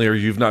commonly, or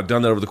you've not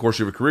done that over the course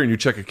of your career, and you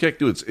check a kick,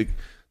 dude,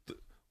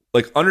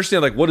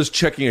 understand what does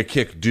checking a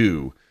kick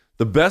do?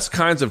 The best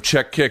kinds of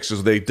check kicks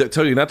is they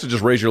tell you not to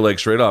just raise your leg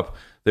straight up.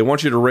 They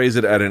want you to raise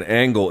it at an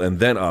angle and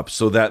then up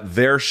so that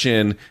their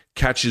shin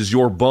catches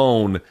your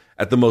bone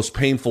at the most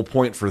painful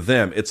point for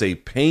them. It's a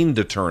pain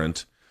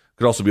deterrent.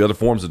 Could also be other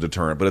forms of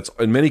deterrent, but it's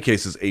in many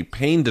cases a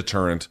pain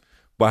deterrent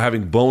by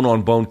having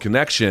bone-on-bone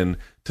connection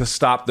to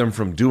stop them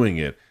from doing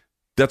it.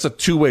 That's a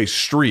two-way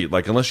street.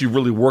 Unless you've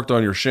really worked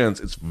on your shins,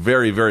 it's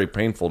very, very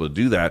painful to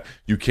do that.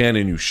 You can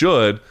and you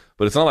should,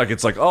 but it's not like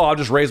it's I'll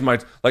just raise my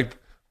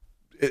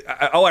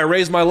I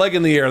raised my leg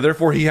in the air,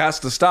 therefore he has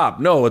to stop.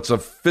 No, it's a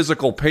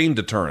physical pain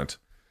deterrent,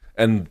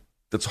 and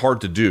that's hard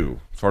to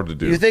do. It's hard to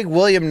do. You think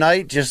William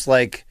Knight just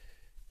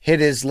hit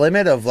his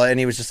limit and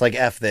he was just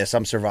F this,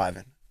 I'm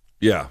surviving?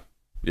 Yeah.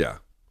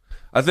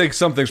 I think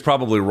something's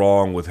probably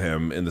wrong with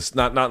him in this,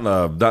 not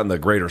in the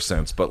greater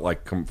sense, but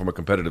from a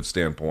competitive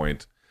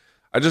standpoint.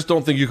 I just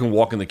don't think you can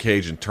walk in the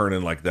cage and turn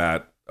in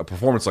a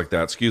performance like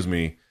that,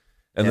 and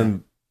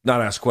then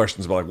not ask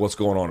questions about like what's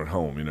going on at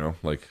home, you know?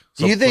 Like,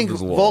 do you think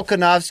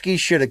Volkanovski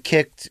should have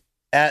kicked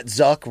at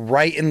Zuck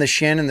right in the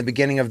shin in the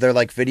beginning of their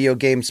like video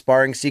game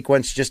sparring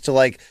sequence just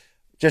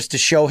to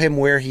show him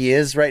where he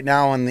is right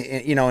now and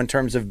in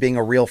terms of being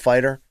a real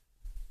fighter?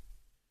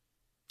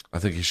 I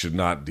think he should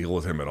not deal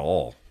with him at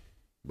all.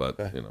 But,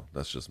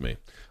 that's just me.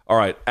 All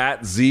right,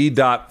 at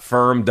z.firm.esp.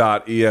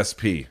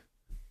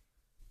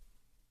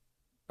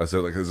 I said,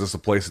 like, is this a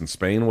place in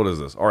Spain? What is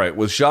this? All right,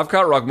 with Shavkat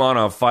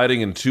Rakhmonov fighting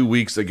in 2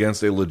 weeks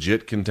against a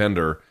legit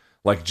contender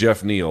like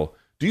Jeff Neal,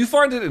 do you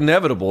find it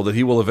inevitable that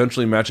he will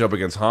eventually match up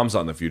against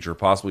Khamzat in the future,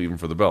 possibly even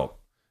for the belt?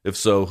 If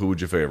so, who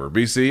would you favor?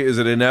 BC, is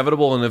it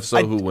inevitable, and if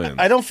so, who wins?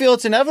 I don't feel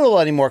it's inevitable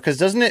anymore, because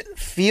doesn't it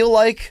feel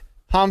like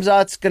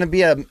Khamzat's going to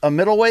be a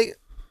middleweight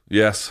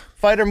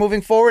fighter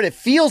moving forward? It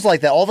feels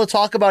like that. All the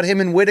talk about him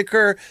and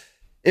Whitaker,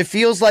 it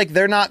feels like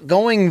they're not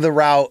going the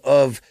route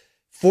of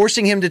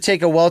forcing him to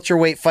take a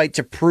welterweight fight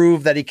to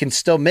prove that he can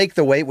still make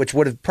the weight, which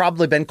would have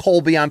probably been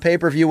Colby on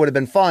pay-per-view, would have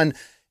been fun,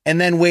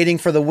 and then waiting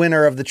for the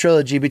winner of the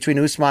trilogy between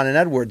Usman and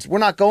Edwards. We're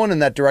not going in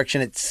that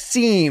direction, it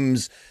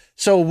seems.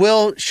 So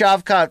will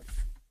Shavkat,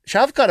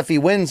 if he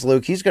wins,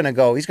 Luke, he's going to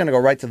go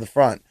right to the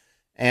front,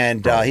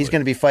 and he's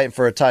going to be fighting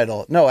for a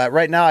title. No,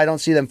 right now I don't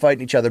see them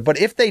fighting each other. But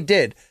if they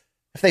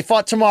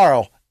fought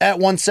tomorrow at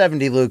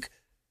 170, Luke,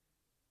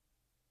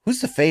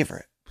 who's the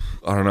favorite?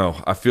 I don't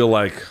know. I feel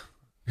like,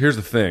 here's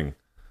the thing.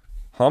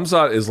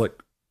 Khamzat is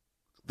like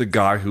the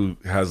guy who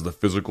has the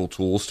physical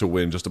tools to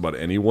win just about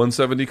any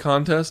 170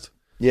 contest.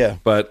 Yeah.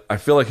 But I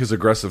feel like his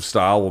aggressive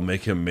style will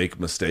make him make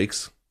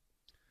mistakes.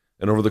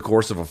 And over the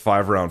course of a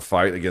 5-round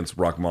fight against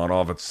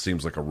Rakhmonov, it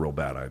seems like a real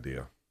bad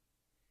idea.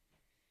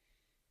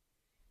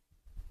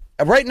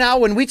 Right now,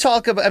 when we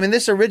talk about,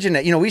 this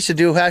originated, we used to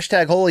do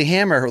hashtag Holy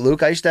Hammer,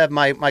 Luke. I used to have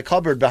my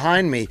cupboard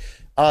behind me.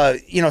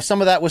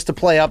 Some of that was to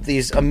play up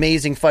these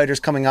amazing fighters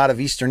coming out of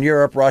Eastern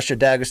Europe, Russia,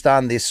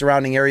 Dagestan, the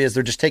surrounding areas.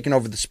 They're just taking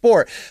over the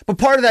sport. But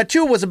part of that,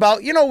 too, was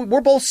about,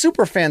 we're both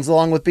super fans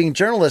along with being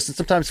journalists. And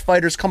sometimes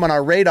fighters come on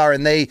our radar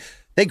and they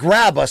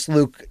grab us,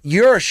 Luke.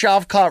 You're a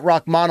Shavkat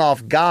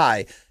Rakhmonov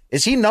guy.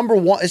 Is he number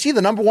one? Is he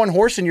the number one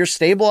horse in your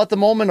stable at the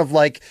moment of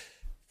like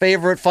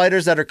favorite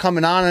fighters that are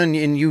coming on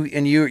and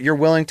you're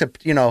willing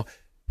to,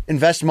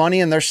 invest money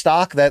in their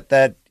stock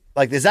that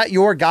like, is that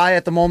your guy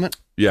at the moment?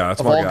 Yeah,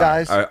 that's my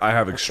guy. I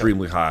have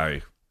extremely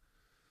high,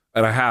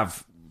 and I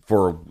have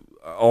for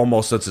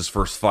almost since his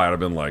first fight. I've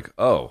been like,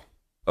 oh,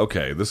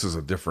 okay, this is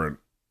a different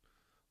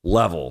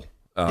level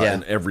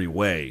in every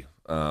way.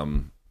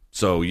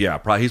 So yeah,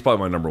 he's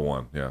probably my number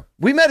one. Yeah.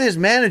 We met his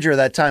manager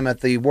that time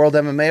at the World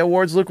MMA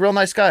Awards. Luke, real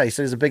nice guy. He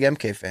said he's a big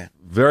MK fan.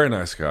 Very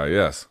nice guy.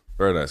 Yes.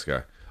 Very nice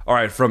guy. All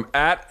right. From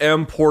at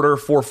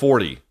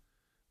mporter440.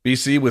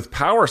 BC, with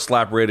power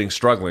slap rating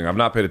struggling. I've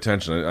not paid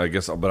attention, I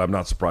guess, but I'm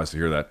not surprised to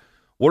hear that.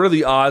 What are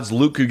the odds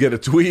Luke could get a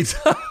tweet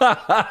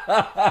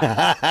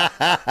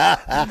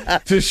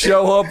to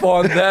show up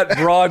on that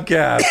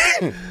broadcast?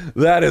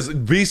 That is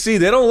BC.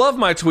 They don't love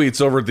my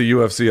tweets over at the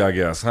UFC, I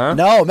guess, huh?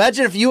 No,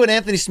 imagine if you and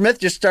Anthony Smith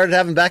just started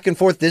having back and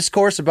forth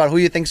discourse about who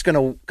you think's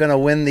gonna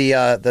win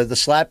the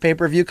slap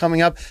pay-per-view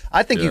coming up.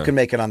 I think you can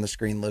make it on the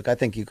screen, Luke. I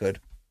think you could.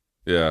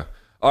 Yeah.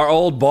 Our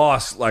old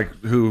boss,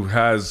 who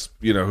knows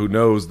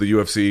the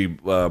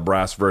UFC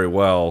brass very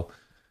well,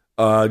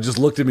 just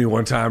looked at me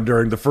one time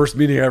during the first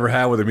meeting I ever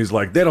had with him. He's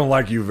like, they don't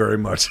like you very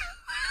much.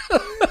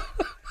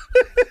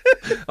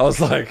 I was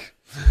like,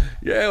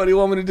 yeah, what do you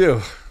want me to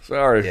do?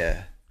 Sorry.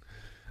 Yeah.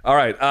 All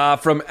right.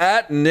 From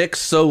at Nick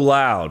So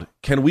Loud,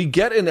 can we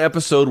get an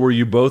episode where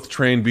you both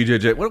train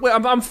BJJ? Wait,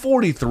 I'm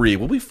 43.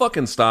 Will we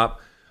fucking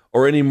stop?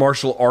 Or any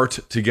martial art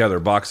together?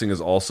 Boxing is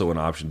also an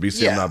option.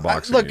 BC, I'm not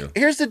boxing you. Look,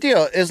 here's the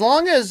deal. As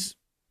long as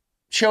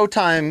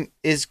Showtime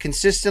is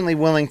consistently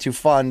willing to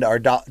fund our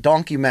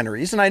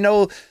documentaries, and I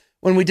know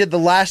when we did the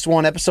last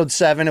one, episode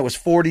 7, it was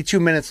 42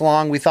 minutes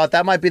long. We thought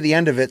that might be the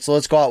end of it, so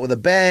let's go out with a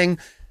bang.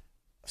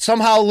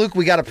 Somehow, Luke,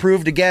 we got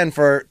approved again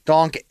for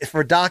Doc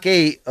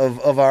 8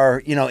 of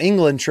our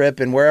England trip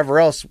and wherever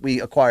else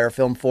we acquire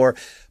film for.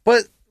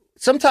 But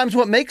sometimes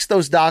what makes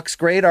those docs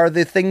great are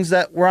the things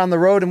that we're on the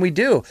road and we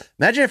do.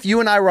 Imagine if you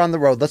and I were on the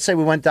road. Let's say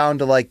we went down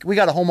to we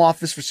got a home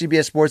office for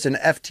CBS Sports in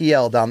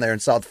FTL down there in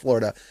South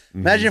Florida.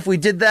 Imagine if we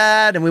did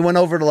that and we went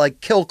over to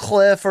Kill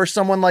Cliff or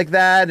someone like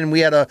that and we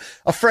had a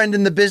friend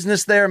in the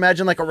business there.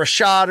 Imagine a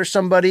Rashad or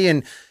somebody,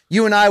 and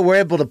you and I were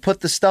able to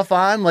put the stuff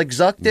on like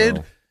Zuck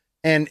did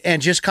and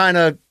just kind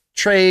of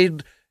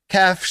trade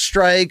calf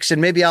strikes,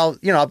 and maybe I'll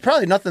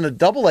probably nothing a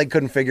double leg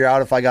couldn't figure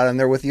out if I got in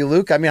there with you,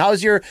 Luke. I mean,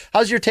 how's your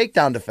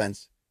takedown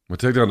defense? My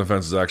takedown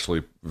defense is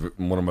actually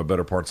one of my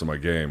better parts of my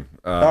game.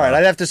 All right,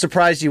 I'd have to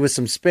surprise you with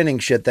some spinning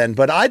shit then,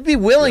 but I'd be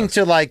willing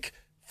to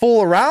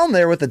fool around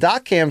there with the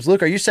doc cams.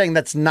 Luke, are you saying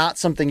that's not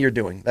something you're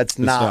doing? It's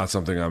not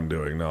something I'm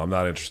doing. No, I'm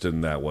not interested in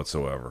that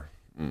whatsoever.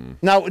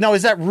 Now,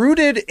 is that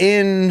rooted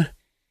in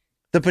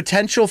the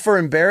potential for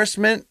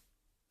embarrassment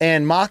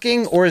and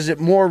mocking, or is it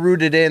more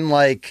rooted in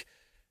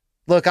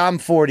look, I'm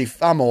 40,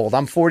 I'm old.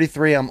 I'm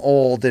 43, I'm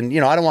old. And,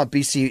 I don't want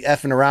BC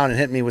effing around and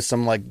hitting me with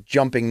some,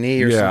 jumping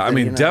knee or something. Yeah, I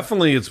mean,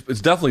 definitely, it's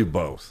definitely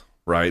both,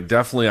 right?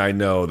 Definitely, I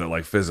know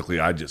that, physically,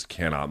 I just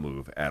cannot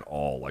move at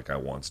all like I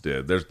once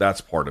did.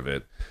 That's part of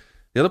it.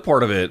 The other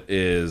part of it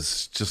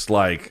is just,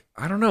 I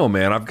don't know,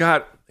 man.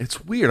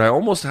 It's weird. I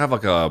almost have,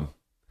 Our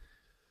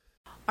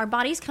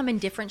bodies come in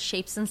different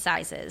shapes and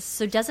sizes,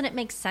 so doesn't it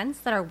make sense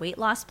that our weight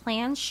loss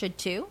plans should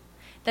too?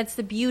 That's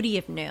the beauty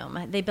of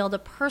Noom. They build a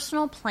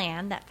personal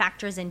plan that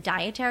factors in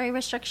dietary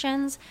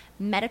restrictions,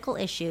 medical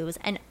issues,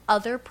 and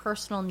other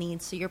personal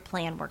needs so your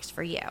plan works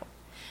for you.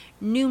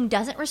 Noom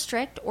doesn't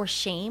restrict or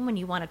shame when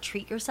you want to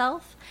treat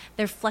yourself.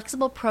 Their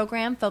flexible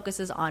program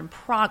focuses on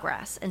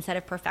progress instead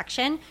of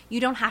perfection. You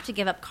don't have to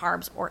give up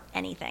carbs or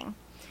anything.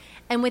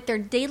 And with their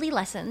daily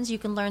lessons, you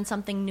can learn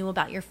something new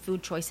about your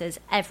food choices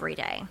every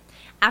day.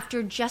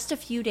 After just a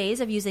few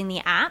days of using the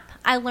app,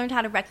 I learned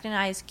how to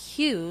recognize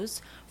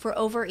cues for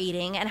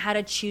overeating and how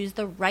to choose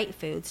the right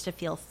foods to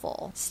feel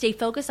full. Stay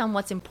focused on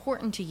what's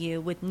important to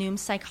you with Noom's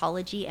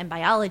psychology and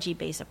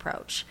biology-based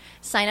approach.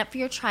 Sign up for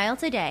your trial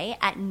today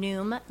at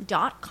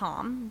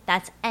Noom.com.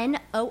 That's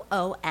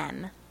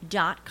Noom.com.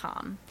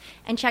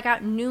 And check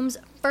out Noom's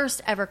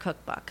first ever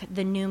cookbook,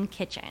 The Noom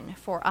Kitchen,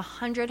 for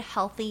 100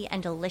 healthy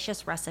and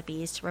delicious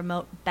recipes to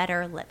promote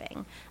better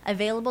living.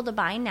 Available to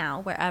buy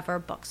now wherever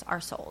books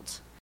are sold.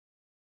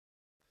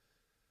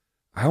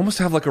 I almost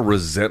have a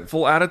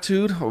resentful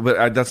attitude,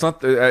 but that's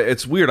not,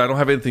 it's weird. I don't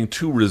have anything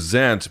to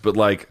resent, but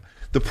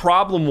the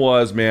problem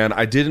was, man,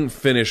 I didn't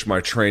finish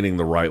my training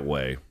the right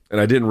way.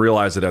 And I didn't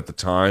realize it at the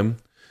time.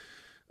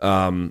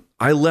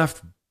 I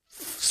left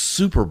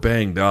super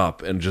banged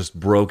up and just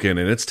broken.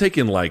 And it's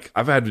taken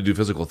I've had to do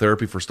physical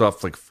therapy for stuff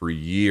for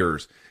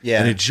years. Yeah.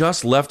 And it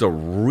just left a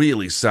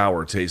really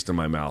sour taste in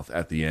my mouth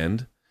at the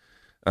end.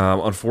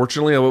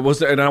 Unfortunately, it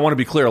was, and I want to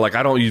be clear,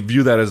 I don't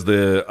view that as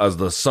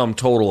the sum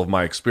total of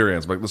my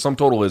experience. The sum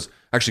total is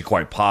actually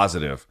quite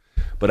positive.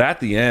 But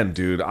at the end,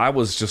 dude, I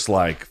was just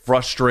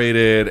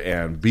frustrated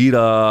and beat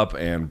up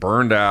and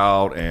burned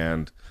out,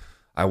 and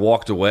I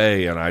walked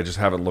away, and I just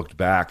haven't looked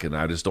back, and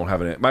I just don't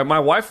have any. My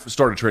wife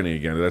started training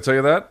again. Did I tell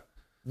you that?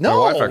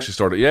 No. My wife actually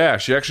started. Yeah,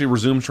 she actually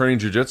resumed training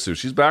jiu-jitsu.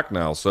 She's back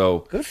now,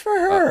 so good for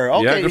her.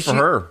 Okay, yeah, good for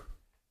her.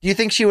 Do you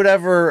think she would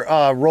ever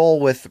roll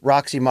with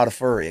Roxy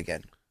Modafferi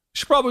again?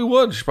 She probably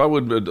would. She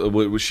probably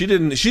would. She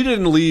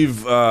didn't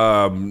leave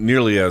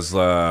nearly as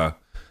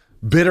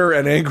bitter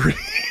and angry.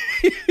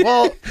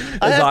 Well,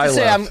 I have to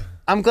say, left.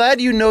 I'm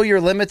glad you know your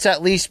limits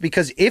at least,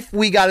 because if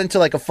we got into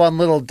a fun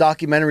little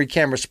documentary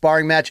camera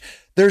sparring match,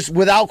 there's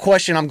without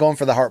question I'm going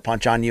for the heart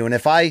punch on you. And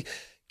if I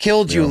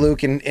killed you,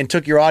 Luke, and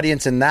took your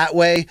audience in that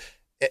way,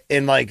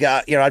 and like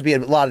I'd be a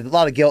lot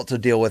of guilt to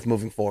deal with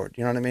moving forward.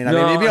 You know what I mean?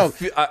 No, I mean,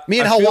 me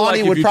and Helwani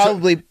like would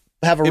probably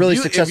have a really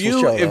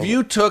successful show. If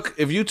you took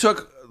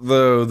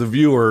the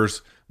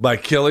viewers by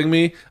killing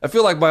me, I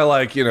feel like by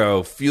like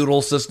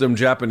feudal system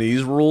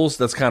Japanese rules,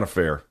 that's kind of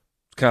fair.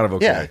 It's kind of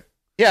okay.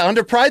 Yeah,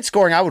 under pride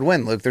scoring, I would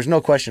win, Luke. There's no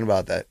question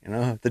about that.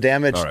 The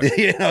damage,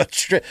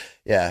 right.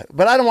 yeah.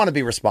 But I don't want to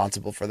be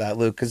responsible for that,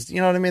 Luke, because you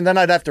know what I mean. Then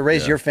I'd have to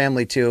raise your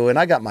family too, and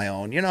I got my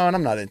own, and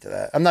I'm not into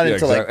that. I'm not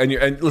into exactly.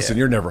 And listen,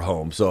 you're never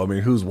home, so I mean,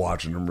 who's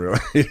watching them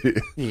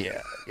really?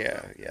 yeah,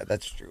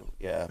 that's true.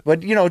 Yeah, but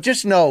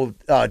just know,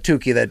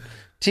 Tukey, that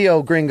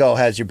Tio Gringo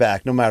has your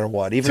back no matter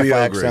what, even if I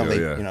accidentally,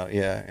 Gringo,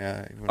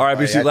 yeah. All right,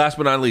 BC, last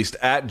but not least,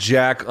 at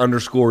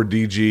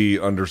Jack_DG_,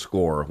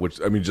 which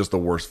I mean, just the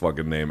worst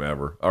fucking name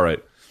ever. All right.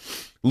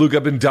 Luke,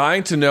 I've been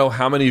dying to know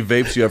how many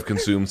vapes you have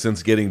consumed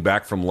since getting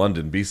back from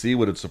London. BC,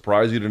 would it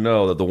surprise you to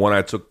know that the one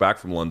I took back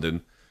from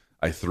London,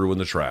 I threw in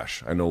the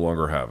trash? I no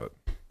longer have it.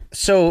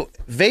 So,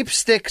 vape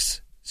sticks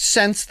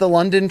since the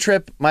London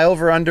trip, my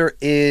over-under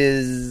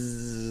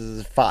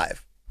is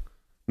 5.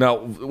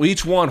 Now,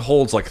 each one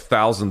holds like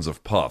thousands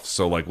of puffs.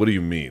 So, like, what do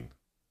you mean?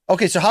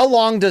 Okay, so how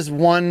long does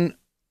one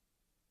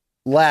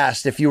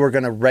last if you were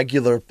going to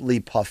regularly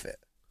puff it?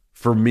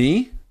 For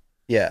me?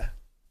 Yeah.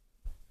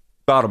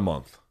 About a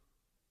month.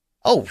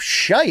 Oh,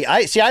 shite.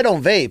 I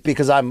don't vape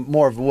because I'm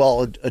more of a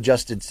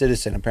well-adjusted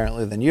citizen,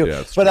 apparently, than you. Yeah,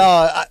 that's but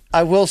true.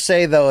 I will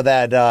say, though,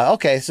 that,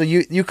 okay, so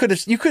you could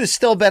have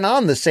still been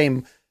on the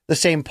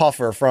same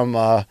puffer from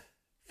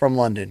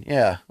London.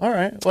 Yeah. All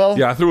right. Well.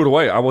 Yeah, I threw it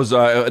away. I was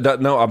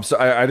no. I'm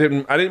sorry. I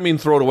didn't mean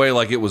throw it away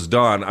like it was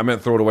done. I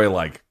meant throw it away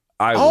like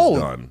I was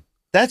done.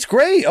 That's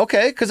great.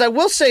 Okay, because I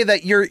will say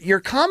that your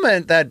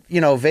comment that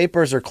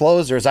vapors are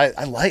closers. I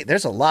like.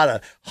 There's a lot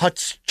of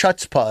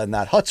chutzpah in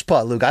that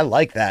chutzpah, Luke. I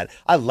like that.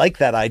 I like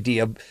that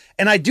idea,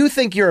 and I do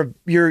think you're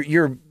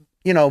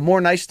more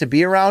nice to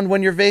be around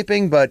when you're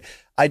vaping. But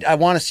I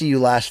want to see you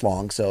last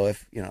long. So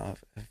if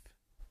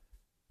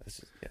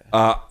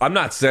I'm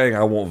not saying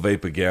I won't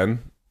vape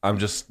again. I'm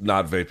just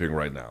not vaping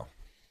right now.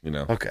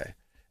 Okay.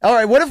 All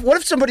right. What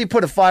if somebody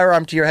put a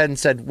firearm to your head and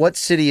said, "What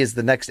city is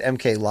the next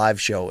MK live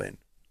show in?"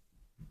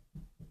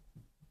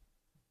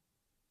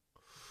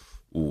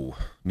 Ooh,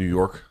 New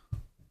York.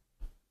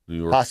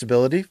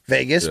 Possibility.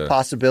 Vegas,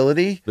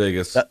 possibility.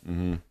 Vegas.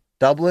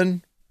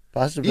 Dublin,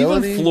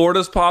 possibility. Even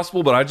Florida's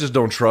possible, but I just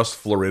don't trust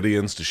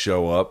Floridians to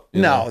show up.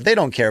 No, they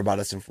don't care about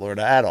us in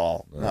Florida at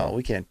all. No,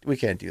 we can't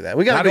do that.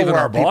 We got to go even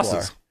where our people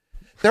bosses. are.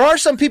 There are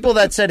some people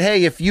that said,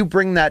 "Hey, if you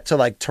bring that to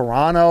like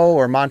Toronto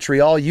or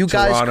Montreal,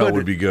 Toronto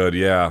would be good."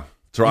 Yeah,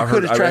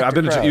 Toronto. I've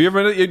been. Have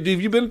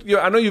you been?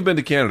 I know you've been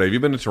to Canada. Have you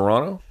been to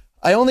Toronto?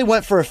 I only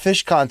went for a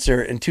Fish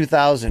concert in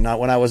 2000,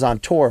 when I was on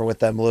tour with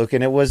them, Luke,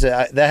 and it was they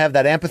have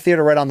that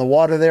amphitheater right on the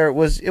water there. It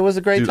was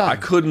a great time. I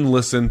couldn't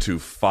listen to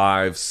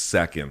 5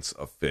 seconds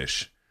of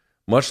Fish,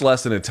 much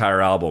less an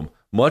entire album,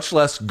 much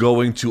less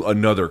going to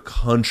another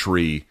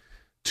country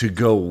to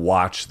go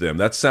watch them.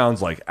 That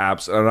sounds like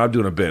and I'm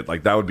doing a bit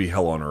like that would be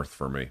hell on earth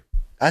for me.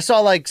 I saw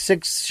like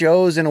 6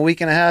 shows in a week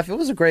and a half. It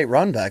was a great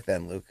run back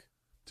then, Luke.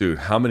 Dude,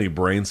 how many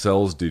brain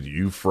cells did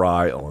you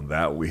fry on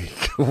that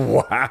week?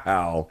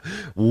 Wow.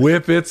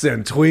 Whippets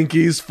and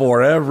Twinkies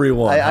for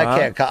everyone.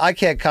 I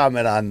can't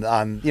comment on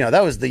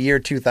that was the year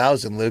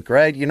 2000, Luke,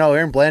 right?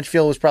 Aaron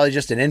Blanchfield was probably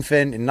just an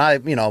infant, and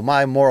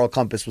my moral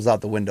compass was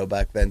out the window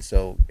back then.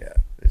 So, yeah.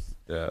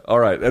 Yeah. All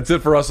right. That's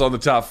it for us on the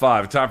top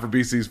 5. Time for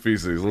BC's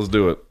Feces. Let's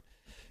do it.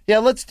 Yeah,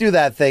 let's do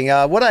that thing.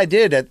 What I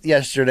did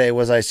yesterday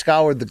was I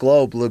scoured the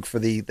globe, Luke, for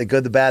the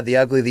good, the bad, the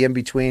ugly, the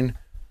in-between,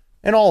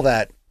 and all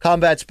that.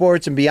 Combat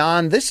sports and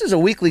beyond. This is a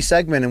weekly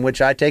segment in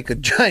which I take a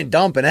giant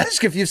dump and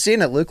ask if you've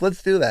seen it, Luke.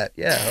 Let's do that.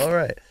 Yeah, all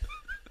right.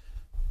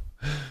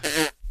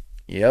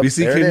 Yep.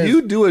 BC, can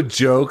you do a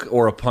joke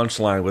or a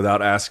punchline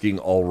without asking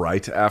all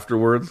right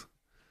afterwards?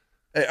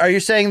 Are you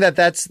saying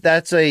that's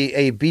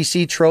a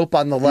BC trope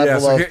on the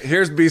level of...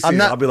 Here's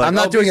BC. I'll be like, I'm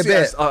not doing BC, a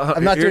bit.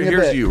 I'm not doing a bit.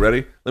 Here's you.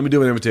 Ready? Let me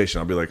do an invitation.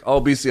 I'll be like,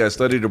 oh, BC, I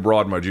studied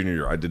abroad my junior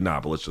year. I did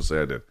not, but let's just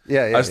say I did.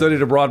 Yeah. I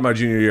studied abroad my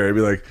junior year. I'd be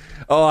like,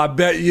 oh, I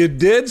bet you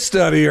did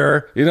study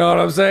her. You know what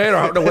I'm saying?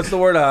 Or no, what's the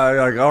word?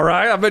 Like, all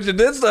right. I bet you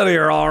did study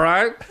her. All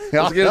right.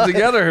 Let's get it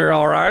together here.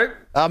 All right.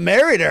 I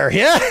married her.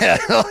 Yeah.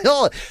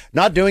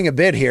 Not doing a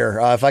bit here.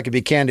 If I could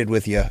be candid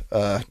with you.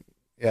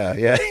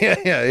 Yeah.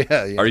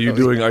 Are you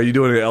doing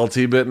an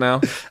LT bit now?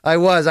 I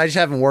just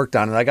haven't worked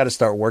on it. I got to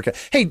start working.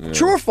 Hey,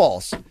 true or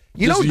false?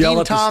 Just yell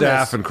at the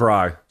staff and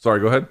cry. Sorry,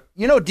 go ahead.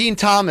 Dean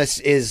Thomas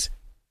is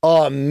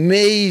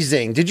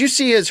amazing. Did you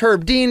see his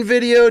Herb Dean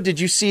video? Did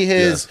you see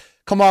his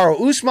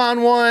Kamaru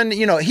Usman one?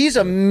 He's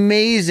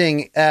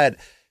amazing at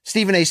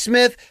Stephen A.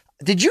 Smith.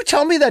 Did you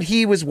tell me that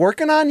he was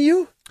working on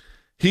you?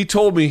 He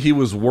told me he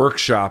was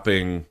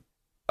workshopping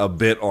a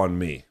bit on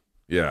me.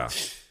 Yeah.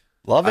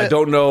 Love it. I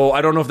don't know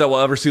if that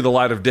will ever see the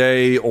light of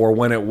day or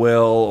when it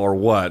will or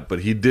what, but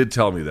he did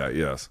tell me that,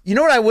 yes. You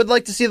know what I would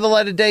like to see the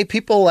light of day?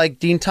 People like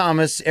Dean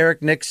Thomas,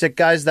 Eric Nixick,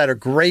 guys that are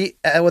great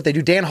at what they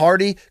do. Dan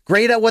Hardy,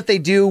 great at what they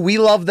do. We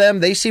love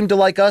them. They seem to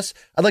like us.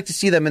 I'd like to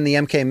see them in the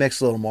MK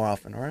mix a little more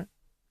often, all right?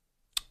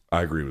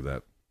 I agree with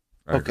that.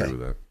 I agree with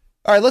that.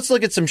 All right, let's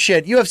look at some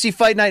shit. UFC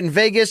Fight Night in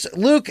Vegas.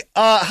 Luke,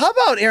 how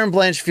about Aaron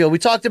Blanchfield? We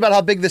talked about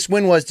how big this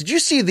win was. Did you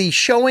see the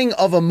showing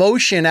of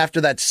emotion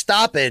after that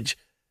stoppage?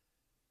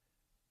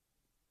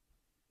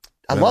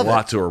 I love it. Meant a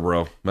lot to her,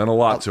 bro. Meant a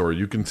lot to her.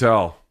 You can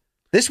tell.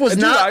 This was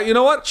And not. dude, you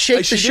know what?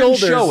 Shake she the didn't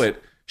shoulders. show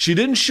it. She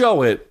didn't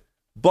show it,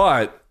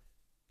 but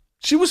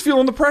she was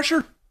feeling the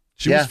pressure.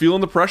 She was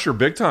feeling the pressure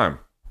big time.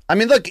 I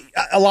mean, look,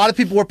 a lot of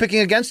people were picking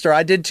against her.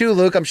 I did too,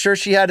 Luke. I'm sure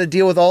she had to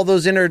deal with all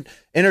those inner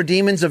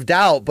demons of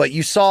doubt, but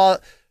you saw,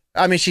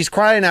 I mean, she's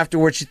crying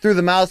afterwards. She threw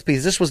the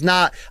mouthpiece. This was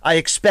not, I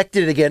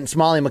expected it against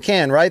Molly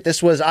McCann, right?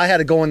 This was, I had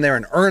to go in there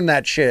and earn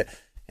that shit.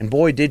 And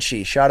boy, did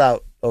she. Shout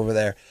out over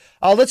there.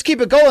 Let's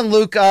keep it going,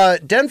 Luke.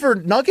 Denver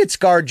Nuggets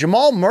guard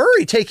Jamal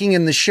Murray taking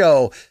in the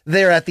show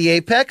there at the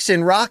Apex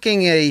and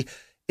rocking a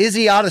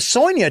Izzy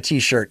Adesanya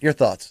t-shirt. Your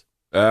thoughts?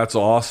 That's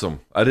awesome.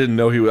 I didn't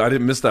know I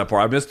didn't miss that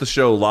part. I missed the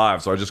show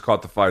live, so I just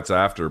caught the fights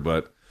after,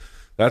 but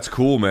that's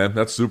cool, man.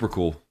 That's super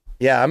cool.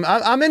 Yeah,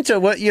 I'm into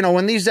what,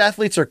 when these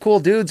athletes are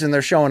cool dudes and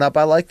they're showing up.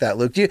 I like that,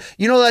 Luke. Do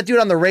you know that dude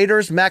on the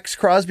Raiders, Max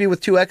Crosby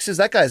with 2 X's?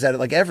 That guy's at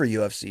like every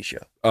UFC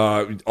show.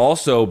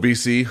 Also,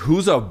 BC,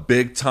 who's a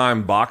big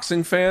time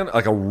boxing fan,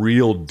 like a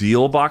real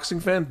deal boxing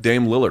fan?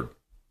 Dame Lillard.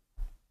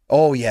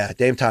 Oh yeah,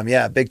 Dame time.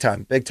 Yeah, big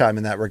time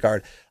in that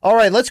regard. All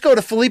right, let's go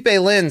to Felipe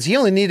Lins. He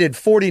only needed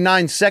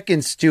 49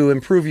 seconds to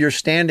improve your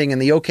standing in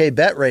the OK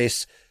Bet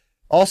race.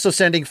 Also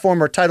sending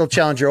former title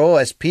challenger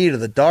OSP to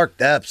the dark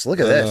depths. Look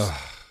at this.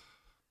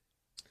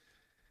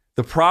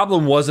 The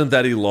problem wasn't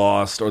that he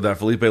lost or that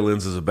Felipe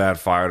Lins is a bad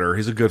fighter.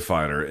 He's a good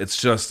fighter. It's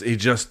just he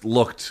just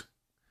looked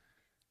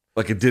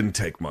like it didn't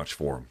take much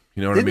for him.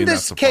 You know what I mean? Didn't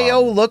this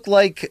KO look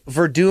like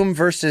Verdum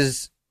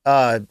versus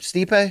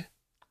Stipe?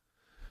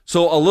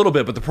 So a little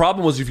bit, but the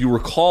problem was if you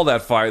recall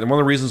that fight, and one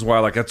of the reasons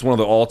why that's one of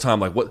the all-time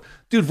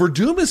dude,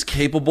 Verdum is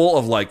capable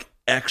of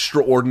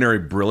extraordinary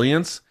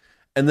brilliance,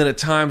 and then at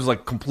times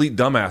complete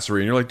dumbassery,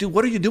 and you're like, dude,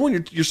 what are you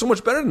doing? You're so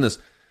much better than this.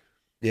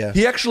 Yeah.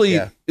 He actually,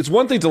 it's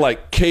one thing to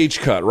cage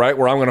cut, right?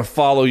 Where I'm going to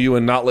follow you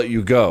and not let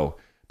you go.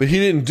 But he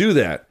didn't do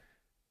that.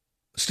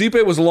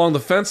 Stipe was along the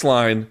fence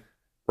line,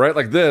 right?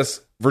 Like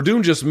this.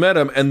 Verdum just met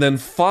him and then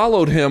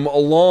followed him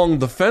along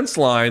the fence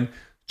line,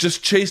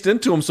 just chased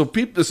into him. So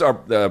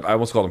I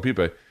almost called him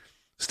Pipe.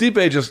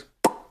 Stipe just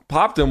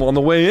popped him on the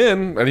way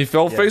in and he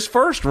fell face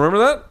first. Remember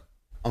that?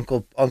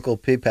 Uncle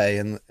Pipe,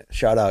 and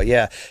shout out.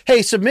 Yeah.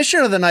 Hey, submission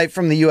of the night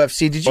from the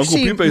UFC. Did you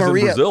see Pipe's in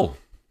Brazil?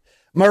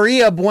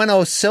 Maria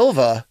Bueno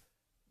Silva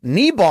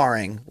knee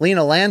barring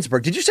Lena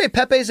Landsberg. Did you say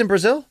Pepe's in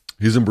Brazil?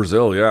 He's in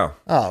Brazil, yeah.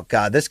 Oh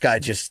God, this guy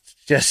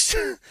just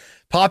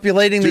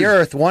populating the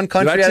earth one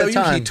country at a time. Did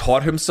I tell you he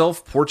taught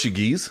himself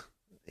Portuguese?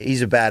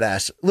 He's a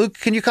badass. Luke,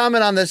 can you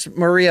comment on this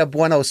Maria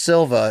Bueno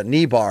Silva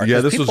knee bar?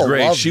 Yeah, this was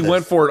great. She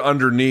went for it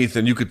underneath,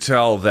 and you could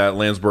tell that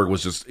Landsberg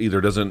was just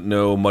either doesn't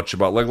know much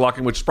about leg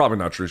locking, which is probably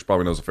not true. She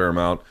probably knows a fair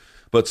amount,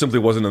 but simply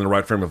wasn't in the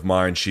right frame of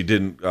mind. She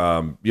didn't.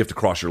 You have to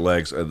cross your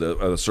legs at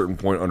a certain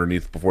point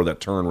underneath before that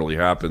turn really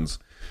happens,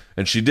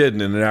 and she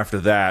didn't. And then after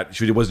that,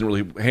 she wasn't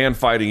really hand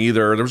fighting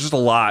either. There was just a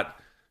lot.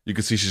 You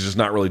could see she's just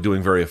not really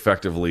doing very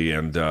effectively,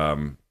 and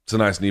it's a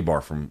nice knee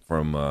bar from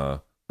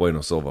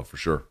Bueno Silva for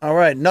sure. All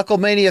right,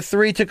 Knucklemania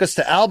 3 took us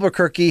to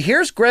Albuquerque.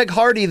 Here's Greg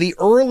Hardy, the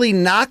early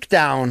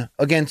knockdown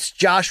against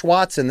Josh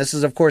Watson. This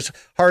is, of course,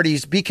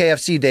 Hardy's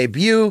BKFC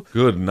debut.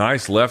 Good,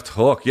 nice left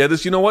hook. Yeah,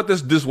 you know what?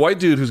 This white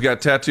dude who's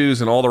got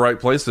tattoos in all the right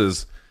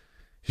places,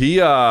 he's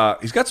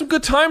got some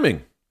good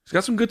timing. He's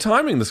got some good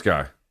timing, this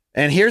guy.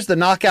 And here's the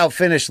knockout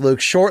finish,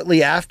 Luke,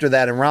 shortly after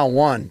that in round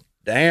 1.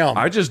 Damn.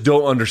 I just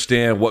don't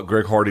understand what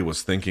Greg Hardy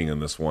was thinking in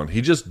this one.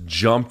 He just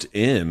jumped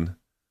in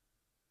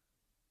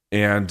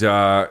and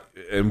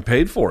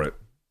paid for it.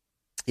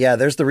 Yeah,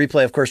 there's the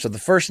replay, of course, of the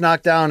first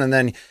knockdown, and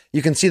then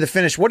you can see the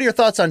finish. What are your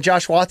thoughts on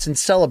Josh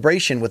Watson's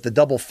celebration with the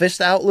double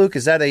fist out, Luke?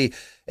 Is that a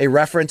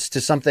reference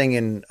to something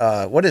in,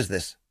 what is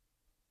this?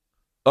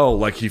 Oh,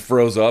 like he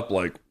froze up,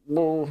 like,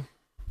 whoa.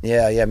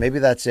 Yeah, maybe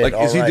that's it. Like,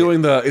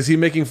 is he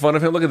making fun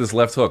of him? Look at this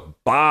left hook.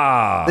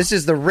 Bah! This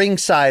is the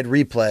ringside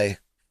replay.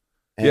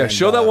 Yeah,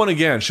 show that one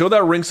again. Show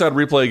that ringside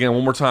replay again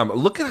one more time.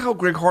 Look at how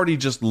Greg Hardy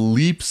just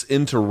leaps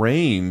into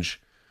range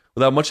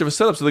without much of a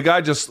setup. So the guy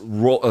just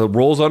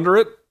rolls under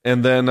it,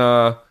 and then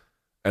and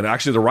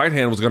actually the right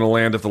hand was going to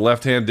land if the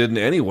left hand didn't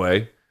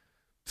anyway.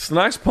 It's a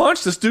nice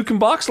punch. This dude can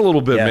box a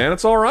little bit, man.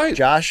 It's all right.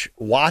 Josh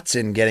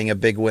Watson getting a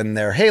big win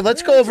there. Hey,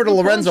 let's go over to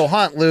Lorenzo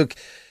Hunt, Luke.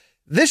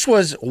 This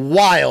was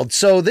wild.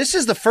 So this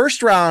is the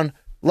first round,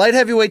 light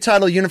heavyweight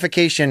title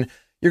unification.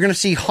 You're going to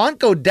see Hunt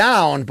go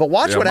down, but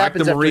watch what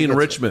happens after Marine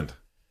Richmond.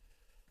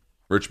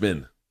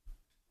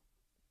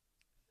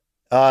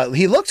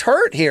 He looked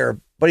hurt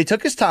here, but he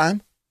took his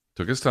time.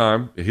 He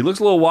looks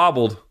a little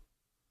wobbled.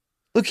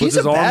 Look, he's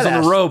his arms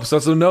on the ropes.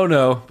 That's a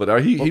no-no,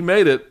 but he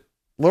made it.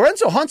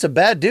 Lorenzo Hunt's a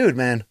bad dude,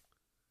 man.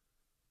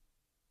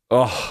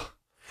 Oh.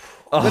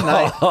 Good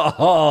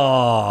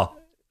night.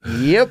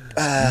 Yep.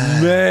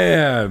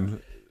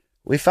 Man.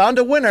 We found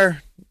a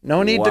winner.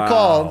 No need to Wow.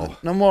 call.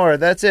 No more.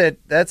 That's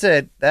it.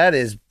 That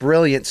is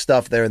brilliant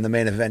stuff there in the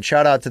main event.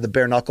 Shout out to the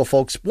bare knuckle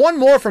folks. One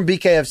more from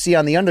BKFC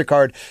on the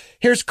undercard.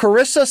 Here's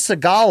Carissa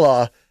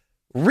Sagala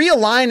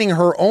realigning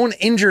her own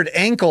injured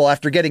ankle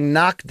after getting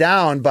knocked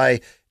down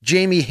by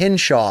Jamie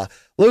Hinshaw.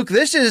 Luke,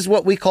 this is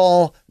what we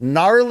call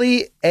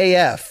gnarly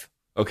AF.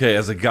 Okay,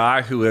 as a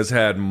guy who has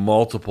had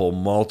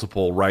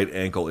multiple right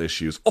ankle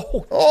issues.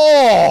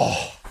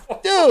 Oh,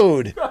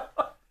 dude.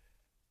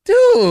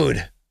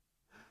 Dude.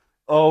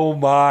 Oh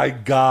my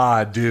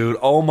God, dude.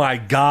 Oh my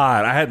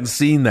God. I hadn't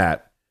seen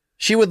that.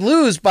 She would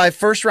lose by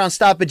first round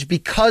stoppage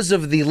because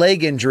of the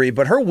leg injury,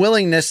 but her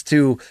willingness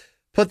to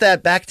put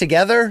that back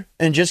together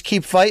and just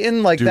keep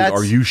fighting, like, Dude, that's...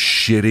 are you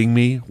shitting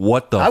me?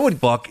 What the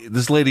fuck?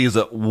 This lady is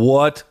a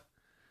what?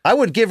 I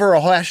would give her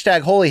a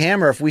hashtag holy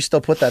hammer if we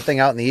still put that thing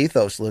out in the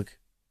ethos, Luke.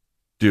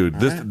 Dude,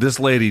 this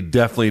lady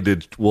definitely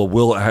did. Well,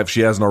 will have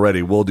she hasn't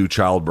already. Will do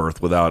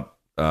childbirth without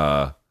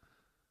pain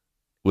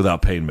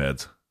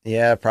meds.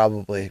 Yeah,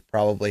 probably.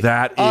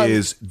 That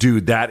is,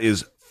 dude. That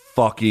is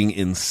fucking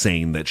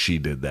insane that she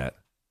did that.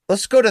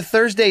 Let's go to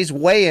Thursday's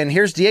weigh-in.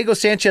 Here's Diego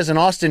Sanchez and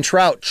Austin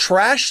Trout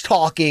trash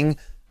talking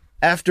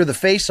after the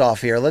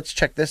face-off here. Let's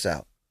check this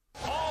out.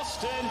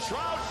 Austin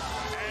Trout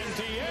and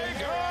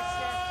Diego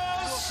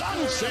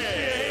Sanchez.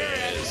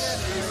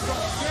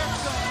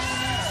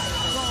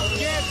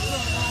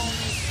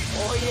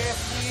 Oh, yes,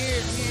 he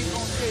is. He ain't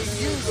gonna save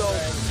you, though.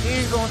 He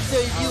ain't gonna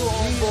save you,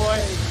 homeboy.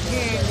 He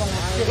ain't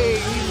gonna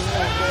save you,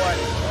 homeboy.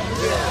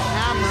 You get the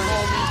hammer,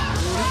 homie.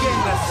 You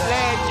getting the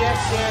sledge,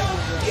 that's it.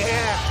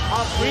 Yeah,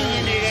 I'm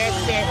bringing it,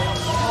 that's it.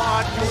 Oh,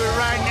 I'll do it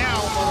right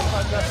now,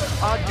 motherfucker.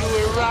 I'll do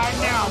it right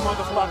now,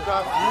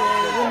 motherfucker. Oh,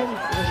 you ain't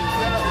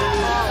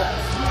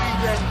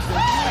ready. You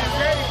ain't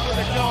ready for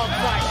the dog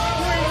fight.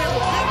 You ain't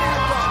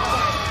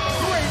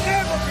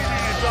never been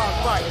in a dog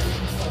fight.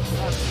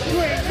 You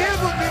ain't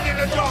never been in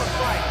a dog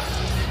fight.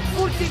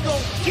 Pussy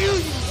gon' kill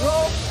you,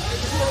 bro.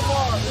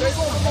 They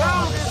gon'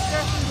 pound this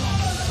shit.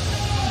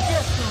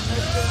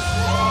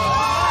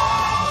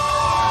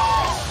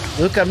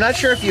 Luke, I'm not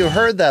sure if you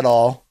heard that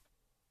all.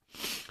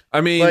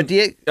 I mean, But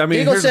Diego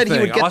here's said the he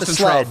thing. would get the Austin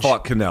Trout sledge.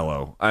 fought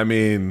Canelo. I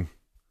mean,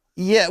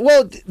 Yeah,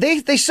 well,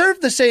 they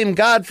serve the same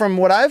God from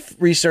what I've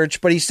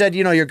researched, but he said,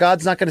 your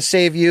God's not going to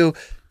save you.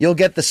 You'll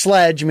get the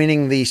sledge,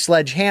 meaning the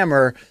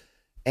sledgehammer.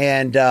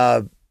 And,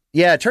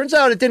 yeah, it turns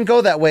out it didn't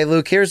go that way,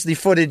 Luke. Here's the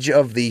footage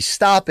of the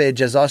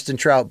stoppage as Austin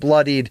Trout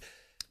bloodied.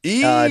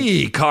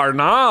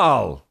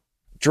 Carnal.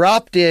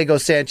 Dropped Diego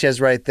Sanchez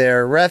right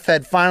there. Ref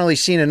had finally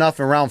seen enough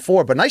in round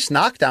 4, but nice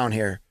knockdown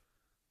here.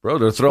 Bro,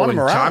 they're throwing him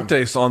around.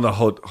 chantes on the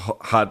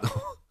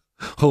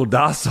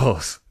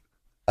hodazos.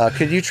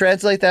 Could you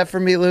translate that for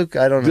me, Luke?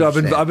 I don't Dude,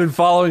 understand. I've been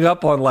following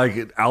up on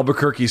like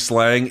Albuquerque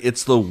slang.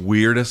 It's the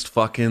weirdest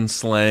fucking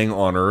slang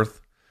on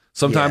earth.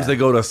 Sometimes Yeah. they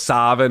go to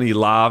Saben y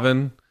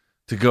Laven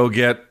to go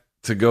get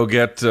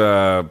drinks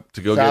or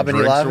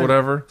Laven?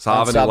 whatever.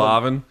 Saben y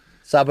Laven.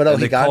 Sabado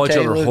And they call each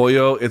Gigante, other Luke.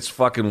 Hoyo. It's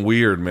fucking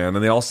weird, man.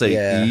 And they all say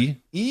Yeah.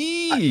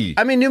 E.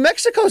 I mean, New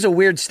Mexico's a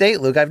weird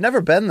state, Luke. I've never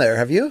been there.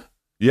 Have you?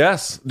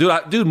 Yes,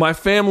 dude. My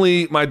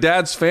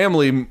dad's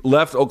family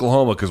left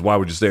Oklahoma because why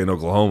would you stay in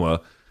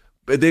Oklahoma?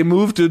 But they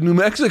moved to New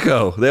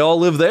Mexico. They all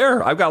live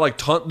there. I've got like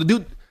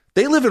dude.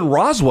 They live in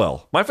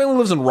Roswell. My family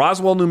lives in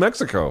Roswell, New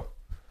Mexico.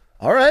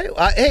 All right.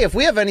 Hey, if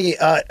we have any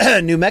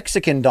New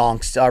Mexican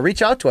donks,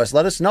 reach out to us.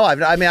 Let us know.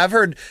 I've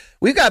heard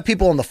we've got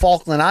people in the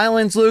Falkland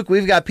Islands, Luke.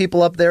 We've got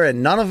people up there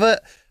in Nunavut.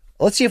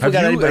 Let's see if we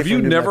got anybody. Have you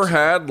from New never Mexico.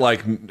 had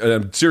like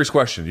serious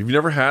question? Have you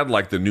never had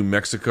like the New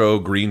Mexico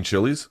green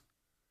chilies?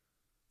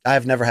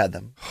 I've never had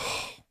them.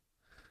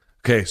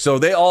 Okay, so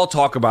they all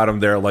talk about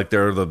them there like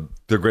they're the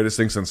greatest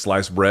thing since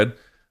sliced bread.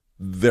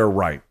 They're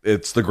right.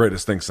 It's the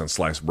greatest thing since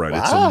sliced bread.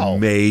 Wow. It's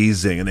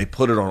amazing, and they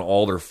put it on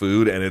all their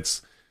food, and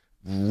it's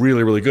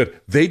really, really good.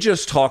 They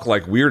just talk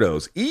like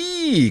weirdos.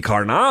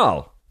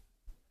 Carnal.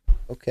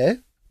 Okay.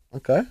 All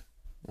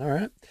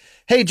right.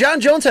 Hey, John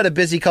Jones had a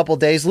busy couple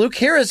days. Luke,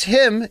 here is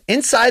him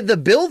inside the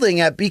building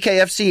at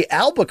BKFC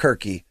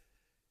Albuquerque.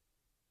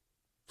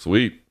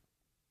 Sweet.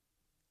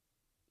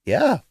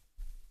 Yeah.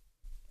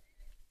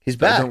 He's I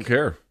back. don't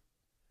care.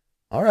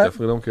 All right.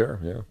 Definitely don't care.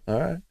 Yeah. All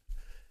right.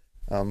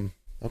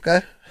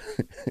 Okay.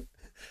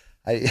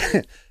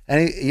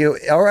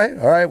 All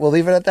right. We'll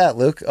leave it at that,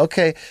 Luke.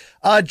 Okay.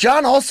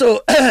 John also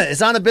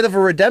is on a bit of a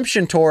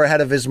redemption tour ahead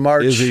of his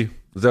March Is he?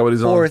 Is that what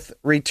he's 4th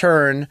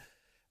return.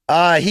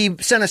 He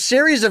sent a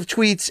series of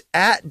tweets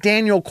at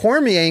Daniel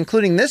Cormier,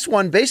 including this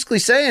one, basically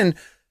saying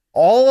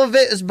all of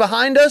it is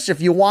behind us. If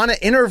you want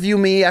to interview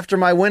me after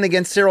my win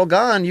against Cyril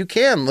Gahn, you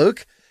can,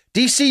 Luke.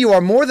 DC, you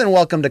are more than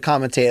welcome to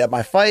commentate at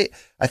my fight.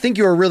 I think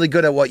you are really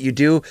good at what you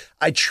do.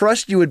 I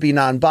trust you would be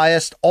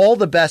non-biased. All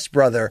the best,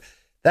 brother.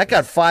 That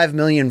got 5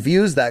 million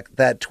views,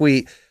 that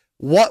tweet.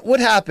 What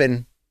would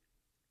happen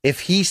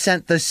if he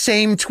sent the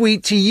same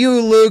tweet to you,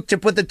 Luke, to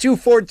put the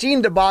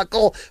 214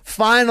 debacle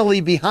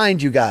finally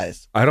behind you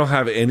guys? I don't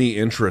have any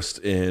interest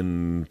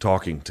in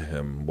talking to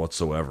him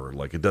whatsoever.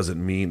 Like, it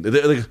doesn't mean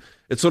like,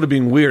 it's sort of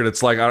being weird.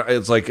 It's like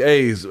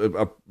hey,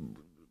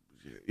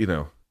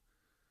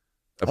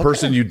 A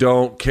person you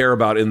don't care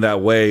about in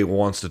that way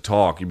wants to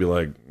talk. You'd be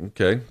like,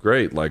 okay,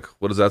 great. Like,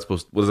 what is that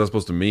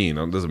supposed to mean?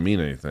 It doesn't mean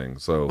anything.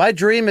 So my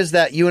dream is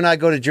that you and I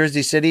go to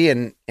Jersey City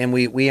and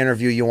we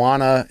interview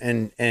Ioana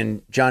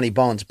and Johnny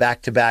Bones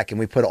back to back, and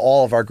we put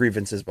all of our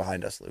grievances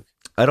behind us, Luke.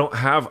 I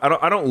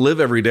don't live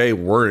every day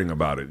worrying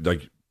about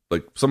it.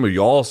 Like some of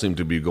y'all seem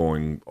to be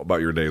going about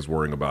your days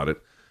worrying about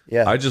it.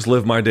 Yeah. I just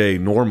live my day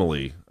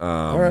normally.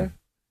 All right.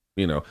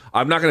 You know,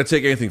 I'm not going to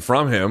take anything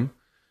from him.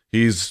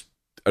 He's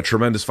a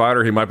tremendous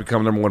fighter. He might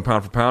become number one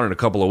pound for pound in a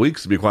couple of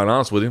weeks, to be quite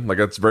honest with you. Like,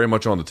 that's very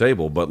much on the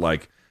table. But,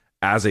 like,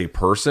 as a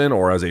person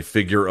or as a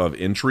figure of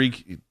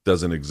intrigue, it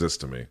doesn't exist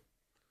to me.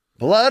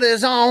 Blood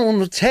is on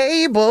the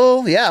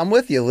table. Yeah, I'm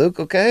with you, Luke,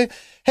 okay?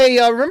 Hey,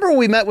 remember when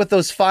we met with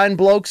those fine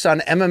blokes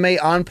on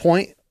MMA On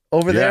Point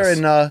over there?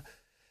 And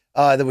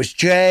there was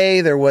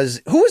Jay. There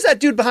was... Who was that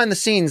dude behind the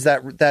scenes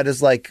that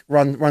is, like,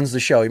 runs the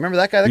show? You remember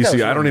that guy? You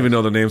see, I don't even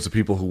know the names of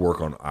people who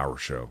work on our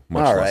show.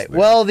 All right.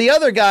 Well, the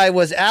other guy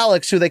was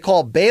Alex, who they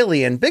call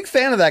Bailey, and big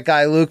fan of that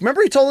guy, Luke.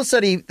 Remember he told us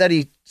that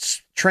he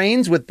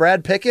trains with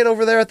Brad Pickett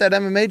over there at that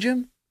MMA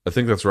gym? I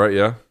think that's right,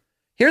 yeah.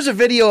 Here's a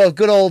video of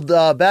good old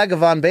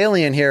Bhagavan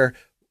Bailey in here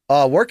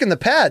working the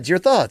pads. Your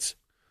thoughts?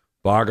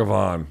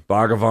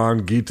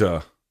 Bhagavan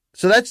Gita.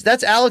 So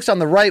that's Alex on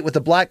the right with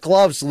the black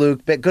gloves,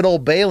 Luke. Good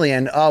old Bailey.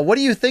 And what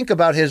do you think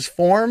about his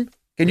form?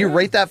 Can you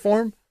rate that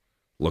form?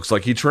 Looks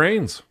like he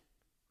trains.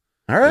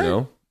 All right. You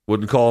know,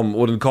 wouldn't call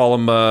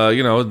him.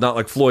 You know, not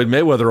like Floyd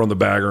Mayweather on the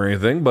bag or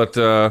anything. But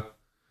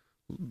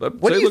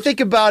what do you think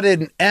about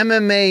an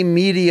MMA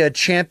media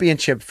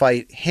championship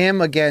fight?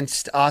 Him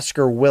against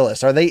Oscar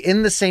Willis. Are they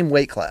in the same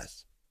weight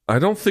class? I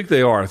don't think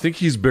they are. I think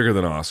he's bigger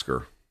than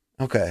Oscar.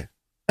 Okay,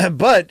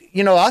 but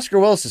you know, Oscar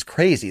Willis is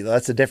crazy. Though.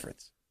 That's the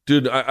difference.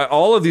 Dude,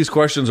 all of these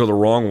questions are the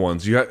wrong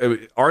ones.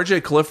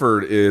 RJ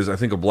Clifford is, I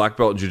think, a black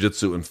belt in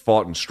jiu-jitsu and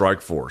fought in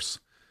Strikeforce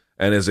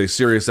and is a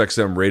Sirius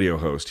XM radio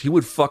host. He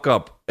would fuck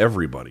up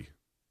everybody.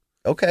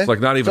 Okay. It's like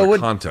not even a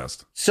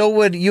contest. So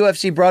would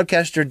UFC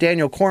broadcaster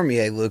Daniel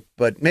Cormier, Luke,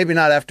 but maybe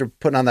not after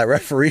putting on that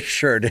referee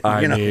shirt.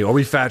 Are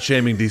we fat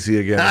shaming DC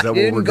again? Is that I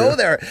didn't go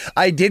there.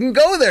 I didn't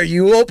go there.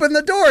 You opened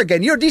the door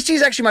again. You know, DC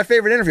is actually my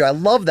favorite interview. I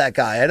love that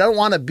guy. I don't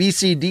want a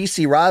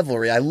BC-DC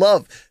rivalry. I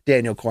love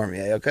Daniel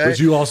Cormier, okay? But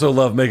you also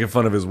love making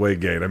fun of his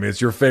weight gain. I mean,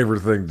 it's your favorite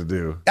thing to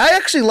do. I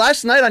actually,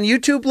 last night on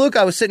YouTube, Luke,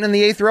 I was sitting in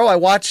the 8th row. I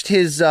watched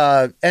his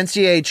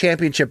NCAA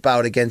championship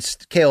bout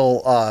against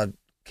Kale,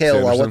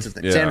 what's his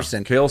name? Yeah.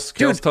 Sanderson. Kale's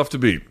tough to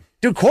beat.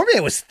 Dude,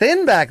 Cormier was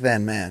thin back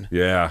then, man.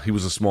 Yeah, he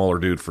was a smaller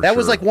dude for sure. That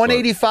was like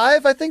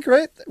 185, I think,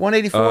 right?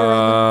 184?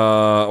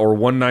 Or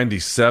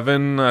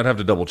 197. I'd have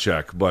to double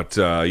check. But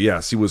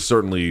yes, he was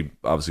certainly,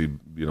 obviously,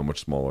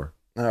 much smaller.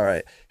 All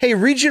right. Hey,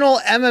 regional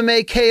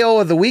MMA KO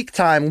of the week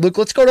time. Luke,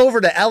 let's go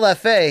over to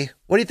LFA.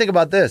 What do you think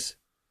about this?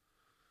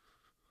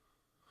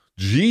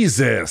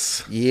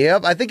 Jesus.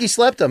 Yep, I think he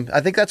slept him. I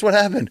think that's what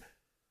happened.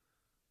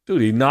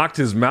 Dude, he knocked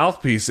his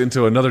mouthpiece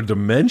into another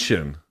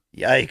dimension.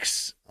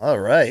 Yikes. All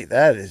right.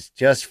 That is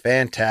just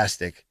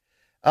fantastic.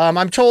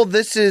 I'm told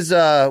this is,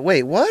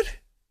 wait, what?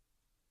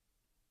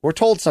 We're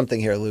told something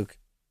here, Luke.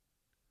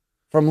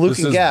 From Luke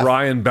and Gaff. This is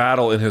Brian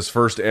Battle in his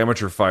first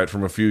amateur fight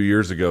from a few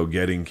years ago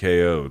getting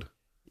KO'd.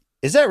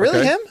 Is that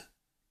really him?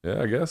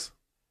 Yeah, I guess.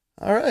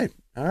 All right.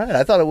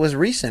 I thought it was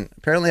recent.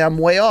 Apparently I'm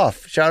way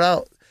off. Shout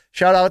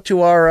out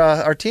to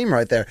our team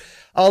right there.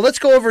 Let's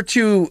go over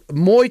to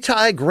Muay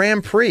Thai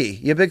Grand Prix.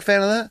 You a big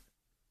fan of that?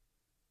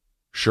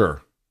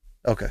 Sure.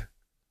 Okay.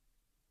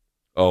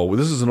 Oh,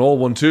 this is an old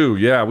one too.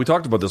 Yeah, we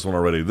talked about this one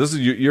already. This is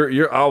you're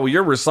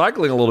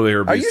recycling a little bit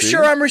here. BC. Are you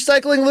sure I'm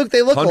recycling, Luke?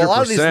 They look 100%, a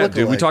lot of these look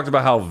dude. alike. We talked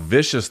about how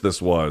vicious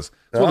this was.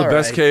 It's one of the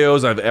best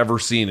KOs I've ever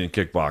seen in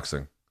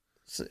kickboxing.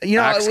 So,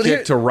 axe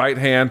kick to right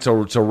hand to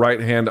right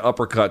hand,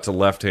 uppercut to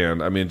left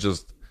hand. I mean,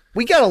 just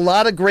we got a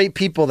lot of great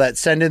people that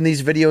send in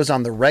these videos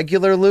on the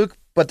regular, Luke.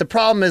 But the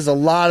problem is a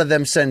lot of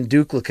them send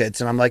duplicates,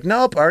 and I'm like,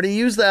 nope, I already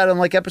used that on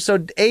like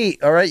episode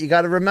 8. All right, you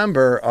got to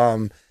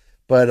remember.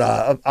 But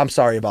I'm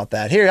sorry about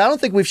that. Here, I don't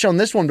think we've shown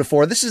this one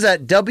before. This is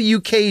at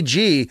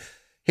WKG.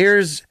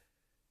 Here's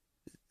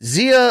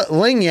Zia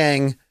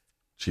Lingyang.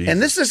 Jesus.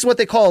 And this is what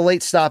they call a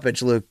late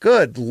stoppage, Luke.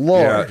 Good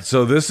Lord. Yeah,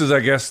 so this is, I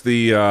guess,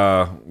 the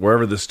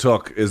wherever this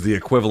took is the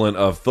equivalent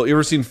of you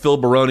ever seen Phil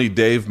Baroni,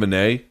 Dave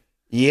Manet?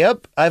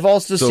 Yep. I've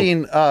also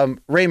seen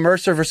Ray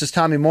Mercer versus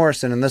Tommy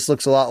Morrison, and this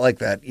looks a lot like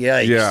that.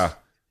 Yikes. Yeah.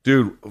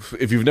 Dude,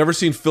 if you've never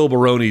seen Phil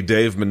Baroni,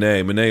 Dave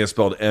Manet is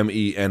spelled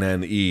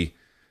Menne.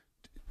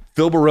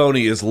 Phil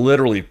Baroni is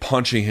literally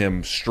punching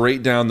him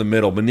straight down the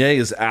middle. Manet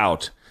is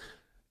out.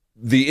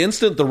 The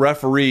instant the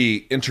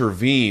referee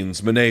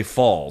intervenes, Manet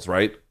falls,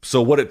 right?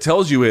 So what it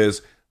tells you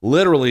is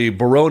literally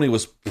Baroni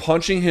was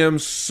punching him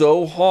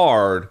so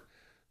hard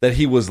that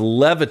he was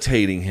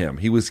levitating him.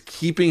 He was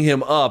keeping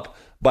him up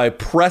by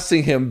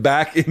pressing him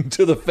back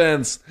into the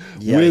fence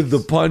with the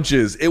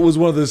punches. It was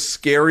one of the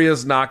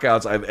scariest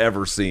knockouts I've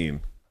ever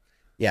seen.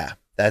 Yeah.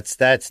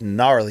 That's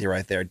gnarly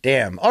right there.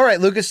 Damn. All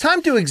right, Luke, it's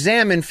time to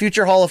examine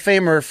future Hall of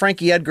Famer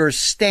Frankie Edgar's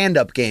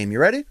stand-up game. You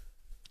ready?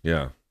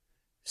 Yeah.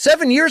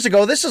 7 years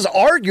ago, this is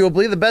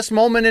arguably the best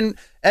moment in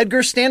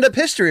Edgar's stand-up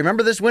history.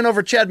 Remember this win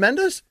over Chad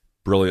Mendes?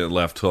 Brilliant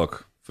left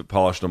hook.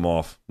 Polished him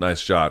off. Nice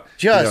shot.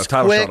 Just he got a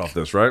title quick, shot off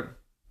this, right?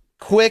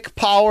 Quick,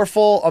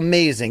 powerful,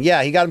 amazing.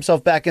 Yeah, he got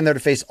himself back in there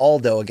to face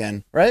Aldo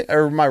again, right?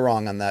 Or am I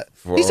wrong on that?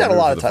 He's had a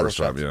lot of title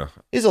shots. Yeah.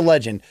 He's a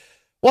legend.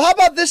 Well, how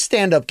about this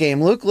stand-up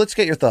game, Luke? Let's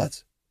get your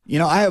thoughts. You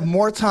know, I have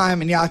more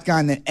time in the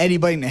octagon than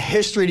anybody in the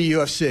history of the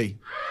UFC.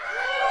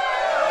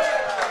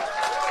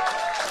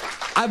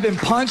 I've been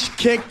punched,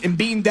 kicked, and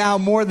beaten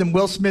down more than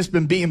Will Smith's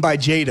been beaten by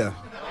Jada.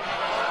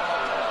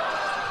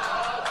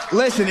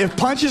 Listen, if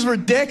punches were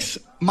dicks,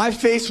 my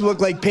face would look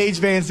like Paige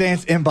Van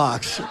Zandt's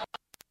inbox.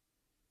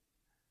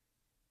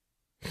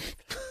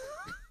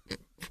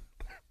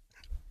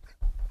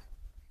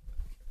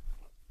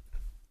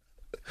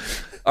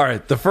 All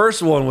right, the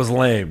first one was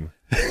lame.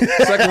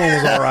 The second one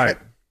was all right.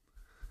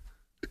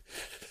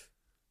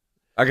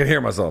 I can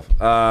hear myself.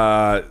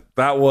 That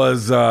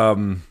was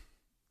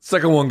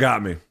second one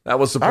got me. That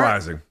was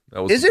surprising. Right.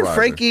 That was Isn't surprising.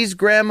 Frankie's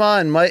grandma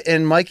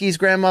and Mikey's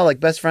grandma like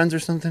best friends or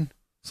something?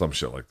 Some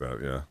shit like that,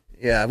 yeah.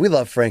 Yeah, we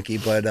love Frankie,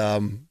 but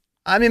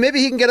I mean, maybe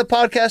he can get a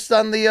podcast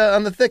on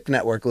the Thick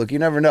Network, Luke. You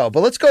never know.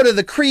 But let's go to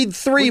the Creed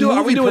 3 movie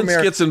Are we doing premiere.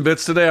 skits and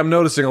bits today? I'm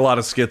noticing a lot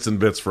of skits and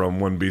bits from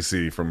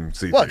 1BC from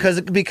CT. What?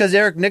 Because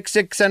Eric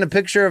Nixick sent a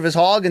picture of his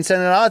hog and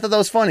sent it out. I thought that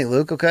was funny,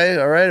 Luke. Okay,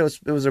 all right.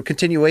 It was a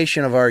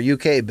continuation of our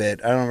UK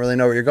bit. I don't really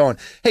know where you're going.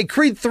 Hey,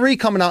 Creed 3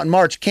 coming out in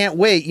March. Can't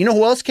wait. You know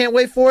who else can't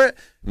wait for it?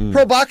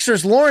 Pro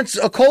boxers Lawrence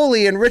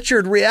Okoli and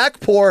Richard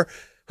Riakporhe,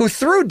 who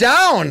threw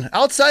down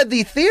outside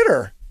the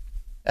theater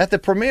at the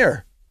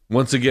premiere.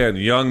 Once again,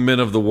 young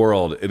men of the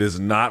world, it is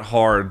not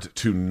hard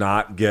to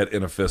not get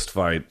in a fist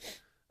fight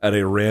at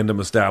a random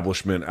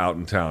establishment out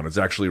in town. It's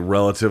actually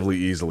relatively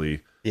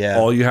easily. Yeah.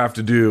 All you have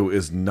to do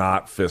is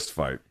not fist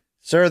fight.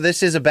 Sir,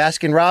 this is a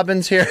Baskin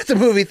Robbins here at the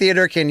movie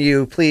theater. Can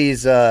you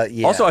please? Yeah.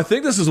 Also, I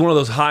think this is one of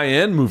those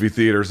high-end movie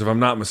theaters, if I'm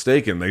not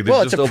mistaken. They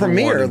Well, just it's a opened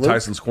premiere, one in Luke.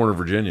 Tyson's Corner,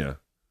 Virginia.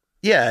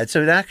 Yeah, it's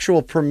an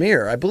actual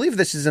premiere. I believe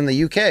this is in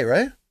the UK,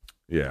 right?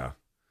 Yeah.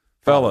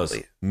 Fellas,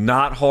 Probably.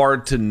 not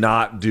hard to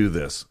not do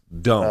this.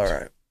 Don't. All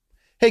right.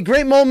 Hey,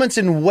 great moments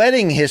in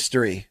wedding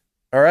history.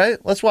 All right,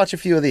 let's watch a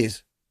few of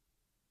these.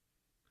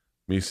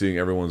 Me seeing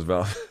everyone's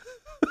vow.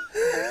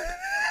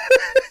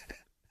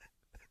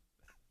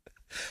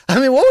 I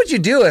mean, what would you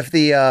do if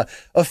the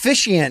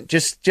officiant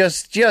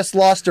just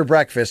lost her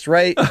breakfast,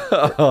 right?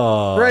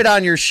 Right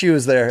on your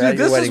shoes there. Dude, at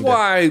your this is wedding day.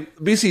 why,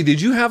 BC, did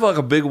you have like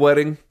a big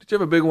wedding? Did you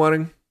have a big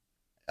wedding?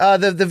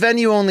 The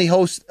venue only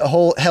held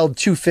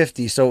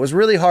 250, so it was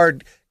really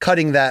hard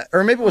cutting that.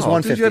 Or maybe it was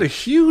 150. Dude, you had a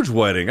huge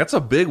wedding. That's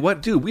a big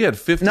wedding. Dude, we had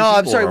 50 No, people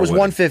I'm sorry, at it was our wedding.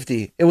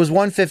 150. It was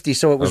 150,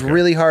 so it was Okay.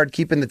 really hard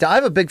keeping the down. I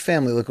have a big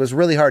family. Look, it was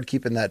really hard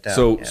keeping that down.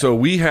 So Yeah. so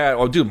we had,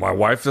 oh dude, my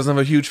wife doesn't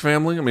have a huge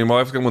family. I mean, my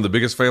wife's got one of the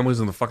biggest families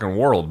in the fucking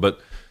world,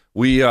 but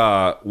we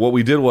what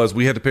we did was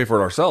we had to pay for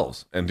it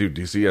ourselves. And dude,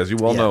 DC, as you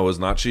well know, is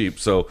not cheap.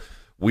 So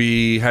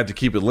we had to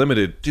keep it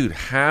limited. Dude,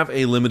 have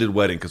a limited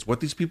wedding, because what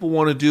these people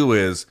want to do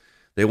is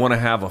they want to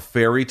have a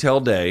fairy tale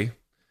day,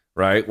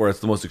 right? Where it's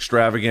the most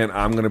extravagant,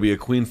 I'm going to be a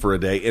queen for a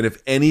day. And if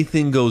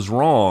anything goes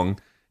wrong,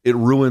 it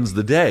ruins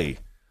the day.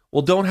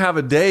 Well, don't have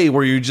a day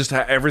where you just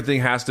everything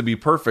has to be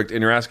perfect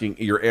and you're asking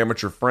your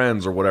amateur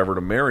friends or whatever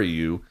to marry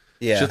you.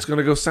 Yeah. Shit's going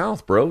to go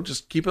south, bro.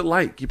 Just keep it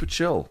light. Keep it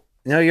chill.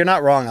 No, you're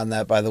not wrong on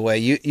that, by the way.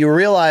 You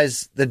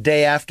realize the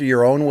day after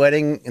your own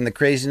wedding and the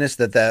craziness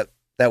that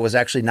was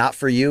actually not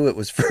for you. It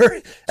was for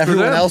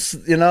everyone them. else,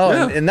 you know,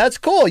 Yeah. and that's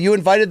cool. You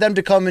invited them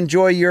to come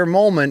enjoy your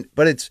moment,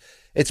 but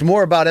it's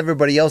more about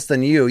everybody else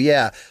than you.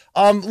 Yeah.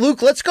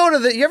 Luke, let's go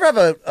to you ever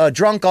have a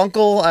drunk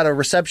uncle at a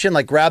reception,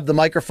 like grab the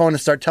microphone and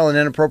start telling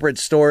inappropriate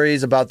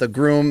stories about the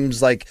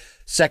groom's like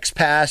sex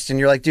past, and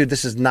you're like, dude,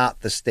 this is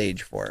not the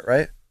stage for it,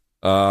 right?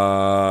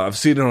 I've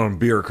seen it on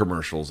beer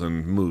commercials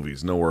and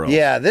movies, nowhere else.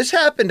 Yeah, this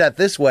happened at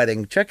this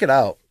wedding. Check it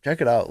out.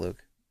 Check it out,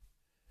 Luke.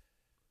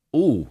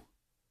 Ooh.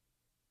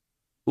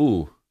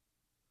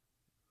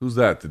 Who's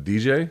that? The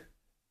DJ?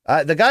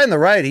 The guy on the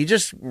right, he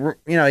just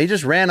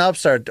ran up,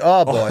 started,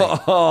 oh boy.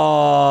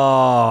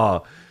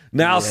 Oh,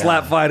 now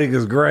slap fighting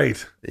is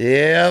great.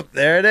 Yep,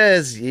 there it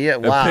is. Yeah,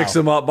 wow. It picks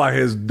him up by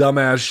his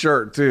dumbass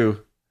shirt,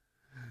 too.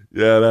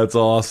 Yeah, that's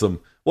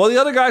awesome. Well, the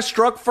other guy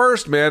struck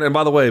first, man. And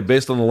by the way,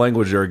 based on the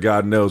language there,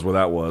 God knows where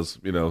that was.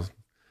 You know,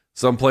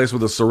 someplace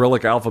with a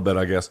Cyrillic alphabet,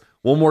 I guess.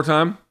 One more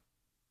time.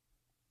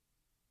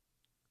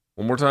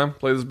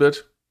 Play this bitch.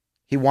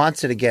 He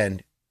wants it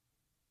again.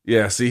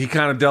 Yeah, see, he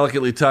kind of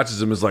delicately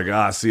touches him. Is like,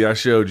 see, I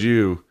showed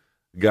you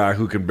a guy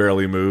who can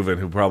barely move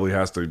and who probably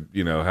has to,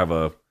 have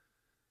a...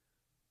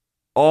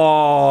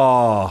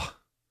 Oh...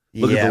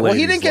 Look at Yeah, the well,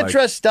 he ladies, didn't get like-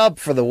 dressed up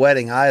for the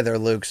wedding either,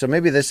 Luke. So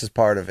maybe this is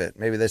part of it.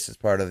 Maybe this is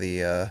part of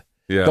the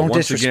don't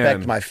once disrespect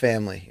again- my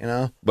family, you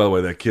know? By the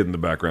way, that kid in the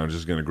background is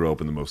just going to grow up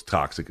in the most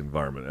toxic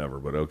environment ever,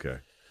 but okay.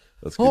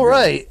 Let's keep All going.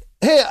 right.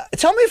 Hey,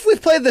 tell me if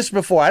we've played this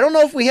before. I don't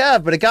know if we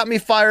have, but it got me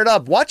fired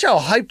up. Watch how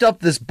hyped up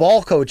this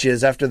ball coach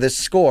is after this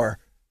score.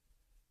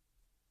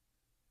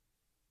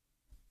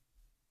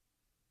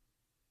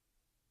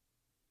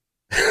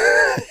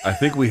 I I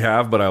think we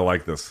have, but I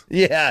like this.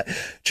 Yeah.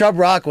 Chub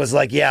Rock was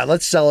like, yeah,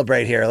 let's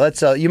celebrate here.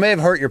 Let's. You may have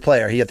hurt your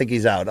player. I think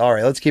he's out. All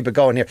right, let's keep it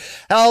going here.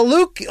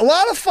 Luke, a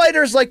lot of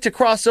fighters like to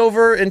cross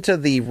over into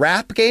the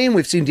rap game.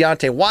 We've seen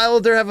Deontay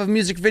Wilder have a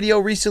music video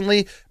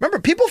recently. Remember,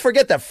 people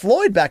forget that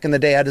Floyd back in the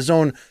day had his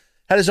own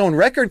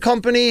record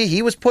company.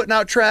 He was putting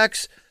out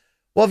tracks.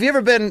 Well, have you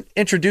ever been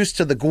introduced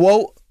to the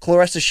GWOAT,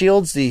 Clarissa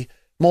Shields, the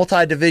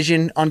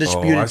multi-division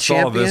undisputed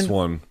champion? I saw this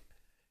one.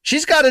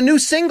 She's got a new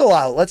single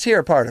out. Let's hear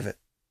a part of it.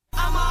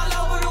 I'm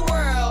all over the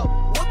world,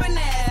 whooping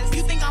ass.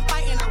 You think I'm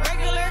fighting a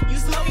regular? You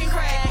smoking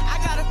crack. I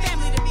got a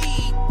family to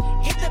feed.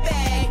 Get the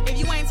bag. If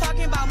you ain't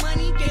talking about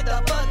money, get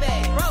the fuck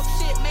back. Broke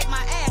shit make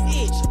my ass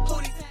itch.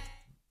 Booty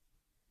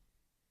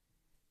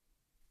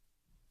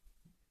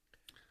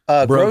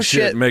tang. Broke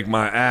shit make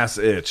my ass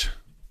itch.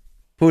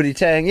 Pootie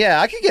Tang.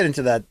 Yeah, I could get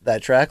into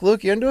that track.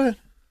 Luke, you into it?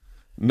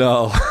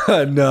 No,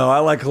 no. I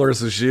like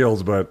Clarissa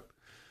Shields, but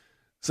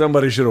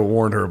somebody should have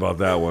warned her about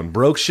that one.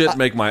 Broke shit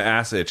make my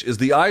ass itch. Is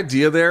the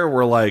idea there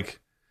where, like,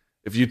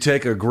 if you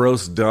take a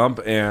gross dump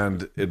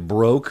and it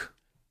broke,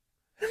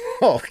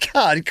 Oh,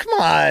 God, come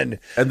on.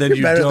 and then You're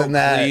you better don't than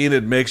that. clean,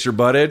 it makes your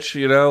butt itch?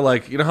 You know,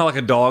 like, you know how like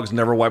a dog's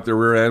never wipe their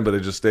rear end, but it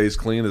just stays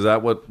clean? Is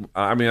that what?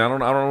 I mean, I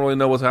don't really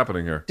know what's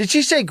happening here. Did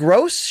she say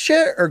gross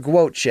shit or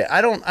GWOAT shit?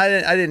 I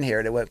didn't hear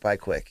it. It went by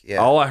quick. Yeah.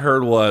 All I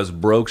heard was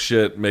broke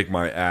shit make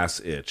my ass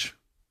itch.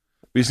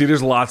 But you see,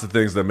 there's lots of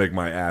things that make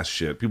my ass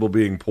shit. People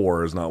being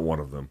poor is not one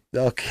of them.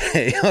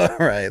 Okay. All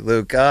right,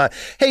 Luke.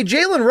 Hey,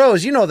 Jalen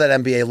Rose, you know that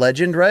NBA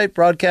legend, right?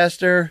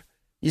 Broadcaster.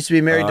 Used to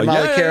be married to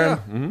Molly Karen. Yeah.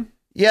 Mm-hmm.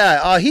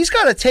 Yeah, he's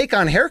got a take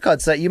on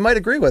haircuts that you might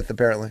agree with,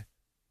 apparently.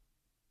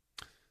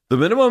 The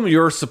minimum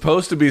you're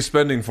supposed to be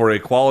spending for a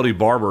quality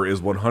barber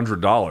is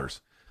 $100.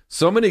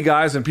 So many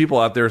guys and people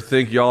out there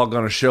think y'all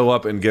going to show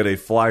up and get a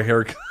fly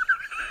haircut.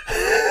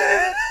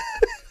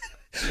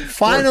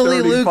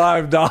 Finally, Luke.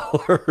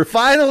 $35.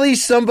 Finally,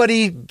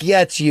 somebody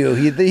gets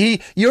you.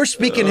 You're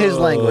speaking his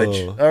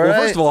language. All right.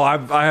 Well, first of all,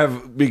 I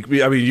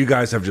mean, you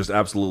guys have just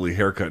absolutely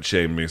haircut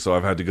shamed me, so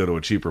I've had to go to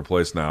a cheaper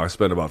place now. I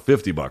spend about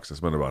 $50. I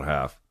spend about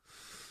half.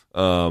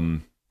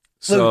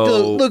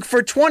 Look,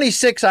 for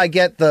 26, I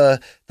get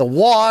the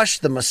wash,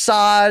 the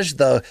massage,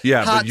 the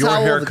hot but your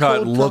towel,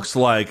 haircut the looks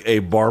like a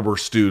barber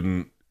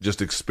student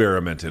just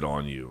experimented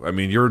on you. I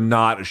mean, you're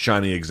not a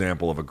shining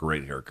example of a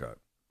great haircut.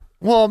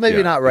 Well, maybe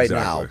Yeah, not right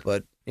exactly. now,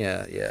 but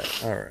yeah.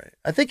 All right.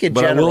 I think in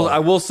But general, I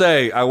will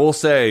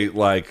say,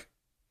 like,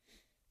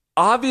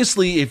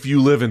 obviously, if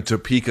you live in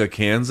Topeka,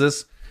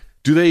 Kansas,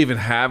 do they even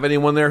have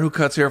anyone there who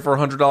cuts hair for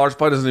 $100?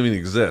 Probably doesn't even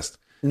exist.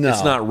 No.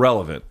 It's not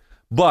relevant.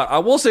 But I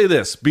will say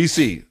this,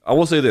 BC, I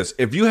will say this.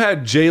 If you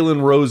had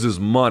Jalen Rose's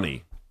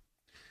money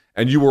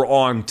and you were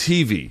on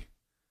TV,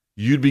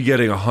 you'd be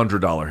getting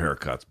 $100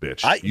 haircuts,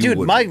 bitch. You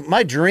would be.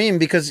 my dream,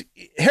 because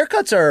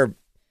haircuts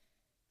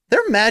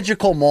they're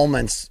magical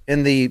moments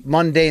in the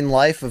mundane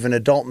life of an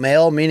adult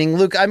male. Meaning,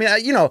 Luke, I mean,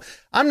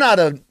 I'm not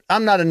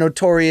a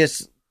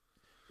notorious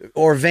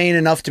or vain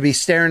enough to be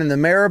staring in the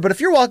mirror. But if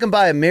you're walking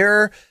by a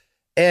mirror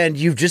and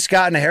you've just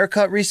gotten a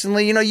haircut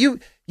recently,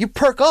 you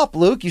perk up,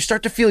 Luke. You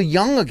start to feel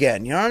young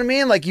again. You know what I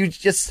mean? Like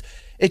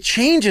it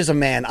changes a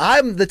man.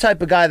 I'm the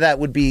type of guy that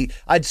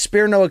I'd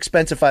spare no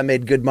expense if I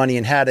made good money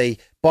and had a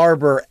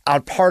barber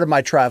on part of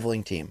my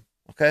traveling team.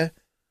 Okay.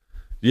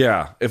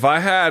 Yeah. If I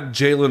had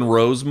Jalen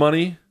Rose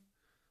money,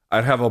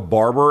 I'd have a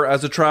barber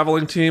as a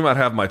traveling team. I'd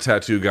have my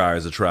tattoo guy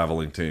as a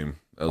traveling team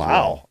as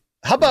well.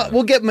 How about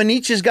we'll get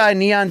Manich's guy,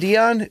 Neon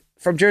Dion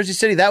from Jersey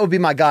City. That would be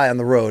my guy on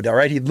the road. All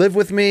right. He'd live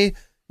with me.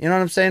 You know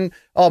what I'm saying?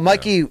 Oh,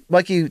 Mikey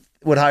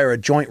would hire a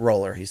joint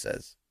roller, he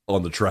says.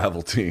 On the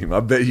travel team. I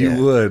bet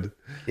you would.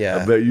 Yeah.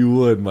 I bet you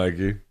would,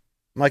 Mikey.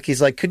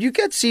 Mikey's like, could you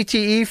get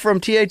CTE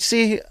from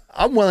THC?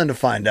 I'm willing to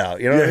find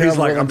out. You know, Yeah, he's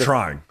like, I'm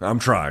trying. I'm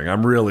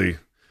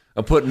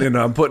putting in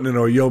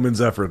a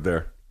yeoman's effort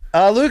there.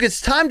 Luke,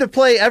 it's time to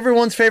play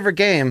everyone's favorite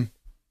game.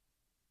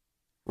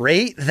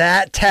 Rate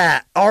That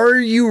Tat. Are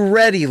you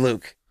ready,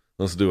 Luke?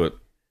 Let's do it.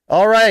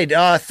 All right.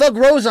 Thug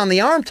Rose on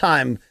the arm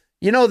time.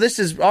 You know, this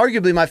is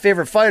arguably my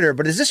favorite fighter,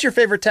 but is this your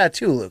favorite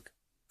tattoo, Luke?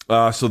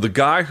 So the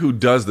guy who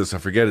does this, I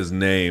forget his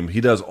name, he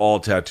does all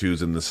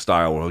tattoos in this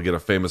style where he'll get a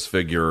famous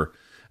figure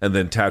and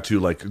then tattoo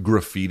like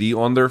graffiti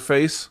on their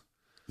face.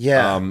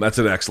 Yeah. That's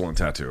an excellent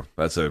tattoo.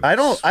 I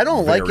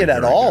don't like it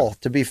at all,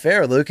 to be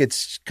fair, Luke.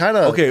 It's kind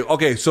of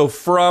Okay, so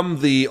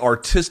from the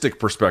artistic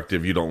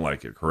perspective, you don't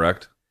like it,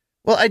 correct?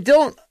 Well, I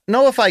don't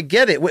know if I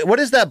get it. What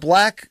is that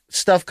black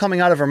stuff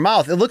coming out of her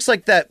mouth? It looks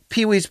like that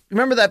Pee-wee's.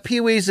 Remember that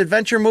Pee-wee's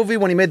Adventure movie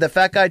when he made the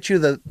fat guy chew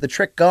the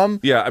trick gum?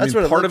 Yeah, I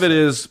mean, part of it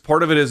is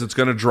it's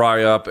going to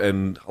dry up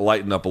and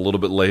lighten up a little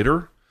bit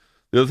later.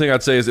 The other thing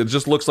I'd say is it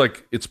just looks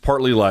like it's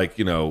partly like,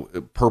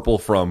 purple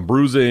from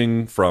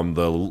bruising from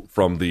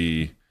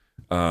the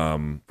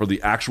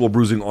actual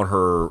bruising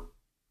on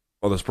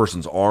this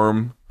person's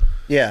arm.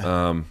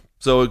 Yeah.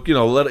 So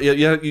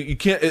you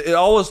can't. It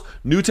always,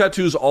 new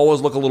tattoos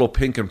always look a little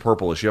pink and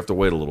purplish. You have to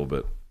wait a little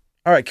bit.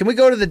 All right, can we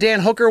go to the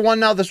Dan Hooker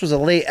one now? This was a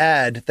late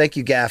ad. Thank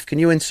you, Gaff. Can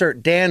you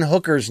insert Dan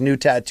Hooker's new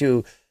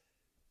tattoo?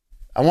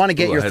 I want to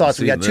get your thoughts.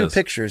 We got two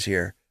pictures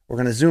here. We're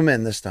going to zoom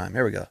in this time.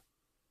 Here we go.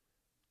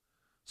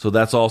 So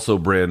that's also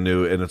brand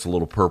new, and it's a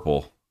little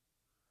purple.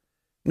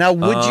 Now,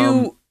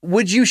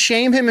 would you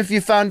shame him if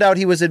you found out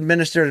he was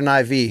administered an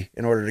IV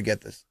in order to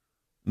get this?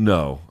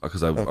 No,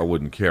 because I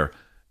wouldn't care.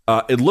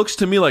 It looks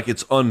to me like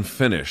it's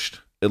unfinished.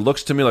 It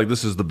looks to me like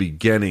this is the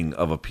beginning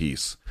of a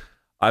piece.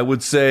 I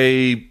would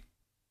say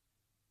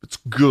it's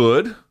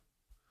good.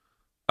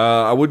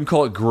 I wouldn't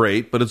call it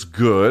great, but it's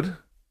good.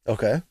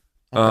 Okay.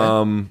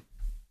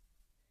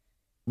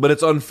 But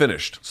it's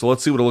unfinished. So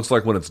let's see what it looks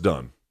like when it's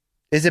done.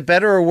 Is it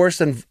better or worse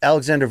than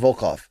Alexander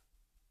Volkov?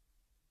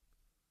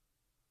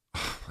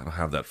 I don't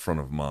have that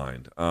front of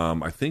mind.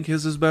 I think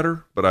his is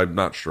better, but I'm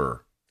not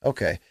sure.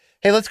 Okay.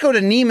 Hey, let's go to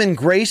Neiman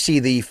Gracie,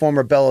 the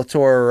former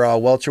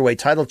Bellator welterweight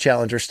title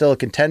challenger, still a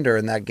contender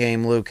in that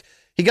game, Luke.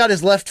 He got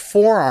his left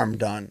forearm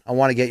done. I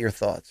want to get your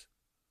thoughts.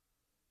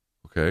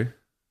 Okay.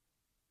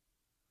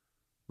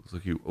 Looks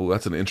like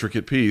that's an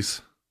intricate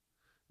piece.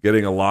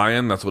 Getting a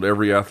lion, that's what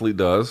every athlete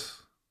does.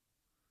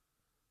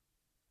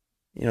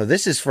 You know,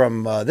 this is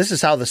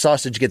how the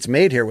sausage gets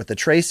made here with the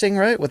tracing,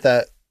 right? With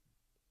that.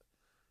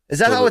 Is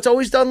that how it's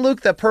always done,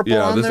 Luke? That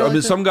purple on there? I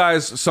mean, some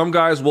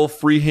guys will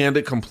freehand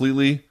it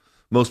completely.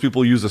 Most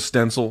people use a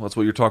stencil. That's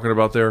what you're talking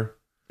about there.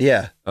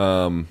 Yeah.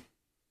 You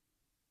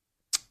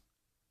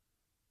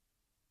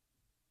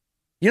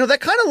know,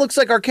 that kind of looks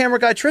like our camera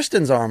guy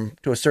Tristan's arm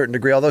to a certain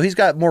degree, although he's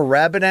got more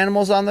rabbit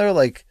animals on there.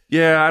 Like,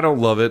 yeah, I don't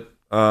love it.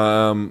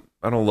 I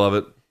don't love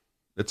it.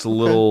 It's a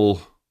little.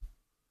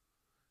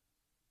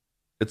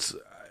 It's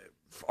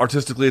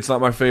artistically, it's not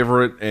my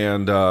favorite,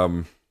 and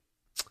from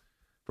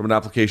an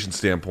application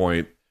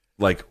standpoint,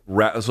 like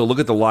so look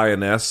at the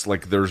lioness.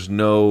 Like, there's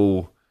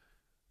no.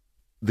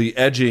 The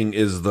edging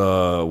is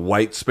the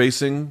white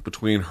spacing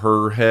between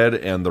her head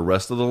and the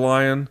rest of the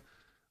lion,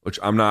 which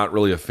I'm not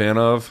really a fan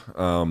of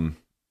from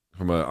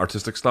an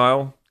artistic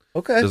style.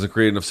 Okay. It doesn't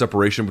create enough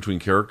separation between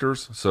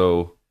characters.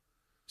 So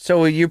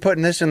are you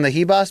putting this in the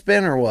Hebos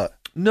bin or what?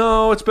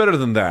 No, it's better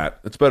than that.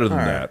 It's better than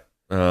that.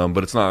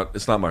 But it's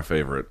not my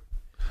favorite.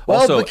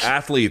 Well, also,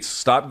 athletes,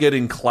 stop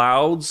getting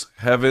clouds,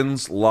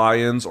 heavens,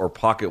 lions, or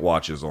pocket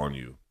watches on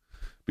you,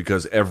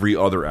 because every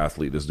other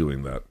athlete is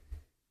doing that.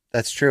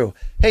 That's true.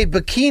 Hey,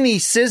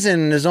 bikini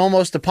season is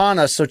almost upon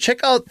us, so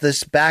check out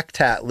this back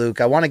tat,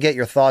 Luke. I want to get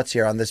your thoughts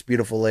here on this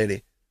beautiful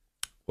lady.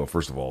 Well,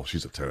 first of all,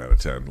 she's a 10 out of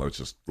 10. Let's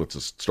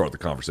just start the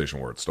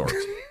conversation where it starts.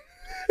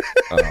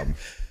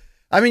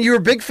 I mean, you were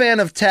a big fan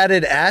of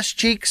tatted ass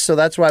cheeks, so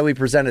that's why we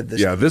presented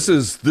this. Yeah, this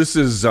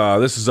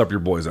is up your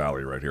boy's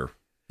alley right here.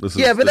 But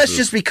that's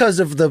just because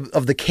of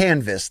the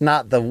canvas,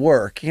 not the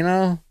work, you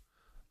know?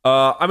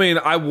 I mean,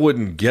 I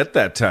wouldn't get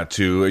that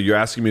tattoo. Are you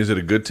asking me, is it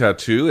a good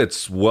tattoo?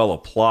 It's well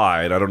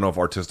applied. I don't know if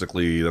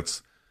artistically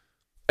that's...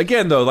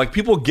 Again, though, like,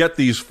 people get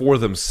these for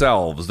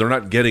themselves. They're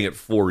not getting it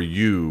for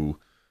you.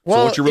 Well,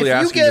 so what you're really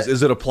asking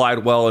is it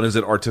applied well and is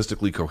it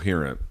artistically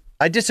coherent?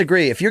 I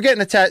disagree. If you're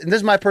getting a tattoo, and this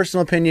is my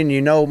personal opinion,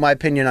 you know my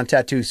opinion on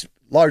tattoos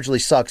largely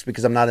sucks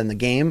because I'm not in the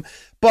game.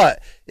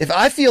 But if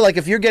I feel like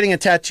if you're getting a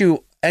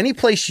tattoo any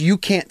place you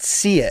can't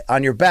see it,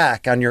 on your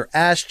back, on your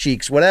ass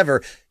cheeks,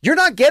 whatever, you're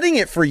not getting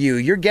it for you.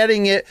 You're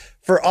getting it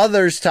for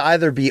others to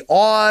either be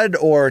awed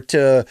or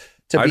to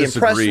be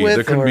impressed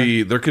with.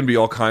 There can be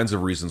all kinds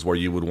of reasons why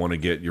you would want to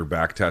get your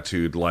back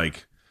tattooed,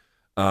 like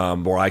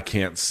where I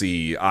can't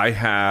see. I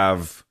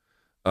have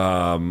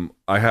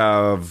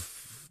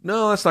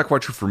no, that's not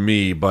quite true for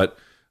me, but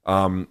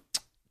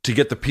to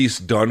get the piece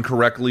done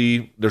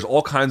correctly, there's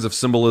all kinds of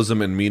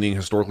symbolism and meaning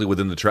historically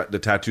within the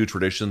tattoo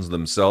traditions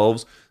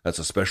themselves. That's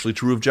especially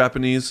true of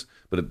Japanese,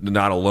 but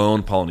not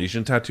alone.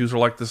 Polynesian tattoos are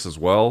like this as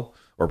well,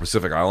 or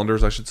Pacific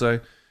Islanders, I should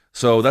say.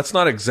 So that's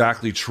not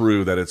exactly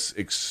true that it's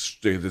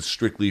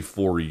strictly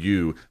for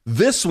you.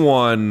 This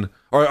one,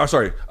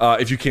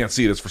 if you can't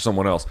see it, it's for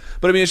someone else.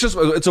 But I mean,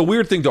 it's a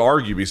weird thing to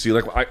argue, BC.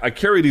 Like, I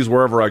carry these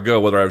wherever I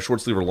go, whether I have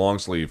short sleeve or long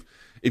sleeve.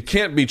 It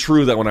can't be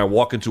true that when I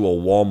walk into a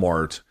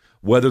Walmart,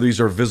 whether these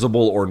are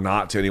visible or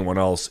not to anyone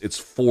else, it's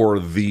for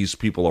these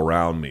people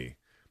around me.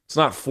 It's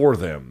not for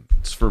them.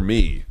 It's for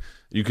me.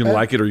 You can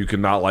like it or you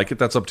can not like it.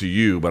 That's up to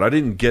you. But I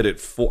didn't get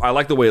it I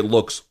like the way it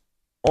looks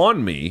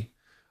on me,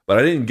 but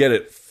I didn't get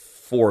it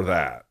for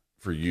that,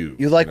 for you.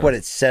 You like what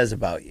it says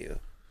about you.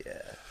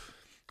 Yeah.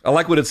 I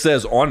like what it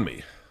says on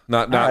me,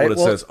 not what it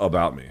says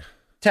about me.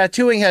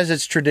 Tattooing has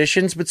its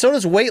traditions, but so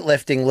does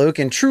weightlifting, Luke.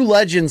 And true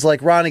legends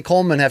like Ronnie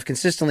Coleman have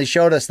consistently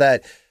showed us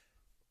that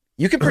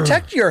you can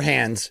protect your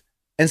hands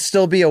and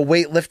still be a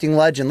weightlifting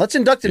legend. Let's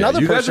induct another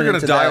person. You guys are going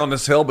to die on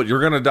this hill, but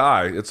you're going to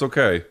die. It's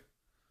okay.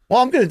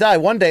 Well, I'm going to die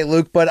one day,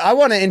 Luke, but I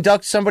want to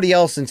induct somebody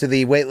else into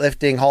the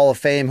weightlifting Hall of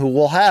Fame who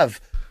will have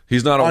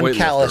He's not a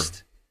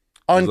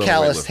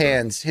uncalloused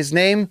hands. His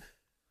name,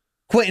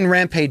 Quentin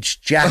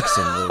Rampage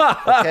Jackson,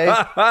 Luke, okay?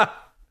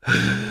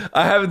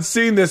 I haven't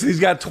seen this. He's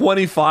got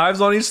 25s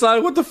on each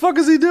side. What the fuck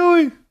is he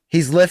doing?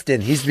 He's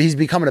lifting. He's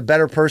becoming a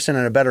better person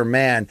and a better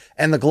man,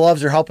 and the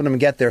gloves are helping him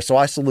get there, so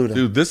I salute him.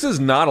 Dude, this is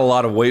not a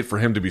lot of weight for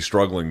him to be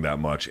struggling that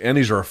much, and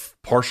these are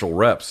partial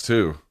reps,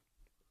 too.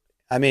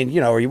 I mean,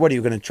 you know, what are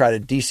you going to try to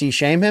DC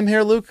shame him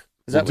here, Luke?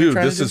 Is that what you're Dude,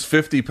 trying this to do? is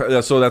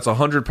 50. So that's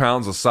 100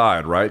 pounds a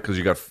side, right? Because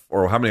you got,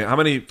 or how many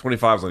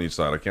 25s on each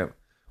side? I can't.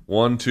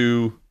 1,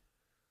 2.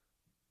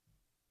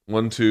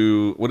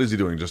 What is he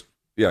doing?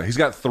 He's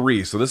got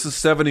 3. So this is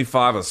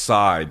 75 a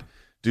side.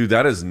 Dude,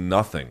 that is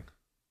nothing.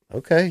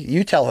 Okay,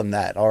 you tell him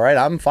that. All right,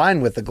 I'm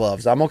fine with the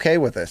gloves. I'm okay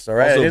with this. All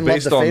right, Also, I didn't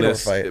love the Fedor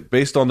fight.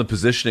 based on the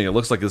positioning, it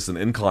looks like this is an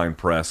incline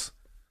press.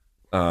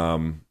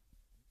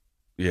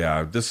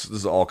 This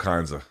is all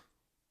kinds of.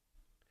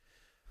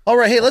 All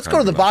right, hey, let's go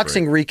to the not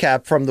boxing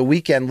recap from the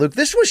weekend, Luke.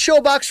 This was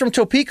Showbox from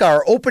Topeka,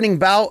 our opening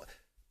bout.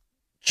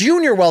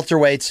 Junior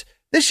welterweights.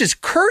 This is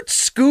Kurt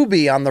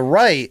Scooby on the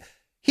right.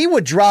 He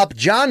would drop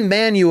John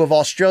Manu of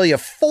Australia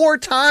 4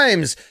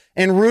 times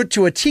en route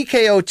to a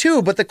TKO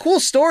 2. But the cool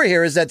story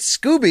here is that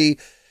Scooby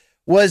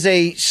was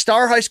a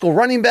star high school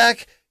running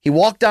back. He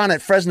walked on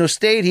at Fresno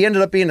State. He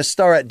ended up being a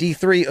star at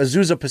D3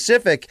 Azusa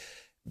Pacific.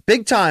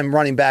 Big time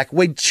running back,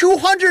 weighed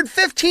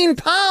 215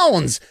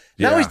 pounds.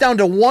 Now he's down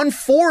to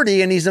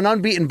 140 and he's an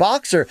unbeaten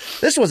boxer.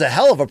 This was a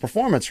hell of a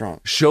performance from him.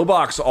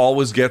 Showbox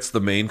always gets the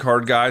main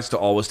card guys to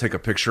always take a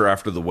picture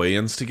after the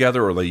weigh-ins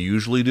together, or they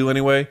usually do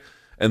anyway.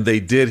 And they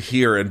did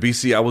here. And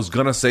BC, I was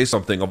going to say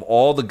something of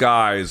all the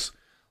guys,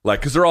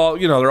 like, because they're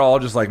all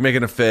just like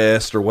making a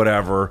fist or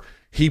whatever.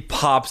 He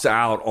pops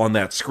out on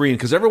that screen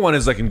because everyone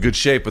is like in good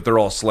shape, but they're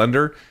all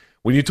slender.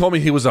 When you told me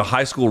he was a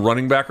high school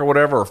running back or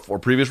whatever, or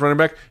previous running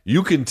back,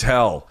 you can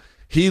tell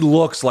he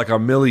looks like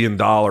 $1 million,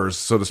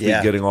 so to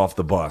speak, getting off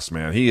the bus,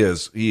 man. He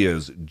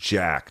is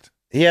jacked.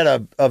 He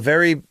had a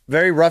very,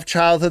 very rough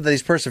childhood that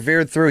he's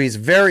persevered through. He's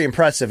very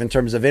impressive in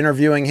terms of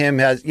interviewing him,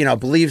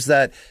 believes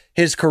that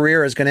his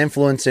career is going to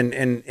influence and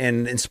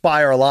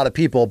inspire a lot of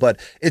people. But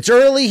it's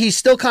early. He's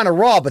still kind of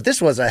raw, but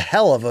this was a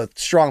hell of a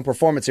strong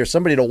performance here.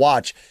 Somebody to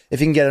watch if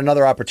you can get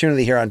another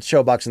opportunity here on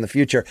Showbox in the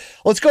future.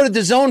 Let's go to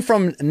DAZN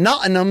from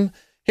Nottingham.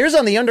 Here's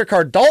on the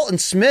undercard. Dalton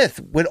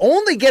Smith would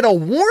only get a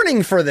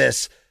warning for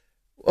this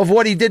of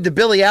what he did to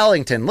Billy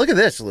Allington. Look at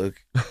this,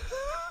 Luke.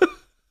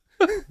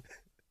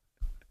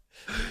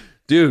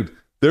 Dude,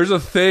 there's a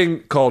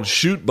thing called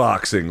shoot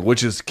boxing,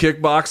 which is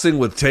kickboxing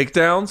with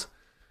takedowns.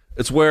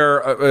 It's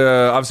where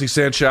obviously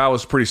Sanchow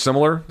is pretty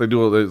similar. They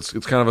do it's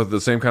kind of the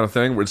same kind of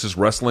thing where it's just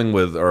wrestling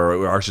with,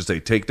 or I should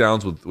say,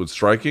 takedowns with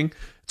striking.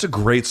 It's a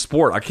great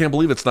sport. I can't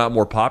believe it's not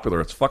more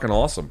popular. It's fucking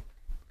awesome.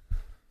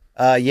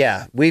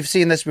 We've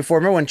seen this before.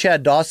 Remember when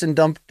Chad Dawson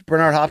dumped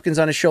Bernard Hopkins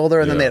on his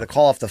shoulder and then they had to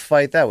call off the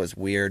fight? That was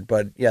weird.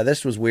 But yeah,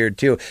 this was weird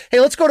too. Hey,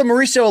 let's go to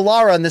Mauricio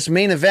Lara in this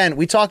main event.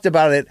 We talked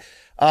about it.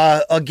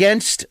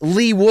 Against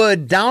Lee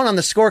Wood, down on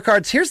the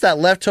scorecards. Here's that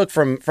left hook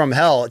from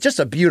hell. Just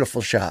a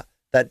beautiful shot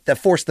that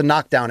forced the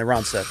knockdown in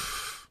round 7.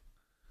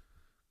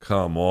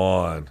 Come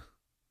on.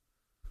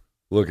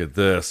 Look at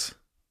this.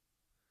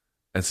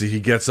 And see, he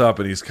gets up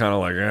and he's kind of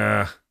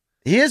like,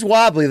 He is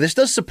wobbly. This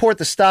does support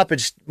the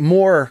stoppage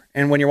more,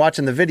 and when you're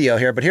watching the video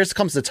here, but here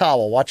comes the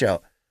towel. Watch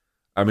out.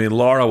 I mean,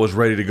 Lara was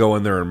ready to go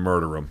in there and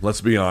murder him.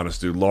 Let's be honest,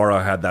 dude.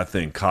 Lara had that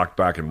thing cocked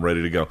back and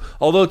ready to go.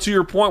 Although, to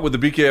your point with the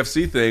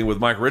BKFC thing, with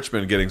Mike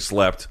Richmond getting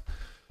slept,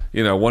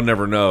 one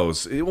never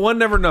knows. One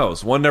never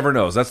knows.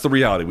 That's the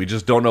reality. We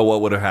just don't know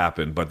what would have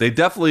happened. But they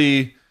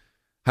definitely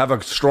have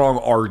a strong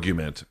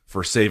argument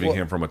for saving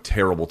him from a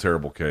terrible,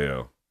 terrible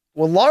KO.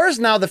 Well, Lara's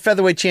now the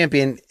featherweight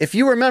champion. If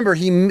you remember,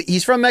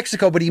 he's from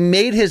Mexico, but he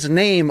made his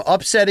name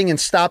upsetting and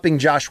stopping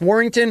Josh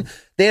Warrington.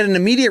 They had an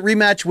immediate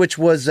rematch, which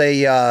was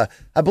I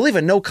believe,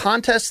 a no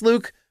contest,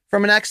 Luke,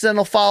 from an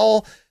accidental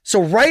foul.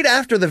 So right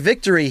after the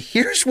victory,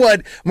 here's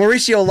what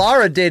Mauricio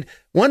Lara did.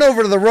 Went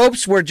over to the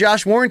ropes where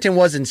Josh Warrington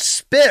was and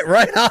spit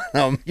right on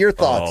him. Your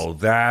thoughts? Oh,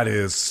 that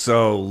is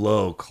so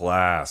low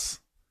class.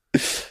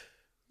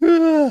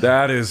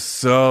 That is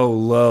so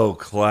low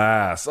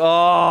class.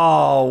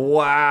 Oh,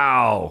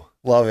 wow.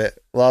 Love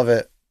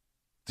it.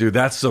 Dude,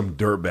 that's some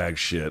dirtbag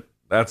shit.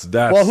 That's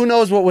Well, who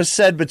knows what was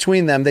said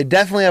between them. They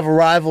definitely have a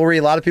rivalry.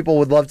 A lot of people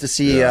would love to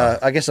see,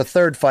 I guess, a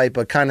third fight,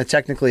 but kind of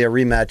technically a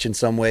rematch in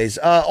some ways.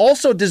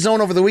 Also, DAZN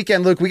over the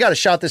weekend, Luke, we got to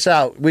shout this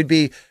out. We'd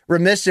be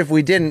remiss if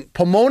we didn't.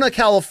 Pomona,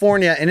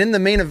 California, and in the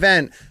main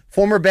event,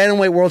 former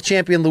bantamweight world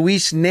champion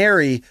Luis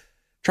Neri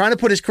trying to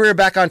put his career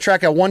back on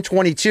track at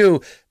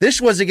 122.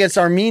 This was against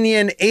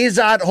Armenian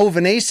Azat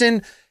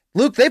Hovhannisyan.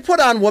 Luke, they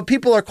put on what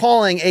people are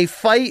calling a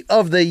fight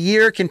of the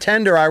year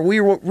contender. We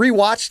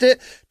rewatched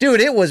it. Dude,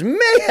 it was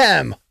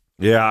mayhem.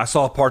 Yeah, I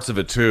saw parts of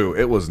it too.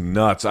 It was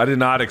nuts. I did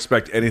not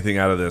expect anything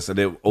out of this, and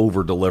it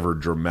over-delivered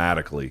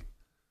dramatically.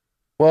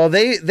 Well,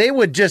 they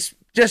would just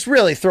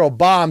really throw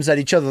bombs at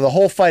each other the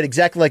whole fight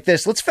exactly like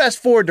this. Let's fast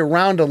forward to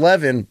round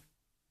 11.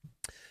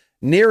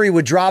 Neri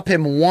would drop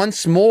him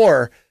once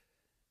more.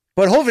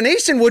 But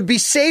Hovhannisyan would be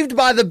saved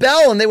by the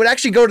bell, and they would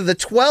actually go to the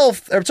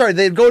 12th. Or sorry,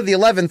 they'd go to the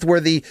 11th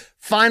where the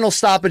final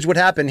stoppage would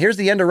happen. Here's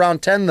the end of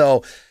round 10,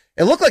 though.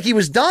 It looked like he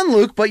was done,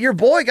 Luke, but your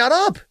boy got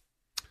up.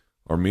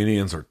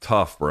 Armenians are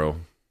tough,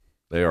 bro.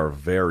 They are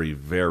very,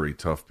 very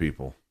tough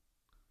people.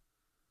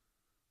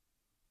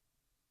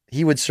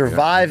 He would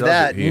survive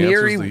that.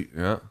 Neri,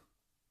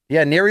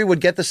 Neri would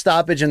get the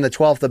stoppage in the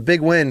 12th. A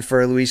big win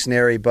for Luis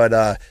Neri,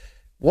 but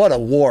What a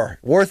war.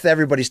 Worth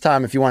everybody's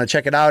time if you want to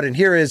check it out. And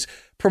here is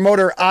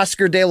promoter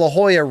Oscar De La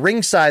Hoya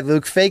ringside,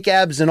 Luke, fake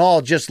abs and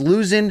all, just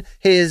losing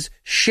his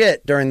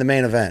shit during the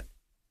main event.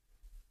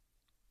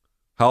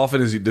 How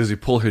often does he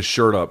pull his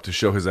shirt up to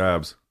show his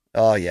abs?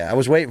 Oh, yeah. I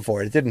was waiting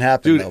for it. It didn't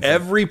happen, Dude, though,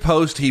 every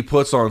post he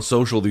puts on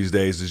social these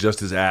days is just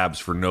his abs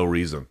for no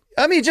reason.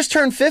 I mean, he just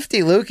turned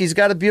 50, Luke. He's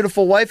got a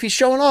beautiful wife. He's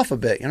showing off a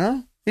bit, you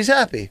know? He's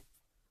happy.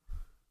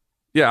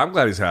 Yeah, I'm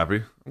glad he's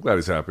happy.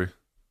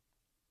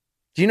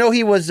 Do you know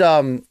he was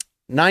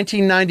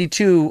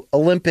 1992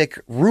 Olympic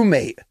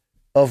roommate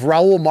of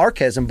Raul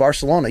Marquez in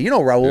Barcelona? You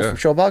know Raul from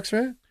Showbox,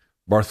 right?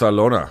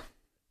 Barcelona.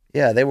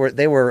 Yeah, they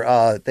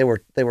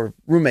were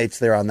roommates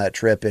there on that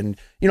trip. And,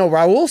 you know,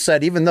 Raul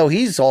said even though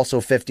he's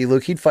also 50,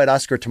 Luke, he'd fight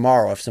Oscar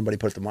tomorrow if somebody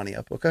put the money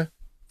up, okay?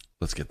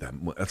 Let's get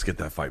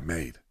that fight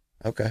made.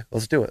 Okay,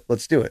 let's do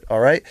it.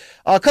 All right.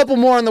 A couple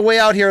more on the way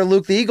out here,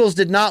 Luke. The Eagles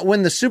did not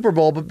win the Super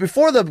Bowl, but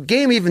before the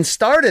game even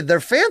started, their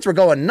fans were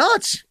going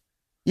nuts.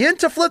 You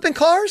into flipping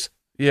cars?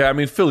 Yeah, I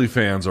mean, Philly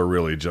fans are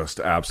really just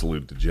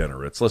absolute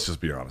degenerates. Let's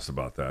just be honest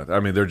about that. I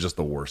mean, they're just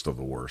the worst of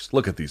the worst.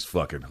 Look at these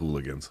fucking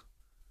hooligans.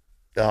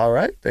 All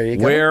right, there you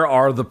go. Where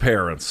are the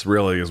parents,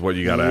 really, is what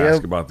you got to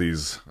ask about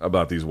these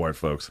white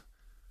folks.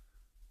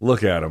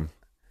 Look at them.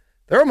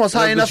 They're almost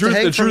high enough to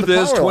hang the from truth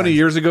the is, power 20 line.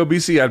 years ago,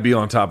 BC, I'd be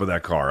on top of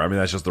that car. I mean,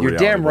 that's just the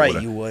reality. You're damn right What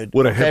a- you would.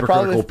 What a Okay,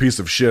 hypocritical probably- piece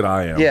of shit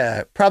I am.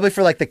 Yeah, probably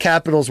for like the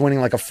Capitals winning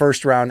like a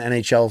first-round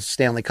NHL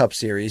Stanley Cup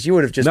series. You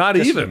would have just... Not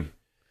even.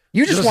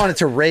 You just wanted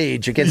to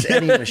rage against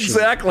any Yeah, machine.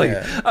 exactly.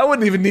 Yeah. I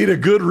wouldn't even need a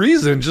good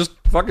reason. Just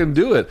fucking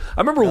do it.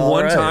 I remember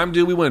one right. time,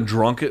 dude, we went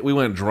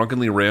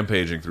drunkenly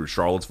rampaging through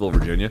Charlottesville,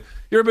 Virginia.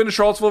 You ever been to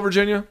Charlottesville,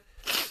 Virginia?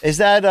 Is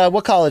that...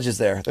 what college is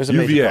there? There's a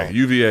major UVA. college.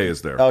 UVA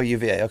is there. Oh,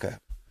 UVA, okay.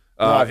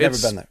 No, I've never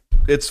been there.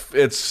 It's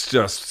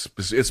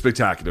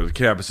spectacular. The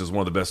campus is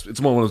one of the best. It's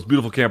one of the most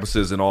beautiful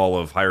campuses in all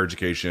of higher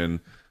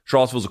education.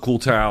 Charlottesville's a cool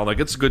town. Like,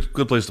 it's a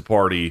good place to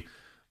party,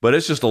 but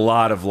it's just a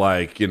lot of,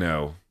 like, you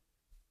know,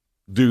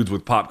 dudes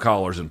with pop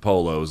collars and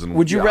polos. And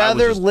Would you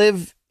rather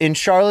live in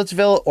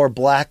Charlottesville or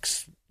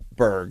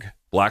Blacksburg?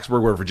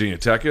 Blacksburg, where Virginia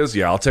Tech is?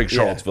 Yeah, I'll take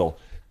Charlottesville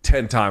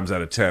 10 times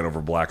out of 10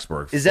 over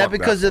Blacksburg. Is that Fuck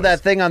because of place.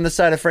 that thing on the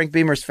side of Frank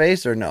Beamer's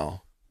face or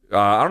no?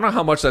 I don't know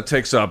how much that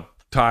takes up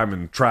time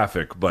and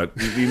traffic, but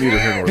neither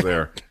here nor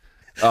there.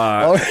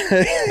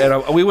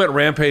 And we went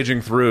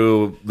rampaging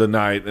through the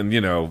night, and,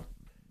 you know,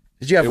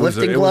 Did you have it was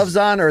lifting gloves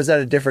on, or is that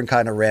a different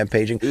kind of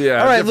rampaging? yeah,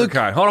 All right, different Luke.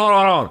 kind. Hold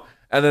on.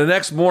 And the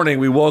next morning,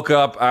 we woke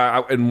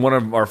up in one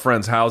of our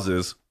friends'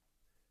 houses,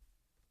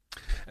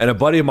 and a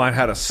buddy of mine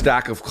had a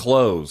stack of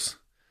clothes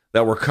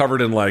that were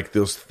covered in, like,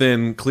 those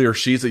thin, clear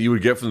sheets that you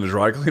would get from the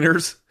dry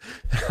cleaners.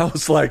 And I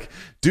was like,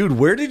 dude,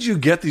 where did you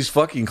get these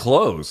fucking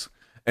clothes?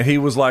 And he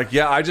was like,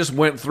 yeah, I just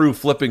went through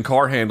flipping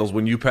car handles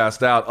when you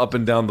passed out up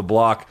and down the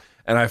block,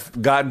 and I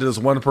got into this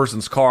one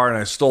person's car, and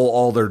I stole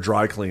all their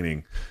dry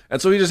cleaning.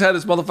 And so he just had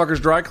his motherfuckers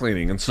dry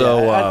cleaning. And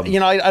so,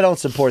 I don't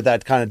support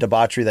that kind of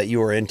debauchery that you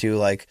were into,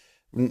 like,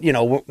 you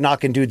know,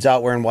 knocking dudes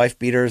out wearing wife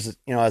beaters,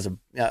 you know,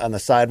 on the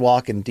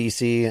sidewalk in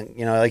DC, and,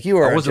 you know, like you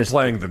were. I wasn't just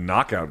playing the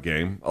knockout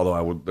game, although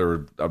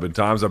I've been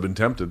times I've been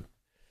tempted.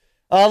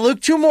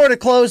 Luke, two more to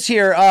close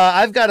here.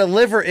 I've got a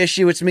liver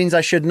issue, which means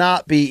I should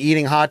not be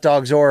eating hot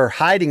dogs or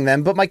hiding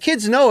them. But my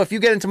kids know if you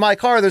get into my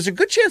car, there's a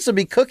good chance there'll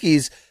be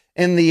cookies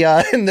in the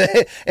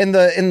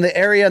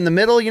area in the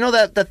middle. You know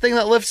that thing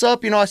that lifts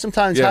up. You know, I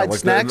sometimes hide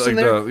snacks in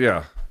there.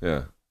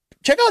 Yeah.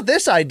 Check out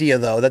this idea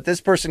though that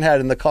this person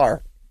had in the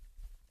car.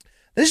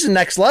 This is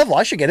next level.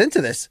 I should get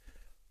into this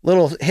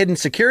little hidden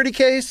security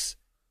case.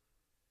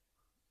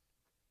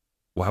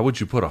 Why would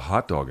you put a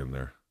hot dog in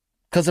there,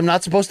 Because I'm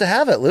not supposed to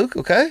have it, Luke.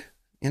 Okay,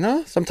 you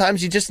know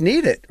sometimes you just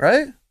need it,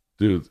 right?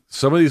 dude?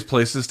 Some of these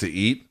places to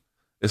eat,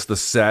 it's the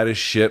saddest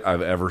shit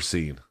I've ever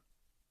seen.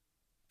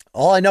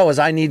 All I know is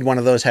I need one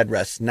of those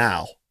headrests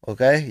now.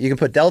 Okay, you can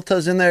put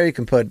deltas in there. You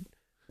can put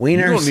wieners.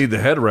 You don't need the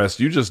headrest.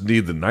 You just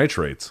need the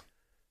nitrates.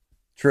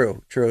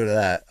 True to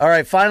that. All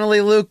right,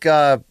 finally, Luke.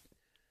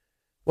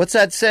 What's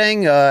that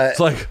saying? It's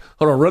like,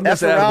 hold on, run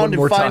this F ad around one and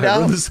more find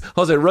time. out.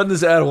 Run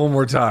this ad one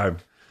more time.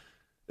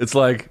 It's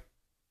like,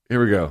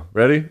 here we go.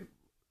 Ready?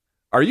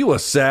 Are you a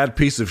sad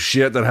piece of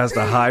shit that has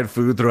to hide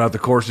food throughout the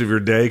course of your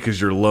day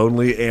because you're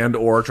lonely and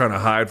or trying to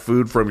hide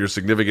food from your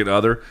significant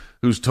other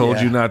who's told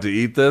Yeah. you not to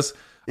eat this?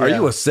 Are Yeah.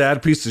 you a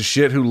sad piece of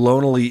shit who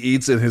lonely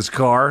eats in his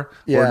car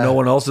where Yeah. no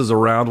one else is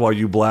around while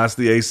you blast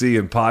the AC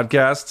and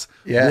podcasts?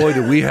 Yeah. Boy,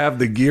 do we have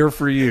the gear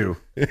for you.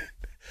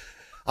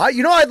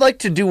 I'd like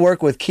to do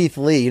work with Keith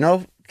Lee. You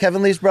know,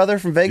 Kevin Lee's brother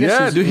from Vegas.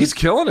 Yeah, dude, he's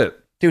killing it.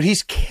 Dude,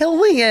 he's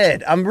killing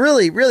it. I'm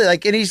really, really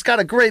like, and he's got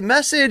a great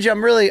message.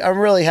 I'm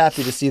really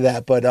happy to see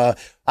that. But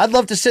I'd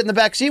love to sit in the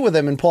back seat with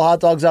him and pull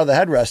hot dogs out of the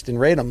headrest and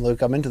rate them,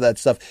 Luke. I'm into that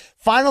stuff.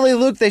 Finally,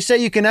 Luke, they say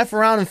you can F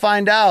around and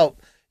find out.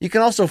 You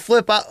can also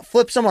flip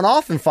someone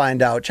off and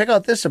find out. Check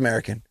out this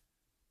American.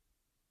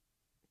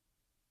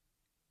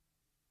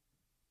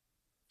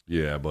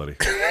 Yeah, buddy.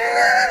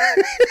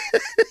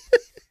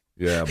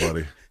 Yeah,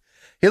 buddy.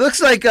 He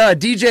looks like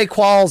DJ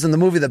Qualls in the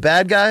movie The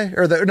Bad Guy,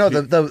 or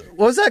the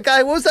what was that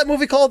guy? What was that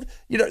movie called?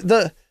 You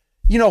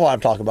know what I'm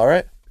talking about,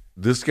 right?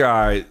 This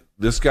guy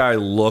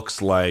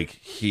looks like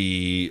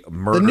he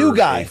murdered new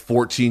guy. a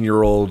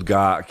 14-year-old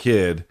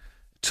kid,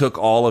 took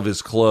all of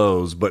his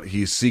clothes, but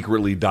he's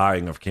secretly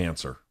dying of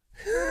cancer.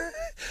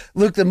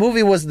 Luke, the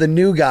movie was The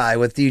New Guy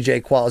with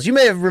DJ Qualls. You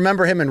may have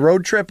remember him in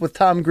Road Trip with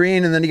Tom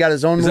Green, and then he got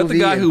his own Is movie. that the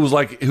guy who was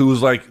like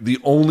the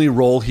only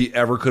role he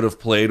ever could have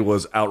played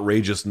was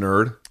outrageous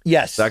nerd?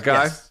 Yes. That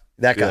guy? Yes,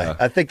 that guy. Yeah.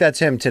 I think that's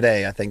him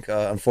today,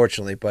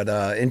 unfortunately. But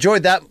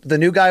enjoyed that, The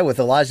New Guy with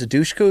Eliza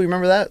Dushku. You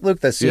remember that,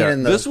 Luke? The scene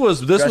in the this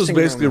was dressing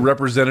basically room.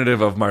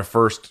 representative of my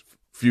first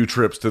few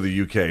trips to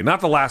the UK.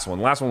 Not the last one.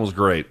 The last one was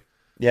great.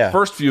 Yeah.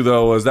 First few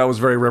though was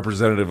very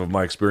representative of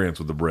my experience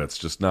with the Brits.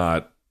 Just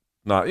not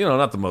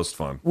the most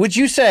fun. Would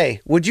you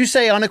say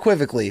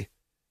unequivocally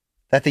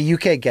that the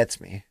UK gets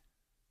me?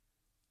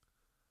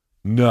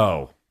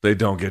 No, they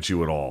don't get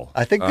you at all.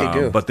 I think they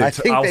do. But I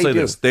think I'll they say do.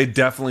 this: they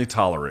definitely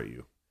tolerate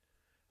you.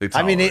 They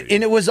tolerate you.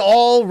 And it was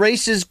all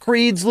races,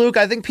 creeds, Luke.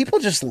 I think people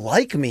just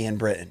like me in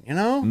Britain, you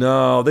know?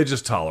 No, they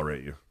just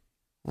tolerate you.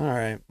 All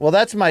right. Well,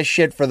 that's my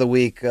shit for the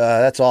week.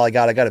 That's all I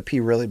got. I got to pee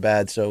really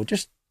bad. So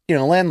just,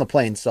 land the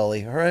plane,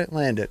 Sully. All right?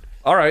 Land it.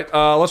 All right,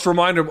 let's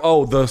remind them.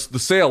 Oh, the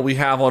sale we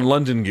have on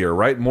London gear,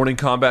 right?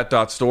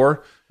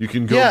 morningcombat.store. You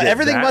can go. Yeah, get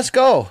everything that. must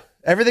go.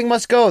 Everything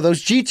must go.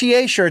 Those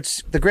GTA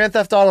shirts, the Grand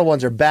Theft Auto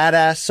ones are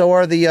badass. So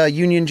are the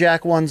Union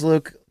Jack ones,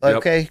 Luke.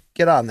 Okay,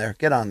 Get on there.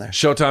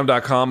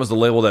 Showtime.com is the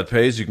label that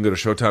pays. You can go to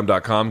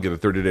Showtime.com, get a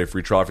 30-day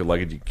free trial. If you like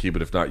it, you can keep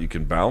it. If not, you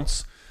can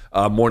bounce.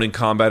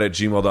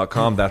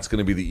 Morningcombat@gmail.com. That's going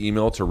to be the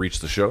email to reach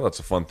the show. That's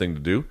a fun thing to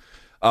do.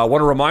 I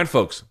want to remind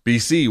folks,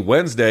 BC,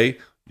 Wednesday,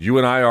 you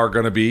and I are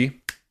going to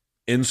be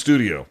in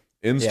studio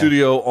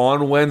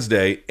on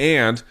Wednesday,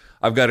 and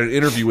I've got an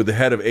interview with the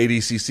head of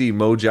ADCC,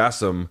 Mo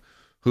Jassem,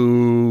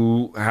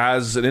 who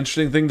has an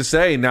interesting thing to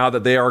say now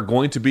that they are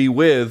going to be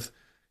with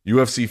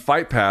UFC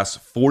Fight Pass,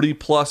 40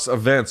 plus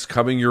events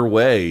coming your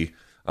way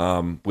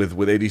with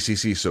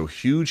ADCC. So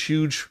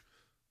huge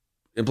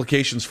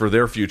implications for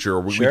their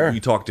future. Sure. We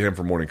talked to him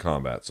for Morning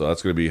Combat, so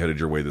that's going to be headed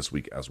your way this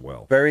week as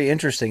well. Very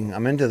interesting.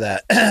 I'm into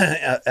that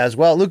as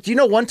well. Luke, do you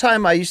know one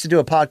time I used to do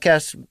a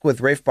podcast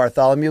with Rafe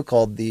Bartholomew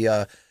called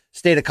the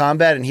State of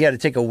Combat, and he had to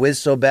take a whiz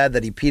so bad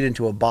that he peed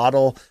into a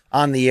bottle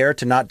on the air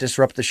to not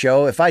disrupt the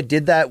show. If I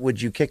did that,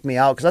 would you kick me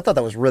out? Because I thought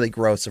that was really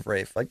gross of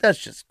Rafe. Like, that's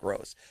just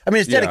gross. I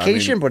mean, it's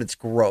dedication, but it's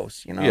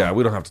gross, Yeah,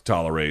 we don't have to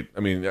tolerate.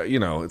 I mean,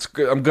 it's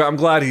good. I'm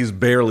glad he's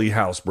barely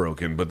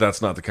housebroken, but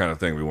that's not the kind of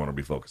thing we want to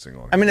be focusing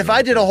on. I mean, if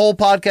I did a whole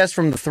podcast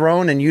from the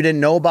throne and you didn't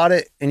know about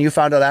it and you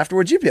found out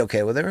afterwards, you'd be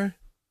okay with it, right?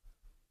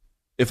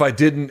 If I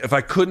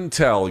couldn't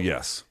tell,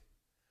 yes.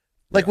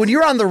 Like when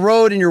you're on the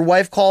road and your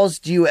wife calls,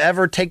 do you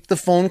ever take the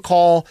phone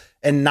call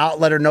and not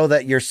let her know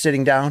that you're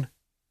sitting down?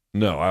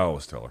 No, I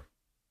always tell her.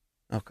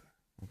 Okay.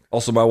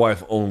 Also, my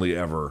wife only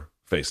ever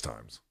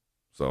FaceTimes,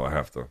 so I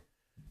have to.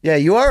 Yeah,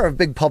 you are a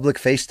big public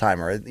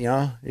FaceTimer,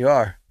 you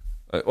are.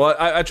 Well,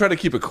 I try to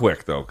keep it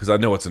quick, though, because I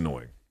know it's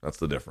annoying. That's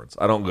the difference.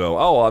 I don't go,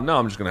 no,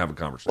 I'm just going to have a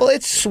conversation. Well,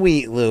 it's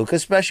sweet, Luke,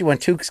 especially when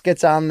Tukes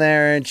gets on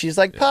there and she's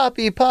like,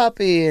 Poppy,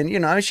 and,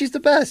 she's the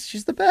best.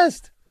 She's the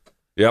best.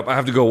 Yep, I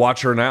have to go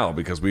watch her now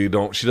because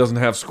she doesn't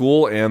have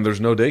school and there's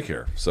no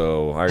daycare.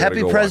 So I gotta Happy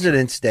go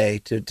President's Day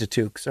to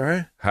Tukes, all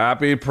right?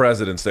 Happy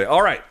President's Day.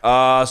 All right,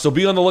 so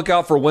be on the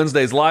lookout for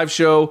Wednesday's live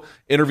show,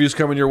 interviews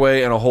coming your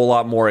way, and a whole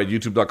lot more at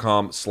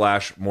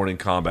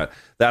youtube.com/morningcombat.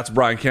 That's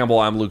Brian Campbell.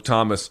 I'm Luke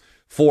Thomas.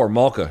 For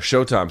Malka,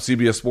 Showtime,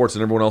 CBS Sports,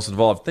 and everyone else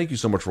involved, thank you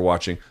so much for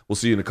watching. We'll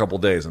see you in a couple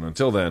days. And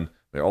until then,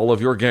 may all of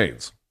your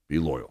gains be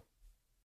loyal.